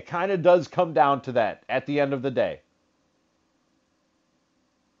it kind of does come down to that at the end of the day.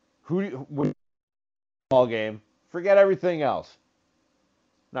 Who would ball game? Forget everything else.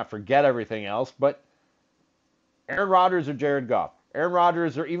 Not forget everything else, but Aaron Rodgers or Jared Goff. Aaron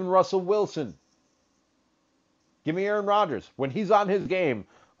Rodgers or even Russell Wilson. Give me Aaron Rodgers. When he's on his game,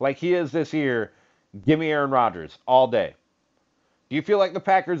 like he is this year, give me Aaron Rodgers all day. Do you feel like the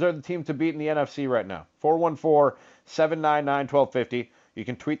Packers are the team to beat in the NFC right now? 414-799-1250. You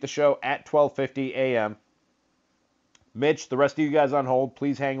can tweet the show at 1250 a.m. Mitch, the rest of you guys on hold,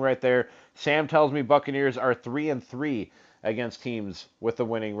 please hang right there. Sam tells me Buccaneers are 3-3 against teams with a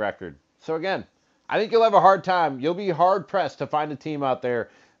winning record. So again, I think you'll have a hard time. You'll be hard-pressed to find a team out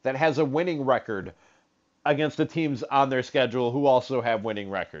there that has a winning record against the teams on their schedule who also have winning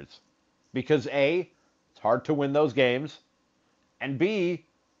records. Because A, it's hard to win those games, and B,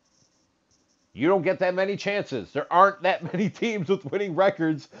 you don't get that many chances. There aren't that many teams with winning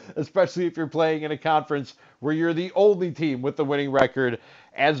records, especially if you're playing in a conference where you're the only team with the winning record,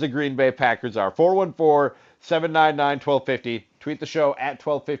 as the Green Bay Packers are. 414-799-1250. Tweet the show at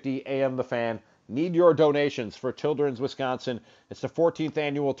 1250 AM The Fan. Need your donations for Children's Wisconsin. It's the 14th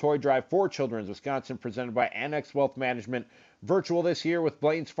annual Toy Drive for Children's Wisconsin, presented by Annex Wealth Management. Virtual this year with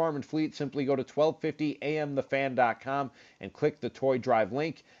Blaine's Farm and Fleet. Simply go to 1250amthefan.com and click the Toy Drive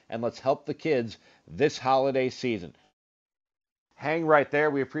link, and let's help the kids this holiday season. Hang right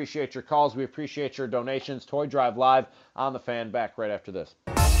there. We appreciate your calls. We appreciate your donations. Toy Drive Live on The Fan. Back right after this.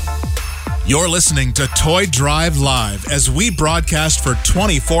 You're listening to Toy Drive Live as we broadcast for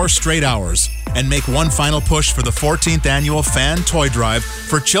 24 straight hours and make one final push for the 14th annual Fan Toy Drive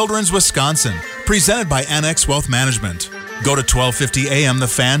for Children's Wisconsin, presented by Annex Wealth Management. Go to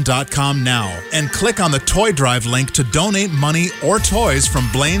 1250amthefan.com now and click on the Toy Drive link to donate money or toys from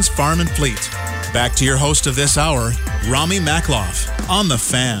Blaine's Farm and Fleet. Back to your host of this hour, Rami Makloff, on The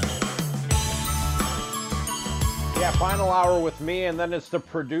Fan. Yeah, final hour with me, and then it's the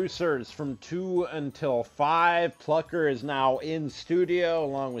producers from 2 until 5. Plucker is now in studio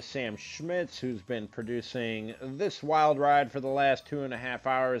along with Sam Schmitz, who's been producing this wild ride for the last 2.5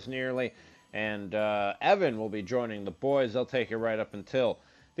 hours nearly. And Evan will be joining the boys. They'll take it right up until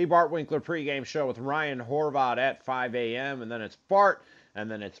the Bart Winkler pregame show with Ryan Horvath at 5 a.m. And then it's Bart,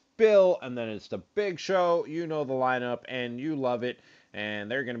 and then it's Bill, and then it's the big show. You know the lineup, and you love it.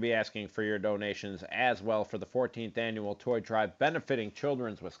 And they're going to be asking for your donations as well for the 14th annual Toy Drive benefiting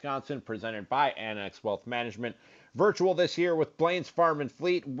Children's Wisconsin, presented by Annex Wealth Management. Virtual this year with Blaine's Farm and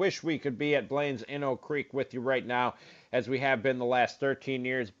Fleet. Wish we could be at Blaine's in Oak Creek with you right now, as we have been the last 13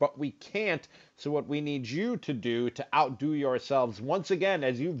 years, but we can't. So what we need you to do to outdo yourselves once again,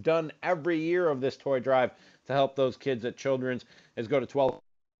 as you've done every year of this toy drive to help those kids at Children's, is go to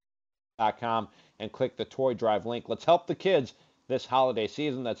 1250am and click the toy drive link. Let's help the kids this holiday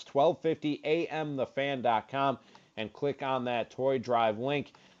season. That's 1250amthefan.com and click on that toy drive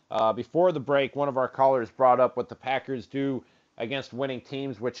link. Before the break, one of our callers brought up what the Packers do against winning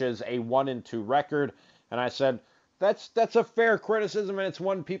teams, which is a 1-2 record. And I said, that's a fair criticism, and it's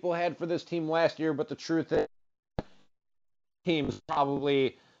one people had for this team last year, but the truth is teams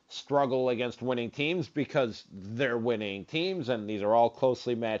probably struggle against winning teams because they're winning teams, and these are all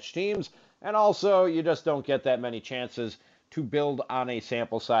closely matched teams. And also, you just don't get that many chances to build on a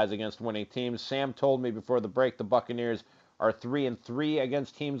sample size against winning teams. Sam told me before the break the Buccaneers are 3-3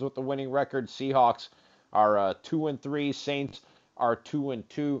 against teams with the winning record. Seahawks are 2-3. Saints are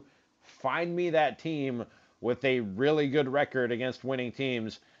 2-2. Find me that team with a really good record against winning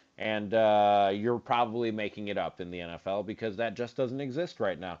teams, and you're probably making it up in the NFL because that just doesn't exist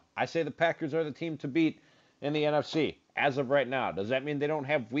right now. I say the Packers are the team to beat in the NFC as of right now. Does that mean they don't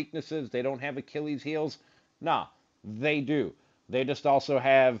have weaknesses? They don't have Achilles heels? No, they do. They just also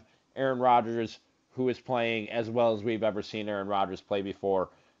have Aaron Rodgers, who is playing as well as we've ever seen Aaron Rodgers play before,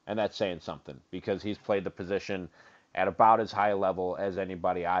 and that's saying something because he's played the position at about as high a level as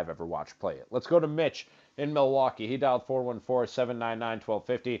anybody I've ever watched play it. Let's go to Mitch in Milwaukee. He dialed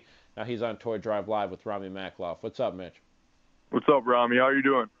 414-799-1250. Now he's on Toy Drive Live with Rami Makloff. What's up, Mitch? What's up, Rami? How you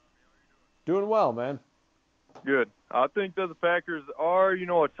doing? Doing well, man. Good. I think that the Packers are,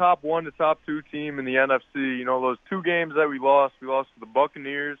 a top 1 to top 2 team in the NFC. Those 2 games that we lost to the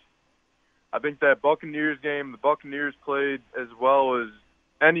Buccaneers. I think that Buccaneers game, the Buccaneers played as well as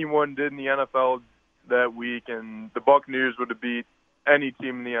anyone did in the NFL that week, and the Buccaneers would have beat any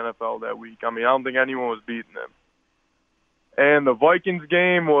team in the NFL that week. I don't think anyone was beating them. And the Vikings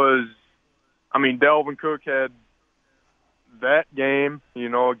game was, Dalvin Cook had that game,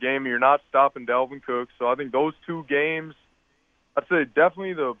 a game you're not stopping Dalvin Cook. So I think those 2 games, I'd say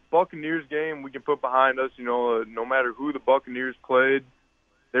definitely the Buccaneers game we can put behind us. No matter who the Buccaneers played,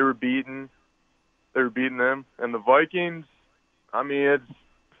 they were beating them. And the Vikings, it's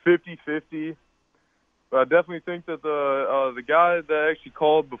 50-50. But I definitely think that the guy that actually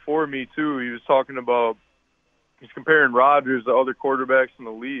called before me, too, he was talking about, he's comparing Rodgers to other quarterbacks in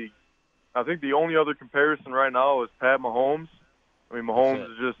the league. I think the only other comparison right now is Pat Mahomes.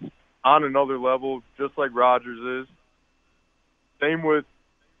 Mahomes is just on another level, just like Rodgers is. Same with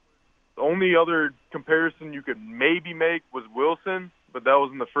the only other comparison you could maybe make was Wilson, but that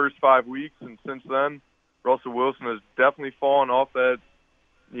was in the first 5 weeks. And since then, Russell Wilson has definitely fallen off that,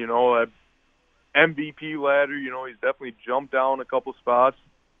 that MVP ladder. He's definitely jumped down a couple spots.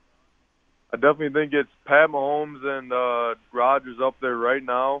 I definitely think it's Pat Mahomes and Rodgers up there right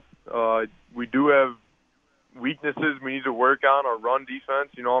now. We do have weaknesses we need to work on, our run defense.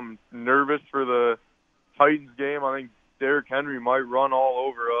 I'm nervous for the Titans game. I think Derrick Henry might run all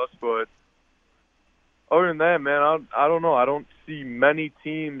over us, but other than that, man, I don't know. I don't see many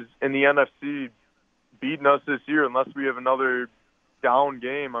teams in the NFC beating us this year unless we have another down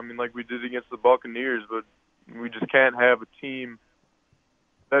game. Like we did against the Buccaneers, but we just can't have a team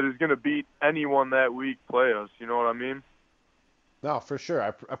that is going to beat anyone that week play us. You know what I mean? No, for sure.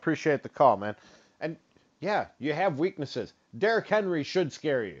 I appreciate the call, man. And yeah, you have weaknesses. Derrick Henry should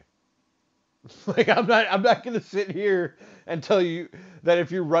scare you. I'm not going to sit here and tell you that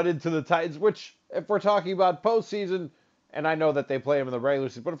if you run into the Titans, which if we're talking about postseason, and I know that they play him in the regular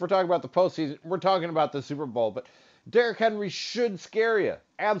season, but if we're talking about the postseason, we're talking about the Super Bowl. But Derrick Henry should scare you,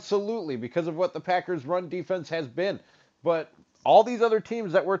 absolutely, because of what the Packers' run defense has been. But all these other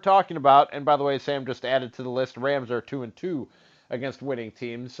teams that we're talking about, and by the way, Sam just added to the list, Rams are 2-2 against winning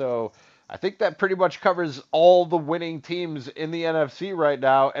teams. So I think that pretty much covers all the winning teams in the NFC right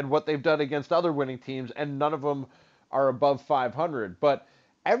now and what they've done against other winning teams, and none of them are above 500. But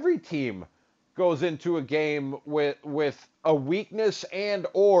every team goes into a game with a weakness and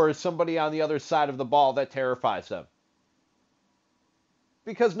or somebody on the other side of the ball that terrifies them.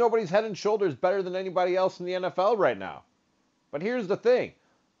 Because nobody's head and shoulders better than anybody else in the NFL right now. But here's the thing.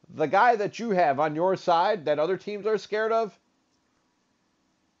 The guy that you have on your side that other teams are scared of,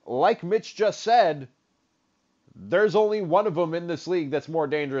 like Mitch just said, there's only one of them in this league that's more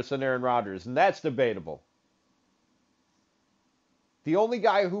dangerous than Aaron Rodgers, and that's debatable. The only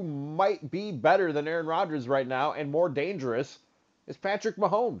guy who might be better than Aaron Rodgers right now and more dangerous is Patrick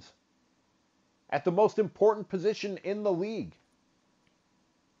Mahomes at the most important position in the league.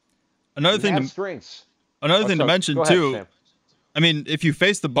 Another thing to mention too. Sam. I mean, if you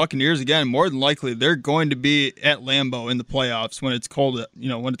face the Buccaneers again, more than likely they're going to be at Lambeau in the playoffs when it's cold.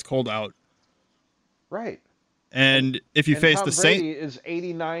 When it's cold out. Right. And if you face Tom the Saints, Brady is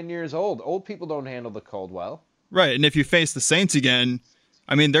 89 years old. Old people don't handle the cold well. Right, and if you face the Saints again,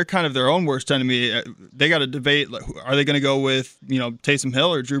 I mean, they're kind of their own worst enemy. They got to debate, like, are they going to go with, Taysom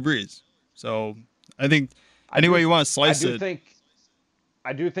Hill or Drew Brees? So I think any way you want to slice it.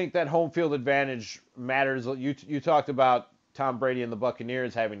 I do think that home field advantage matters. You talked about Tom Brady and the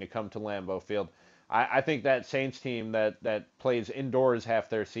Buccaneers having to come to Lambeau Field. I think that Saints team that plays indoors half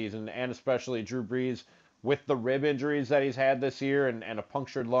their season, and especially Drew Brees with the rib injuries that he's had this year and a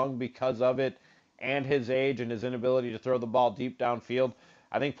punctured lung because of it, and his age and his inability to throw the ball deep downfield,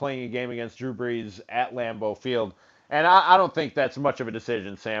 I think playing a game against Drew Brees at Lambeau Field, and I don't think that's much of a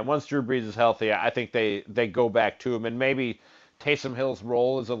decision, Sam. Once Drew Brees is healthy, I think they go back to him, and maybe Taysom Hill's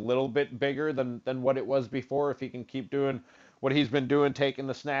role is a little bit bigger than what it was before if he can keep doing what he's been doing, taking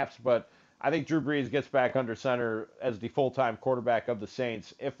the snaps. But I think Drew Brees gets back under center as the full-time quarterback of the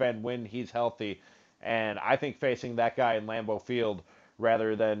Saints if and when he's healthy, and I think facing that guy in Lambeau Field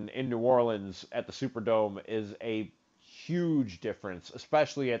rather than in New Orleans at the Superdome is a huge difference,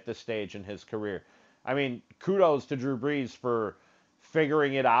 especially at this stage in his career. I mean, kudos to Drew Brees for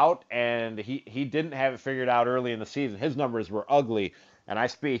figuring it out, and he didn't have it figured out early in the season. His numbers were ugly, and I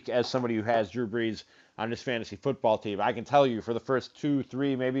speak as somebody who has Drew Brees on his fantasy football team. I can tell you for the first 2,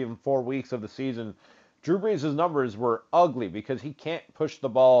 3, maybe even 4 weeks of the season, Drew Brees' numbers were ugly because he can't push the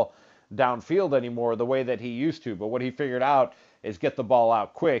ball downfield anymore the way that he used to. But what he figured out is get the ball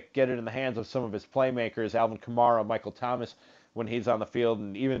out quick, get it in the hands of some of his playmakers, Alvin Kamara, Michael Thomas, when he's on the field,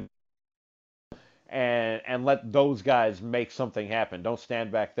 and even and let those guys make something happen. Don't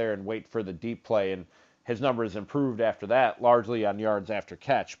stand back there and wait for the deep play. And his numbers improved after that, largely on yards after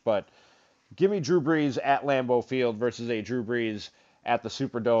catch. But give me Drew Brees at Lambeau Field versus a Drew Brees at the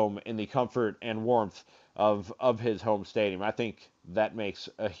Superdome in the comfort and warmth of his home stadium. I think that makes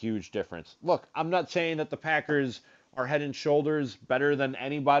a huge difference. Look, I'm not saying that the Packers are head and shoulders better than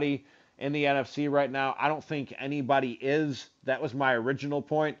anybody in the NFC right now. I don't think anybody is. That was my original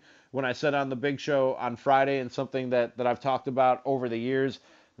point when I said on the Big Show on Friday, and something that I've talked about over the years,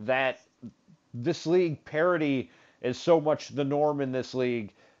 that this league parity is so much the norm in this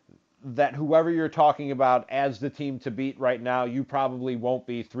league that whoever you're talking about as the team to beat right now, you probably won't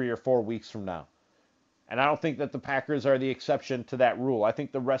be 3 or 4 weeks from now. And I don't think that the Packers are the exception to that rule. I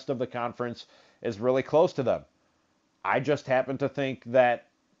think the rest of the conference is really close to them. I just happen to think that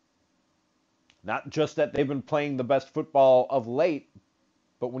not just that they've been playing the best football of late,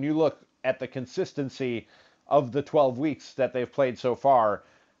 but when you look at the consistency of the 12 weeks that they've played so far,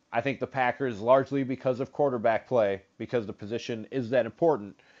 I think the Packers, largely because of quarterback play, because the position is that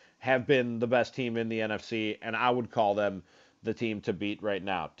important, have been the best team in the NFC, and I would call them the team to beat right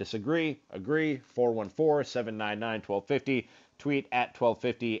now. Disagree? Agree? 414-799-1250. Tweet at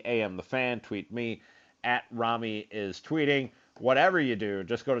 1250 AM The Fan. Tweet me at Rami is tweeting. Whatever you do,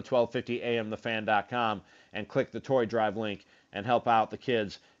 just go to 1250amthefan.com and click the Toy Drive link and help out the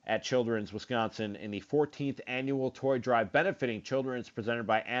kids at Children's Wisconsin in the 14th annual Toy Drive benefiting Children's, presented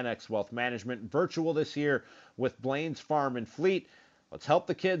by Annex Wealth Management, virtual this year with Blaine's Farm and Fleet. Let's help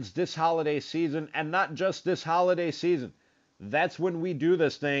the kids this holiday season, and not just this holiday season. That's when we do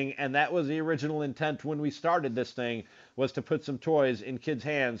this thing, and that was the original intent when we started this thing, was to put some toys in kids'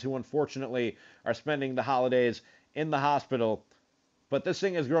 hands who unfortunately are spending the holidays in the hospital. But this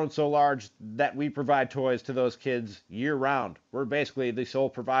thing has grown so large that we provide toys to those kids year-round. We're basically the sole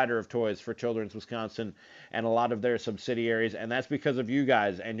provider of toys for Children's Wisconsin and a lot of their subsidiaries, and that's because of you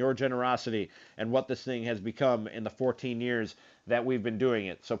guys and your generosity and what this thing has become in the 14 years that we've been doing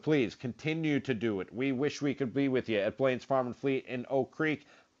it. So please continue to do it. We wish we could be with you at Blaine's Farm and Fleet in Oak Creek,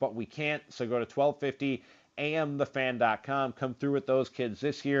 but we can't. So go to 1250amthefan.com. Come through with those kids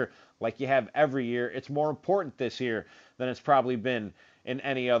this year. like you have every year. It's more important this year than it's probably been in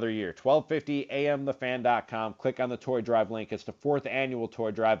any other year. 1250 amthefan.com. Click on the Toy Drive link. It's the 4th annual Toy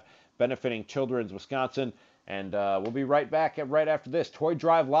Drive benefiting Children's Wisconsin. And we'll be right back right after this. Toy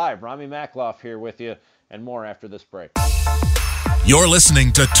Drive Live. Rami Makloff here with you, and more after this break. You're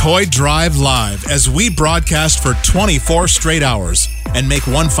listening to Toy Drive Live as we broadcast for 24 straight hours and make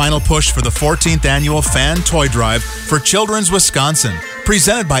one final push for the 14th annual Fan Toy Drive for Children's Wisconsin,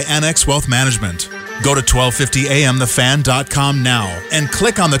 presented by Annex Wealth Management. Go to 1250amthefan.com now and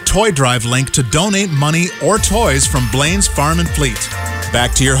click on the Toy Drive link to donate money or toys from Blaine's Farm and Fleet.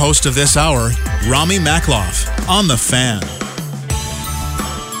 Back to your host of this hour, Rami Makloff, on The Fan.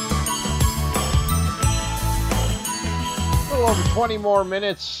 A little over 20 more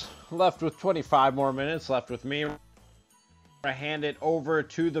minutes left, with 25 more minutes left with me. I'm going to hand it over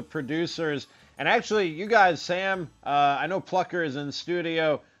to the producers. And actually, you guys, Sam, I know Plucker is in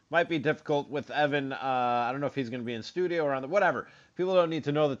studio. Might be difficult with Evan. I don't know if he's going to be in studio or on the whatever. People don't need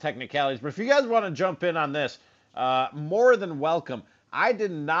to know the technicalities. But if you guys want to jump in on this, more than welcome. I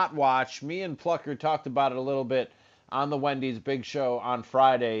did not watch. Me and Plucker talked about it a little bit on the Wendy's Big Show on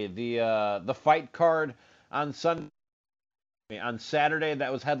Friday. The fight card on Saturday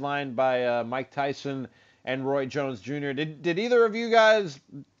that was headlined by Mike Tyson and Roy Jones Jr. Did either of you guys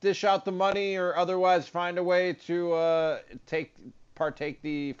dish out the money or otherwise find a way to partake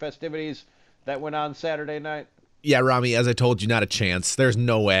the festivities that went on Saturday night? Yeah, Rami, as I told you, not a chance. There's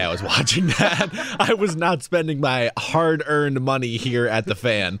no way I was watching that. I was not spending my hard-earned money here at the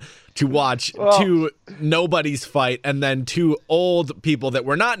Fan to watch two nobodies fight, and then two old people that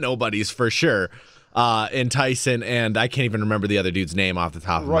were not nobodies for sure, in Tyson, and I can't even remember the other dude's name off the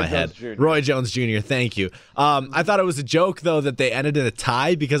top of my head. Roy Jones Jr., thank you. I thought it was a joke, though, that they ended in a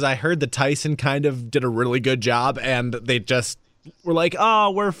tie, because I heard that Tyson kind of did a really good job, and they just were like,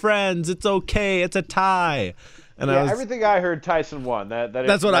 oh, we're friends, it's okay, it's a tie. And everything I heard, Tyson won.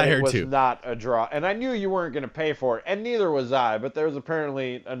 That's what I heard too. It was not a draw, and I knew you weren't going to pay for it, and neither was I. But there was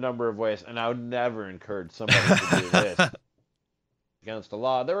apparently a number of ways, and I would never encourage somebody to do this against the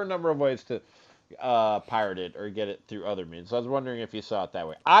law. There were a number of ways to pirate it or get it through other means. So I was wondering if you saw it that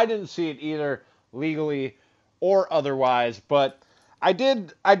way. I didn't see it either legally or otherwise, but I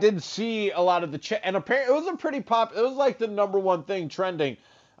did see a lot of the chat, and apparently it was a pretty it was like the number one thing trending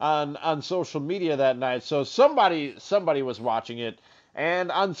on social media that night. So somebody was watching it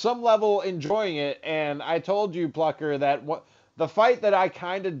and on some level enjoying it. And I told you, Plucker, that the fight that I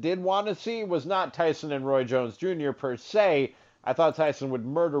kind of did want to see was not Tyson and Roy Jones Jr. per se. I thought Tyson would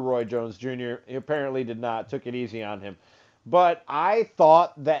murder Roy Jones Jr. He apparently did not. Took it easy on him. But I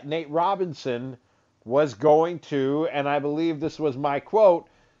thought that Nate Robinson was going to, and I believe this was my quote,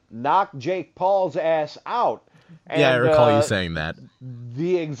 knock Jake Paul's ass out. And, yeah, I recall you saying that.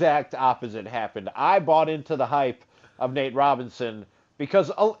 The exact opposite happened. I bought into the hype of Nate Robinson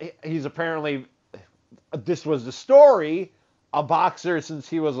because he's apparently, this was the story, a boxer since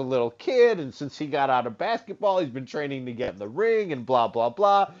he was a little kid, and since he got out of basketball, he's been training to get in the ring and blah, blah,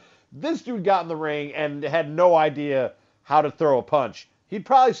 blah. This dude got in the ring and had no idea how to throw a punch. He'd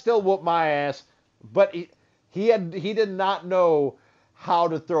probably still whoop my ass, but he did not know how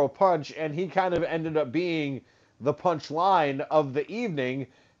to throw a punch, and he kind of ended up being the punchline of the evening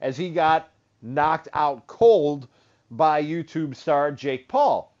as he got knocked out cold by YouTube star Jake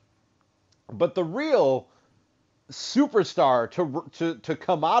Paul. But the real superstar to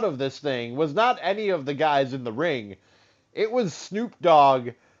come out of this thing was not any of the guys in the ring. It was Snoop Dogg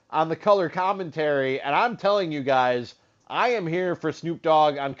on the color commentary, and I'm telling you guys, I am here for Snoop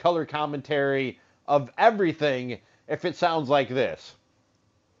Dogg on color commentary of everything if it sounds like this.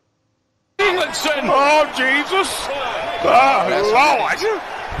 Oh, Jesus. Oh, Lord.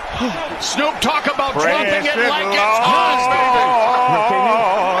 Snoop, talk about dropping it like it's hot,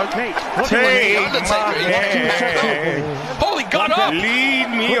 baby. Take my hand. Holy, got up. Lead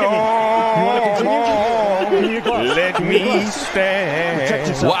me on. Let me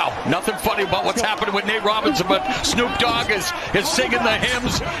stand. Wow, nothing funny about what's happening with Nate Robinson, but Snoop Dogg is singing the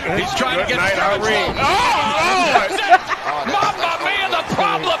hymns. He's trying to get started. Mamma mia, the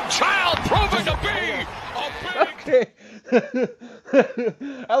problem child proving to be a big...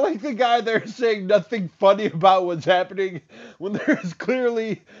 I like the guy there saying nothing funny about what's happening when there's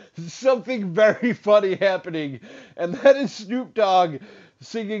clearly something very funny happening, and that is Snoop Dogg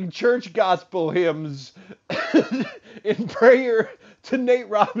singing church gospel hymns in prayer to Nate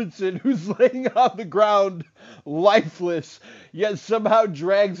Robinson, who's laying on the ground lifeless, yet somehow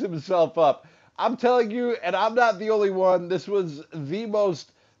drags himself up. I'm telling you, and I'm not the only one, this was the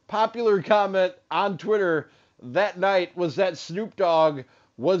most popular comment on Twitter that night, was that Snoop Dogg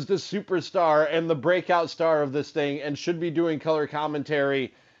was the superstar and the breakout star of this thing and should be doing color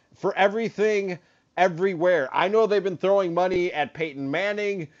commentary for everything, everywhere. I know they've been throwing money at Peyton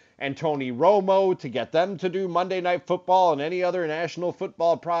Manning and Tony Romo to get them to do Monday Night Football and any other national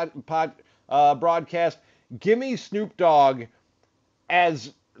football broadcast. Give me Snoop Dogg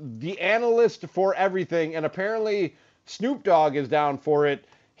as the analyst for everything, and apparently Snoop Dogg is down for it.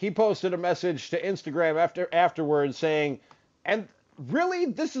 He posted a message to Instagram afterwards saying, and really,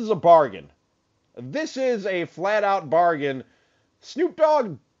 this is a bargain. This is a flat-out bargain. Snoop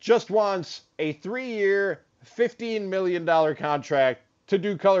Dogg just wants a 3-year, $15 million contract to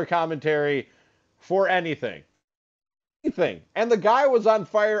do color commentary for anything. Anything. And the guy was on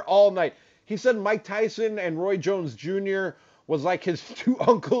fire all night. He said Mike Tyson and Roy Jones Jr. was like his two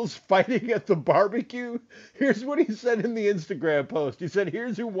uncles fighting at the barbecue. Here's what he said in the Instagram post. He said,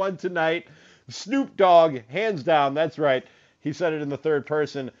 here's who won tonight. Snoop Dogg, hands down, that's right. He said it in the third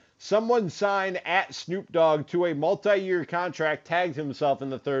person. Someone signed at Snoop Dogg to a multi-year contract, tagged himself in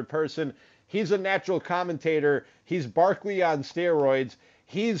the third person. He's a natural commentator. He's Barkley on steroids.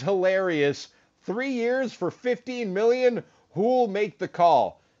 He's hilarious. 3 years for $15 million? Who'll make the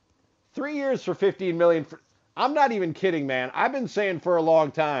call? 3 years for $15 million. I'm not even kidding, man. I've been saying for a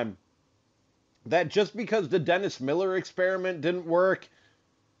long time that just because the Dennis Miller experiment didn't work,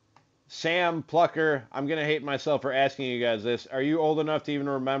 Sam, Plucker, I'm going to hate myself for asking you guys this. Are you old enough to even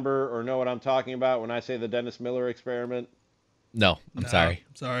remember or know what I'm talking about when I say the Dennis Miller experiment? No, I'm sorry.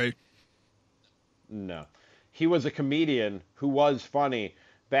 Sorry. No. He was a comedian who was funny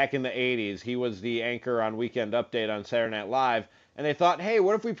back in the 80s. He was the anchor on Weekend Update on Saturday Night Live. And they thought, hey,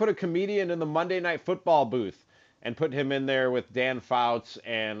 what if we put a comedian in the Monday Night Football booth and put him in there with Dan Fouts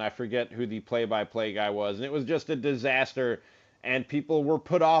and I forget who the play-by-play guy was. And it was just a disaster. And people were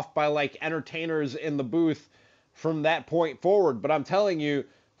put off by like entertainers in the booth from that point forward. But I'm telling you,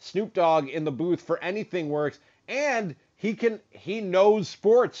 Snoop Dogg in the booth for anything works. And he knows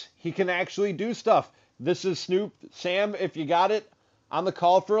sports. He can actually do stuff. This is Snoop. Sam, if you got it, on the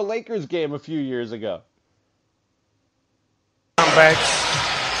call for a Lakers game a few years ago. I'm back.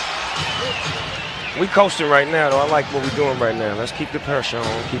 We coasting right now, though. I like what we're doing right now. Let's keep the pressure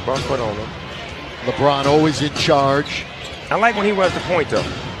on, keep our foot on them. LeBron always in charge. I like when he runs the point, though.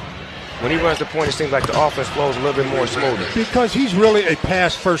 When he runs the point, it seems like the offense flows a little bit more smoothly. Because he's really a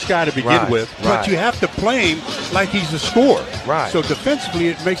pass-first guy to begin with, but you have to play him like he's a scorer. Right. So defensively,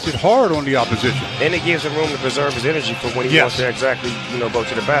 it makes it hard on the opposition. And it gives him room to preserve his energy for when he wants to exactly, go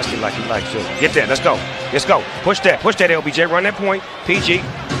to the basket like he likes to. Get that. Let's go. Let's go. Push that, LBJ. Run that point. PG.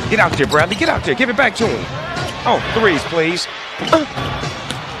 Get out there, Bradley. Get out there. Give it back to him. Oh, threes, please.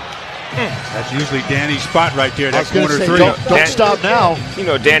 That's usually Danny's spot right there. That corner three. Don't stop now.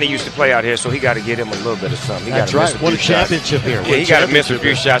 Danny used to play out here, so he got to get him a little bit of something. That's right. What a championship here. Yeah, he got to miss a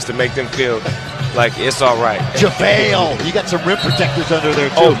few shots to make them feel like it's all right. JaVale. You got some rim protectors under there,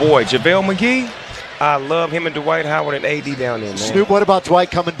 too. Oh, boy. JaVale McGee. I love him and Dwight Howard and AD down there, man. Snoop, what about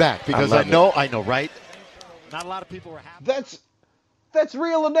Dwight coming back? Because I know, right? Not a lot of people were happy. That's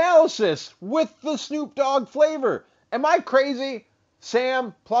real analysis with the Snoop Dogg flavor. Am I crazy?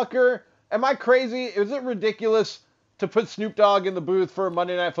 Sam, Plucker, am I crazy? Is it ridiculous to put Snoop Dogg in the booth for a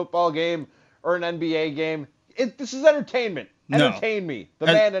Monday Night Football game or an NBA game? This is entertainment. Entertain me. The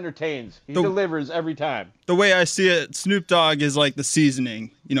man entertains. He delivers every time. The way I see it, Snoop Dogg is like the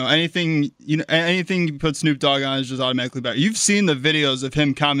seasoning. Anything you put Snoop Dogg on is just automatically better. You've seen the videos of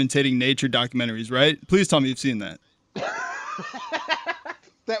him commentating nature documentaries, right? Please tell me you've seen that.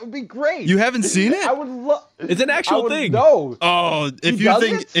 That would be great. You haven't seen it? I would love. It's an actual thing. No. Oh,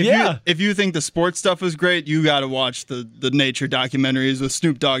 if you think the sports stuff was great, you got to watch the nature documentaries with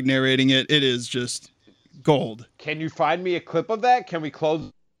Snoop Dogg narrating it. It is just gold. Can you find me a clip of that? Can we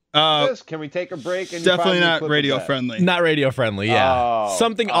close this? Can we take a break? And definitely not radio friendly. Not radio friendly, yeah.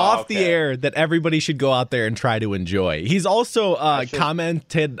 Something off okay. the air that everybody should go out there and try to enjoy. He's also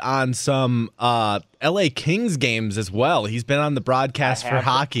commented on some LA Kings games as well. He's been on the broadcast for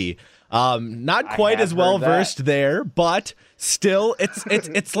hockey. Not quite as well versed there, but still,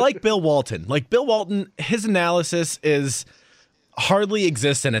 it's like Bill Walton. Like Bill Walton, his analysis is hardly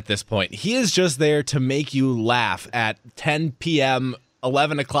existent at this point. He is just there to make you laugh at 10 p.m.,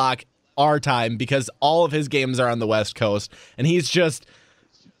 11 o'clock our time because all of his games are on the West Coast, and he's just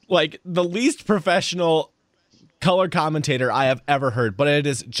like the least professional color commentator I have ever heard, but it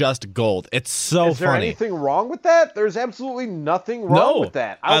is just gold. It's so funny. Is there anything wrong with that? There's absolutely nothing wrong with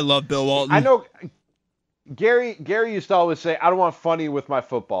that. I love Bill Walton. I know Gary used to always say, I don't want funny with my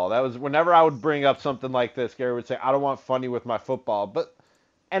football. That was whenever I would bring up something like this, Gary would say, I don't want funny with my football.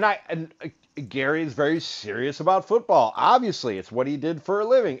 And Gary's very serious about football. Obviously, it's what he did for a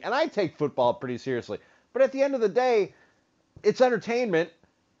living, and I take football pretty seriously. But at the end of the day, it's entertainment.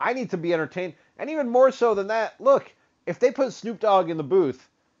 I need to be entertained. And even more so than that, look, if they put Snoop Dogg in the booth,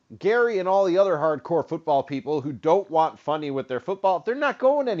 Gary and all the other hardcore football people who don't want funny with their football, they're not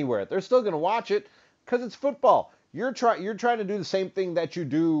going anywhere. They're still going to watch it because it's football. You're trying to do the same thing that you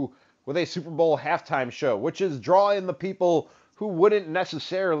do with a Super Bowl halftime show, which is draw in the people who wouldn't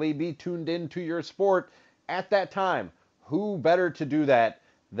necessarily be tuned into your sport at that time. Who better to do that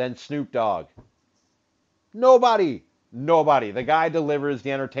than Snoop Dogg? Nobody. The guy delivers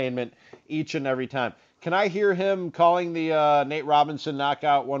the entertainment each and every time. Can I hear him calling the Nate Robinson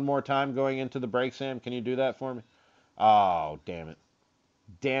knockout one more time going into the break, Sam? Can you do that for me? Oh, damn it.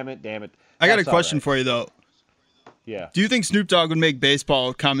 I got a question for you, though. Yeah. Do you think Snoop Dogg would make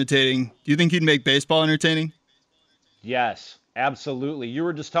baseball commentating? Do you think he'd make baseball entertaining? Yes, absolutely. You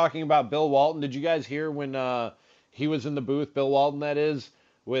were just talking about Bill Walton. Did you guys hear when he was in the booth, Bill Walton that is,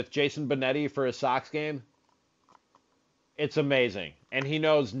 with Jason Benetti for a Sox game? It's amazing. And he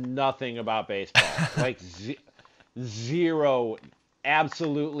knows nothing about baseball. Like zero,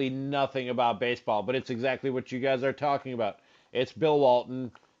 absolutely nothing about baseball. But it's exactly what you guys are talking about. It's Bill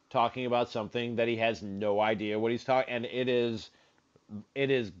Walton talking about something that he has no idea what he's talking. And it is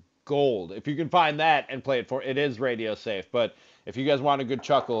gold. If you can find that and play it for, it is radio safe. But if you guys want a good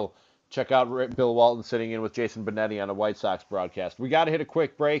chuckle, check out Bill Walton sitting in with Jason Benetti on a White Sox broadcast. We got to hit a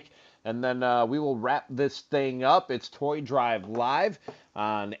quick break, and then we will wrap this thing up. It's Toy Drive Live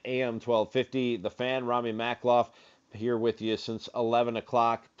on AM 1250. The Fan, Rami Makloff, here with you since 11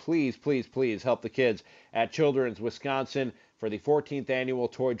 o'clock. Please, please, please help the kids at Children's Wisconsin for the 14th annual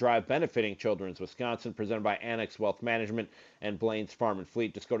Toy Drive benefiting Children's Wisconsin, presented by Annex Wealth Management and Blaine's Farm and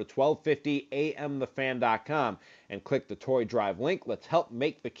Fleet. Just go to 1250amthefan.com and click the Toy Drive link. Let's help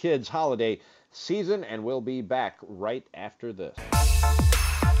make the kids' holiday season, and we'll be back right after this.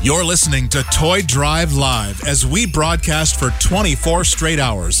 You're listening to Toy Drive Live as we broadcast for 24 straight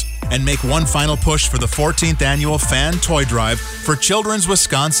hours and make one final push for the 14th annual Fan Toy Drive for Children's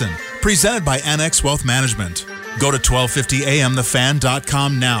Wisconsin, presented by Annex Wealth Management. Go to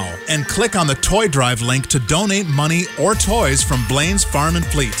 1250amthefan.com now and click on the Toy Drive link to donate money or toys from Blaine's Farm and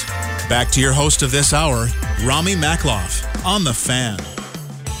Fleet. Back to your host of this hour, Rami Makloff, on The Fan.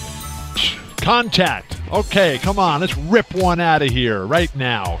 Contact. Okay, come on. Let's rip one out of here right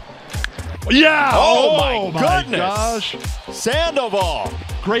now. Yeah! Oh my goodness. Gosh. Sandoval.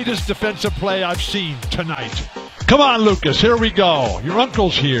 Greatest defensive play I've seen tonight. Come on, Lucas. Here we go. Your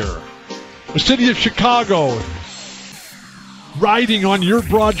uncle's here. The city of Chicago riding on your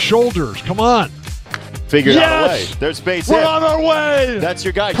broad shoulders. Come on. Figured out a way. There's base hit. We're on our way. That's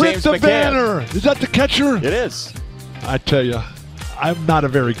your guy, Print James the McCann. banner. Is that the catcher? It is. I tell you, I'm not a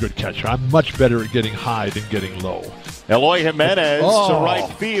very good catcher. I'm much better at getting high than getting low. Eloy Jimenez to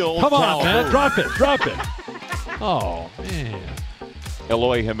right field. Come on, man. Drop it. Oh, man.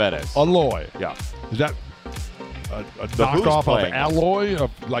 Eloy Jimenez. Eloy. Yeah. Is that a The who's knockoff of playing? alloy?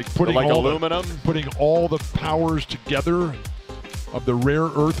 Of like putting Like all aluminum? putting all the powers together of the rare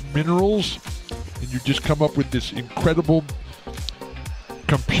earth minerals, and you just come up with this incredible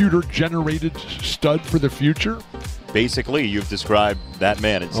computer-generated stud for the future? Basically, you've described that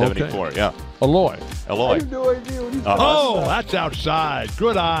man in 74. Okay. Yeah. Eloy. I have no idea what he's talking Oh, about. that's outside.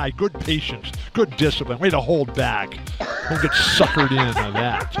 Good eye, good patience, good discipline. Way to hold back. Don't get suckered into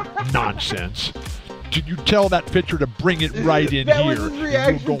that nonsense. Did you tell that pitcher to bring it right in That here? was his and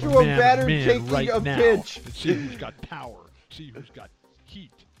reaction we'll go to a man batter man taking right a now pitch. and see who's got power. See who's got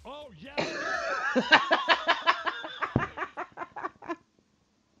heat. Oh, yeah.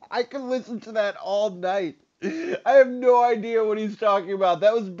 I could listen to that all night. I have no idea what he's talking about.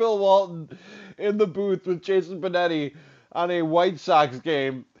 That was Bill Walton in the booth with Jason Benetti on a White Sox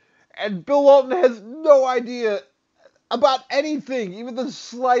game. And Bill Walton has no idea about anything, even the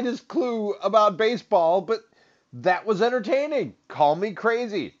slightest clue about baseball, but that was entertaining. Call me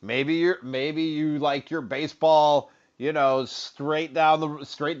crazy. Maybe you like your baseball, straight down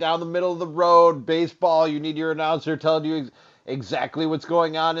the middle of the road baseball. You need your announcer telling you exactly what's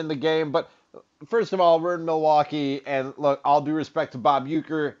going on in the game. But first of all, we're in Milwaukee, and look, all due respect to Bob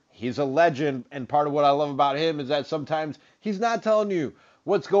Uecker, he's a legend, and part of what I love about him is that sometimes he's not telling you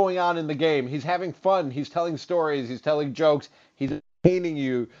what's going on in the game. He's having fun. He's telling stories. He's telling jokes. He's entertaining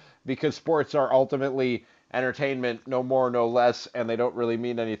you, because sports are ultimately entertainment, no more, no less, and they don't really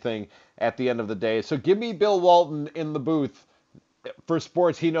mean anything at the end of the day. So give me Bill Walton in the booth for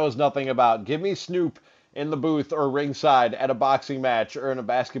sports he knows nothing about. Give me Snoop in the booth or ringside at a boxing match or in a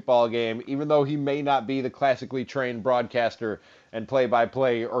basketball game, even though he may not be the classically trained broadcaster and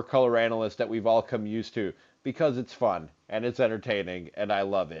play-by-play or color analyst that we've all come used to, because it's fun and it's entertaining and I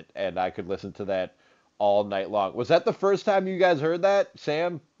love it, and I could listen to that all night long. Was that the first time you guys heard that,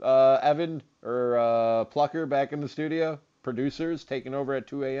 Sam, Evan, or Plucker back in the studio? Producers taking over at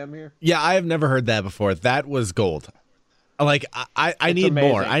 2 a.m. here? Yeah, I have never heard that before. That was gold. Like, I need amazing.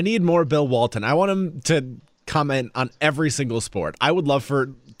 more. I need more Bill Walton. I want him to comment on every single sport. I would love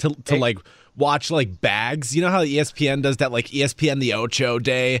to like watch like bags. You know how ESPN does that, like ESPN the Ocho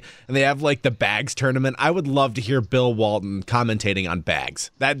Day, and they have like the bags tournament. I would love to hear Bill Walton commentating on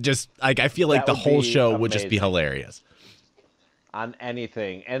bags. That just like I feel like the whole show would just be hilarious. On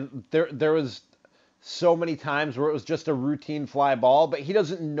anything. And there was so many times where it was just a routine fly ball, but he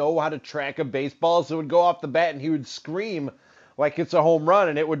doesn't know how to track a baseball, so it would go off the bat and he would scream like it's a home run,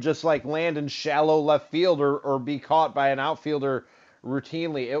 and it would just like land in shallow left field or be caught by an outfielder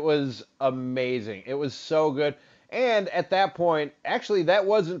routinely. It was amazing. It was so good. And at that point, actually that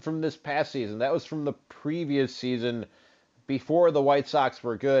wasn't from this past season. That was from the previous season before the White Sox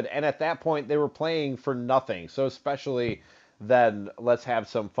were good. And at that point they were playing for nothing. So especially then, let's have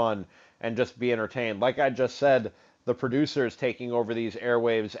some fun and just be entertained. Like I just said, the producers taking over these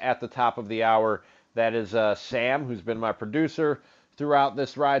airwaves at the top of the hour. That is Sam, who's been my producer throughout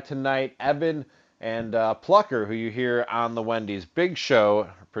this ride tonight, Evan, and Plucker, who you hear on the Wendy's Big Show,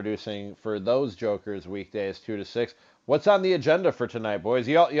 producing for those Jokers weekdays 2 to 6. What's on the agenda for tonight, boys?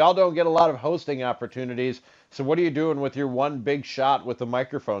 Y'all don't get a lot of hosting opportunities, so what are you doing with your one big shot with the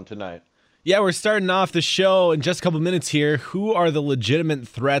microphone tonight? Yeah, we're starting off the show in just a couple minutes here. Who are the legitimate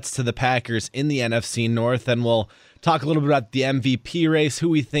threats to the Packers in the NFC North? And we'll talk a little bit about the MVP race, who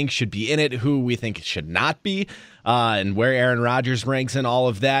we think should be in it, who we think should not be, and where Aaron Rodgers ranks in all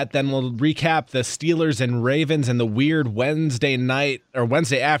of that. Then we'll recap the Steelers and Ravens and the weird Wednesday night or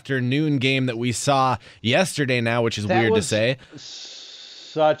Wednesday afternoon game that we saw yesterday now, which is weird to say.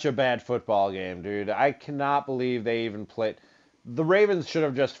 Such a bad football game, dude. I cannot believe they even played. The Ravens should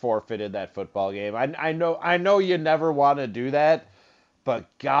have just forfeited that football game. I know you never want to do that, but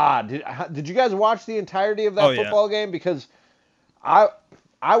God, did you guys watch the entirety of that football game? Because I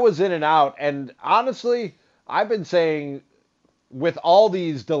was in and out, and honestly, I've been saying with all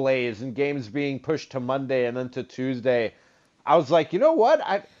these delays and games being pushed to Monday and then to Tuesday, I was like, you know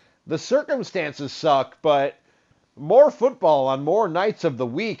what? The circumstances suck, but more football on more nights of the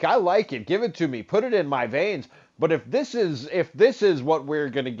week. I like it. Give it to me. Put it in my veins. But if this is what we're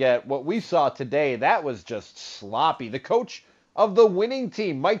going to get, what we saw today, that was just sloppy. The coach of the winning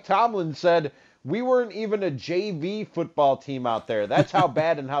team, Mike Tomlin, said we weren't even a JV football team out there. That's how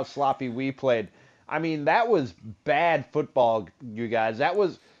bad and how sloppy we played. I mean, that was bad football, you guys. That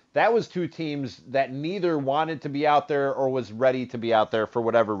was two teams that neither wanted to be out there or was ready to be out there for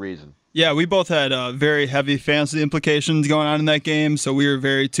whatever reason. Yeah, we both had very heavy fantasy implications going on in that game, so we were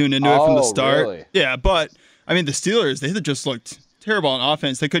very tuned into it from the start. Really? Yeah, but I mean, the Steelers, they just looked terrible on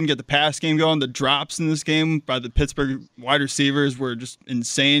offense. They couldn't get the pass game going. The drops in this game by the Pittsburgh wide receivers were just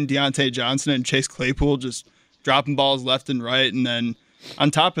insane. Deontay Johnson and Chase Claypool just dropping balls left and right. And then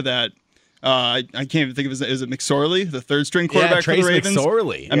on top of that, I can't even think of his name. Is it McSorley, the third-string quarterback for the Ravens?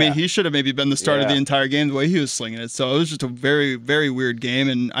 McSorley. I mean, he should have maybe been the starter of the entire game the way he was slinging it. So it was just a very, very weird game.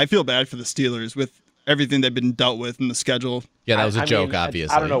 And I feel bad for the Steelers with everything they've been dealt with in the schedule. Yeah, that was a joke,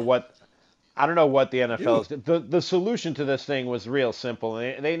 obviously. I don't know what the NFL is. The solution to this thing was real simple.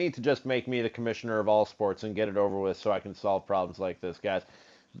 They need to just make me the commissioner of all sports and get it over with so I can solve problems like this, guys.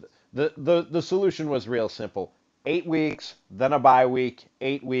 The solution was real simple. 8 weeks, then a bye week,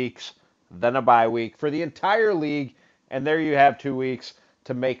 8 weeks, then a bye week for the entire league, and there you have 2 weeks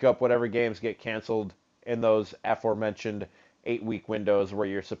to make up whatever games get canceled in those aforementioned 8-week windows where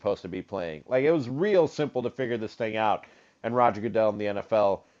you're supposed to be playing. Like, it was real simple to figure this thing out, and Roger Goodell and the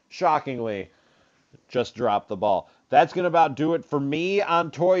NFL, shockingly, just dropped the ball. That's going to about do it for me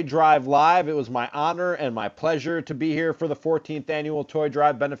on Toy Drive Live. It was my honor and my pleasure to be here for the 14th annual Toy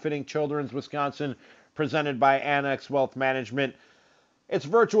Drive benefiting Children's Wisconsin, presented by Annex Wealth Management. It's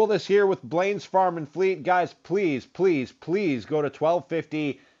virtual this year with Blaine's Farm and Fleet. Guys, please, please, please go to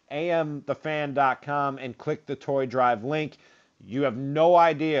 1250amthefan.com and click the Toy Drive link. You have no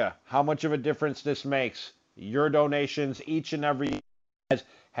idea how much of a difference this makes. Your donations each and every year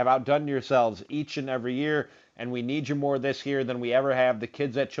have outdone yourselves each and every year, and we need you more this year than we ever have. The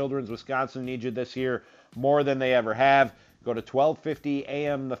kids at Children's Wisconsin need you this year more than they ever have. Go to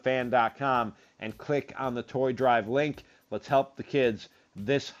 1250amthefan.com and click on the Toy Drive link. Let's help the kids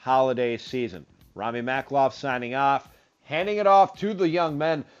this holiday season. Rami Makloff signing off, handing it off to the young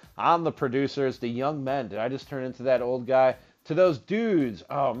men. on the producers, the young men. Did I just turn into that old guy? To those dudes.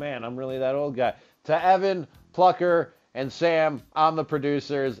 Oh, man, I'm really that old guy. To Evan, Plucker, and Sam on the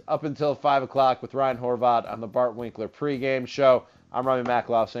producers up until 5 o'clock with Ryan Horvath on the Bart Winkler pregame show. I'm Rami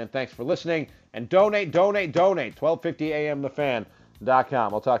Makloff saying thanks for listening. And donate.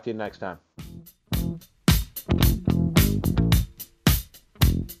 1250amthefan.com. I'll talk to you next time.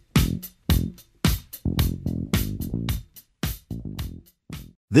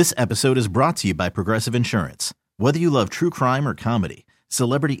 This episode is brought to you by Progressive Insurance. Whether you love true crime or comedy,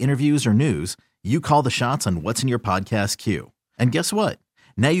 celebrity interviews or news, you call the shots on what's in your podcast queue. And guess what?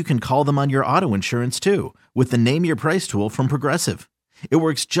 Now you can call them on your auto insurance too with the Name Your Price tool from Progressive. It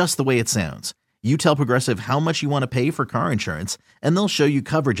works just the way it sounds. You tell Progressive how much you want to pay for car insurance, and they'll show you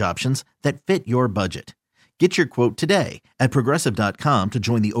coverage options that fit your budget. Get your quote today at Progressive.com to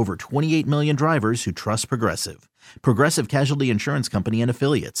join the over 28 million drivers who trust Progressive. Progressive Casualty Insurance Company and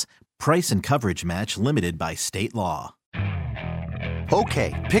Affiliates. Price and coverage match limited by state law.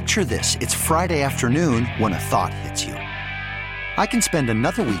 Okay, picture this. It's Friday afternoon when a thought hits you. I can spend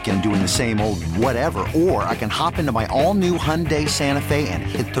another weekend doing the same old whatever, or I can hop into my all-new Hyundai Santa Fe and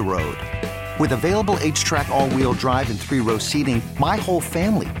hit the road. With available H-Track all-wheel drive and 3-row seating, my whole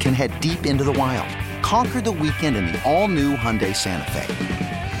family can head deep into the wild. Conquer the weekend in the all-new Hyundai Santa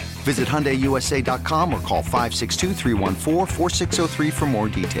Fe. Visit HyundaiUSA.com or call 562-314-4603 for more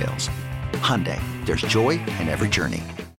details. Hyundai, there's joy in every journey.